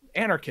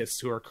anarchists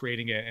who are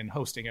creating it and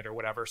hosting it or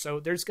whatever. So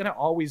there's going to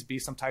always be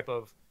some type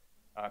of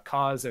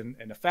cause and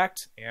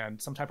effect,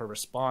 and some type of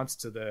response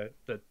to the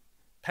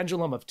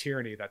pendulum of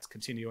tyranny that's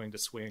continuing to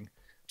swing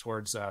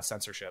towards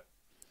censorship.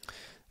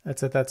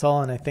 That's it. That's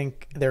all. And I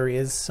think there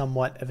is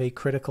somewhat of a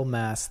critical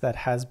mass that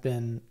has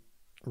been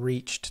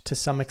reached to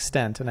some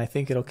extent, and I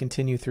think it'll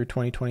continue through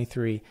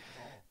 2023,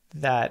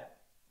 that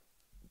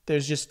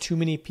there's just too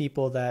many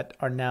people that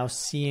are now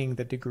seeing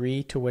the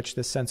degree to which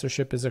the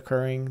censorship is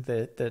occurring,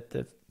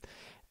 the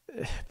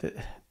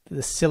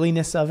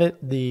silliness of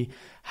it,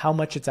 how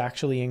much it's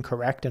actually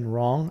incorrect and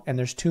wrong. And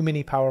there's too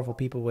many powerful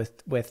people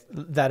with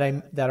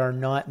that are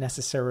not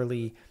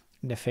necessarily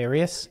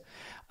nefarious,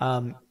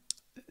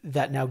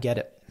 that now get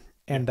it,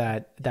 and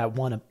that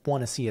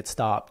want to see it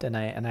stopped. And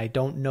I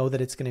don't know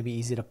that it's going to be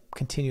easy to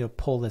continue to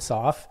pull this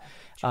off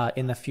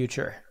in the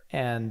future.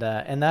 And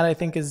that I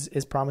think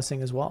is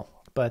promising as well.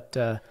 But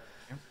I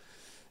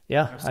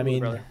mean,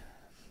 brother.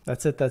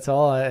 That's it. That's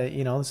all.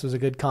 This was a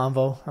good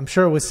convo. I'm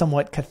sure it was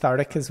somewhat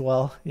cathartic as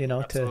well.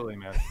 Absolutely,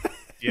 man.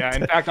 Yeah.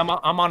 In fact, I'm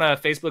on a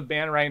Facebook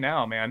ban right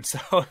now, man. So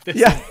this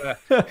Yeah.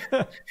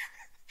 is,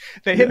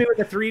 they Yeah. hit me with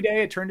a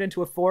 3-day, it turned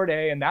into a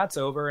 4-day, and that's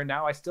over. And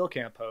now I still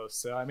can't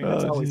post. So, I mean,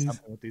 it's Oh, always geez.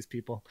 something with these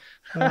people.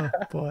 Oh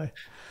boy.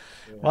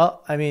 Yeah.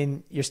 Well, I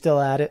mean, you're still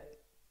at it.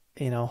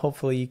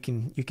 Hopefully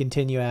you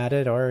continue at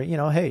it, or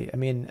hey, I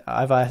mean,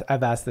 I've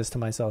asked this to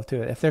myself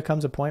too. If there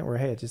comes a point where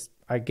hey,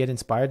 I get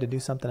inspired to do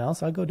something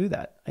else, I'll go do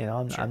that.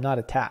 Sure. I'm not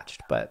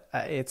attached, but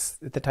it's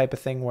the type of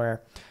thing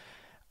where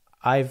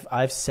I've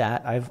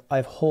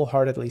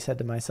wholeheartedly said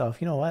to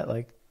myself, you know what,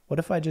 like, what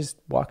if I just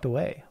walked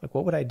away? Like,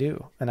 what would I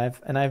do? And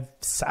I've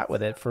sat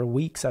with it for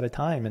weeks at a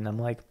time, and I'm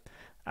like,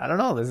 I don't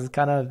know.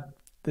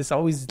 This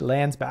always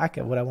lands back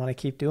at what I want to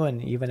keep doing,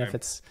 even if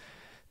it's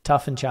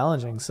tough and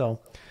challenging. So.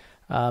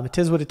 It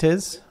is what it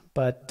is,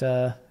 but,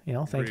 thank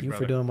Agreed, you for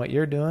brother. doing what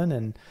you're doing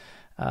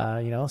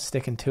and,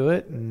 sticking to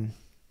it. And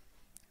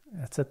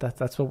that's it.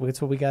 That's what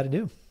we got to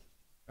do.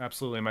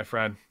 Absolutely, my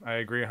friend. I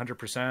agree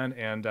 100%.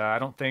 And I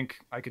don't think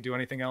I could do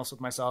anything else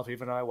with myself,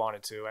 even if I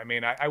wanted to. I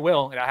mean, I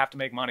will, and I have to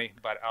make money,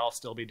 but I'll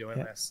still be doing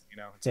Yeah. this.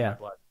 It's in Yeah. my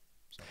blood.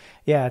 So,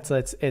 Yeah.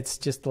 It's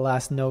just the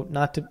last note,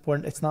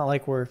 it's not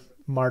like we're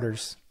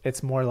martyrs.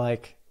 It's more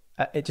like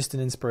it's just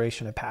an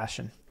inspiration, a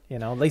passion,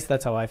 at least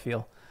that's how I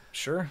feel.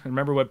 sure. And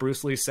remember what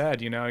Bruce Lee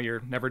said, you're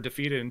never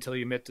defeated until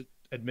you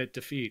admit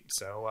defeat.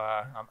 So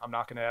I'm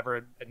not going to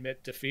ever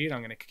admit defeat.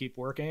 I'm going to keep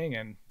working,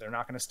 and they're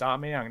not going to stop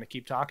me. I'm going to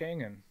keep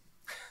talking, and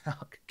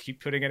I'll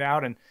keep putting it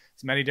out in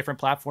as many different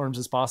platforms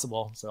as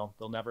possible. So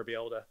they'll never be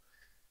able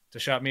to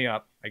shut me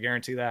up. I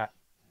guarantee that.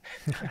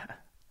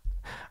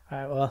 All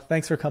right. Well,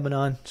 thanks for coming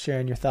on,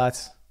 sharing your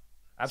thoughts.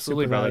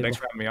 Absolutely, Super brother. valuable. Thanks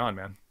for having me on,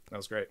 man. That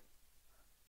was great.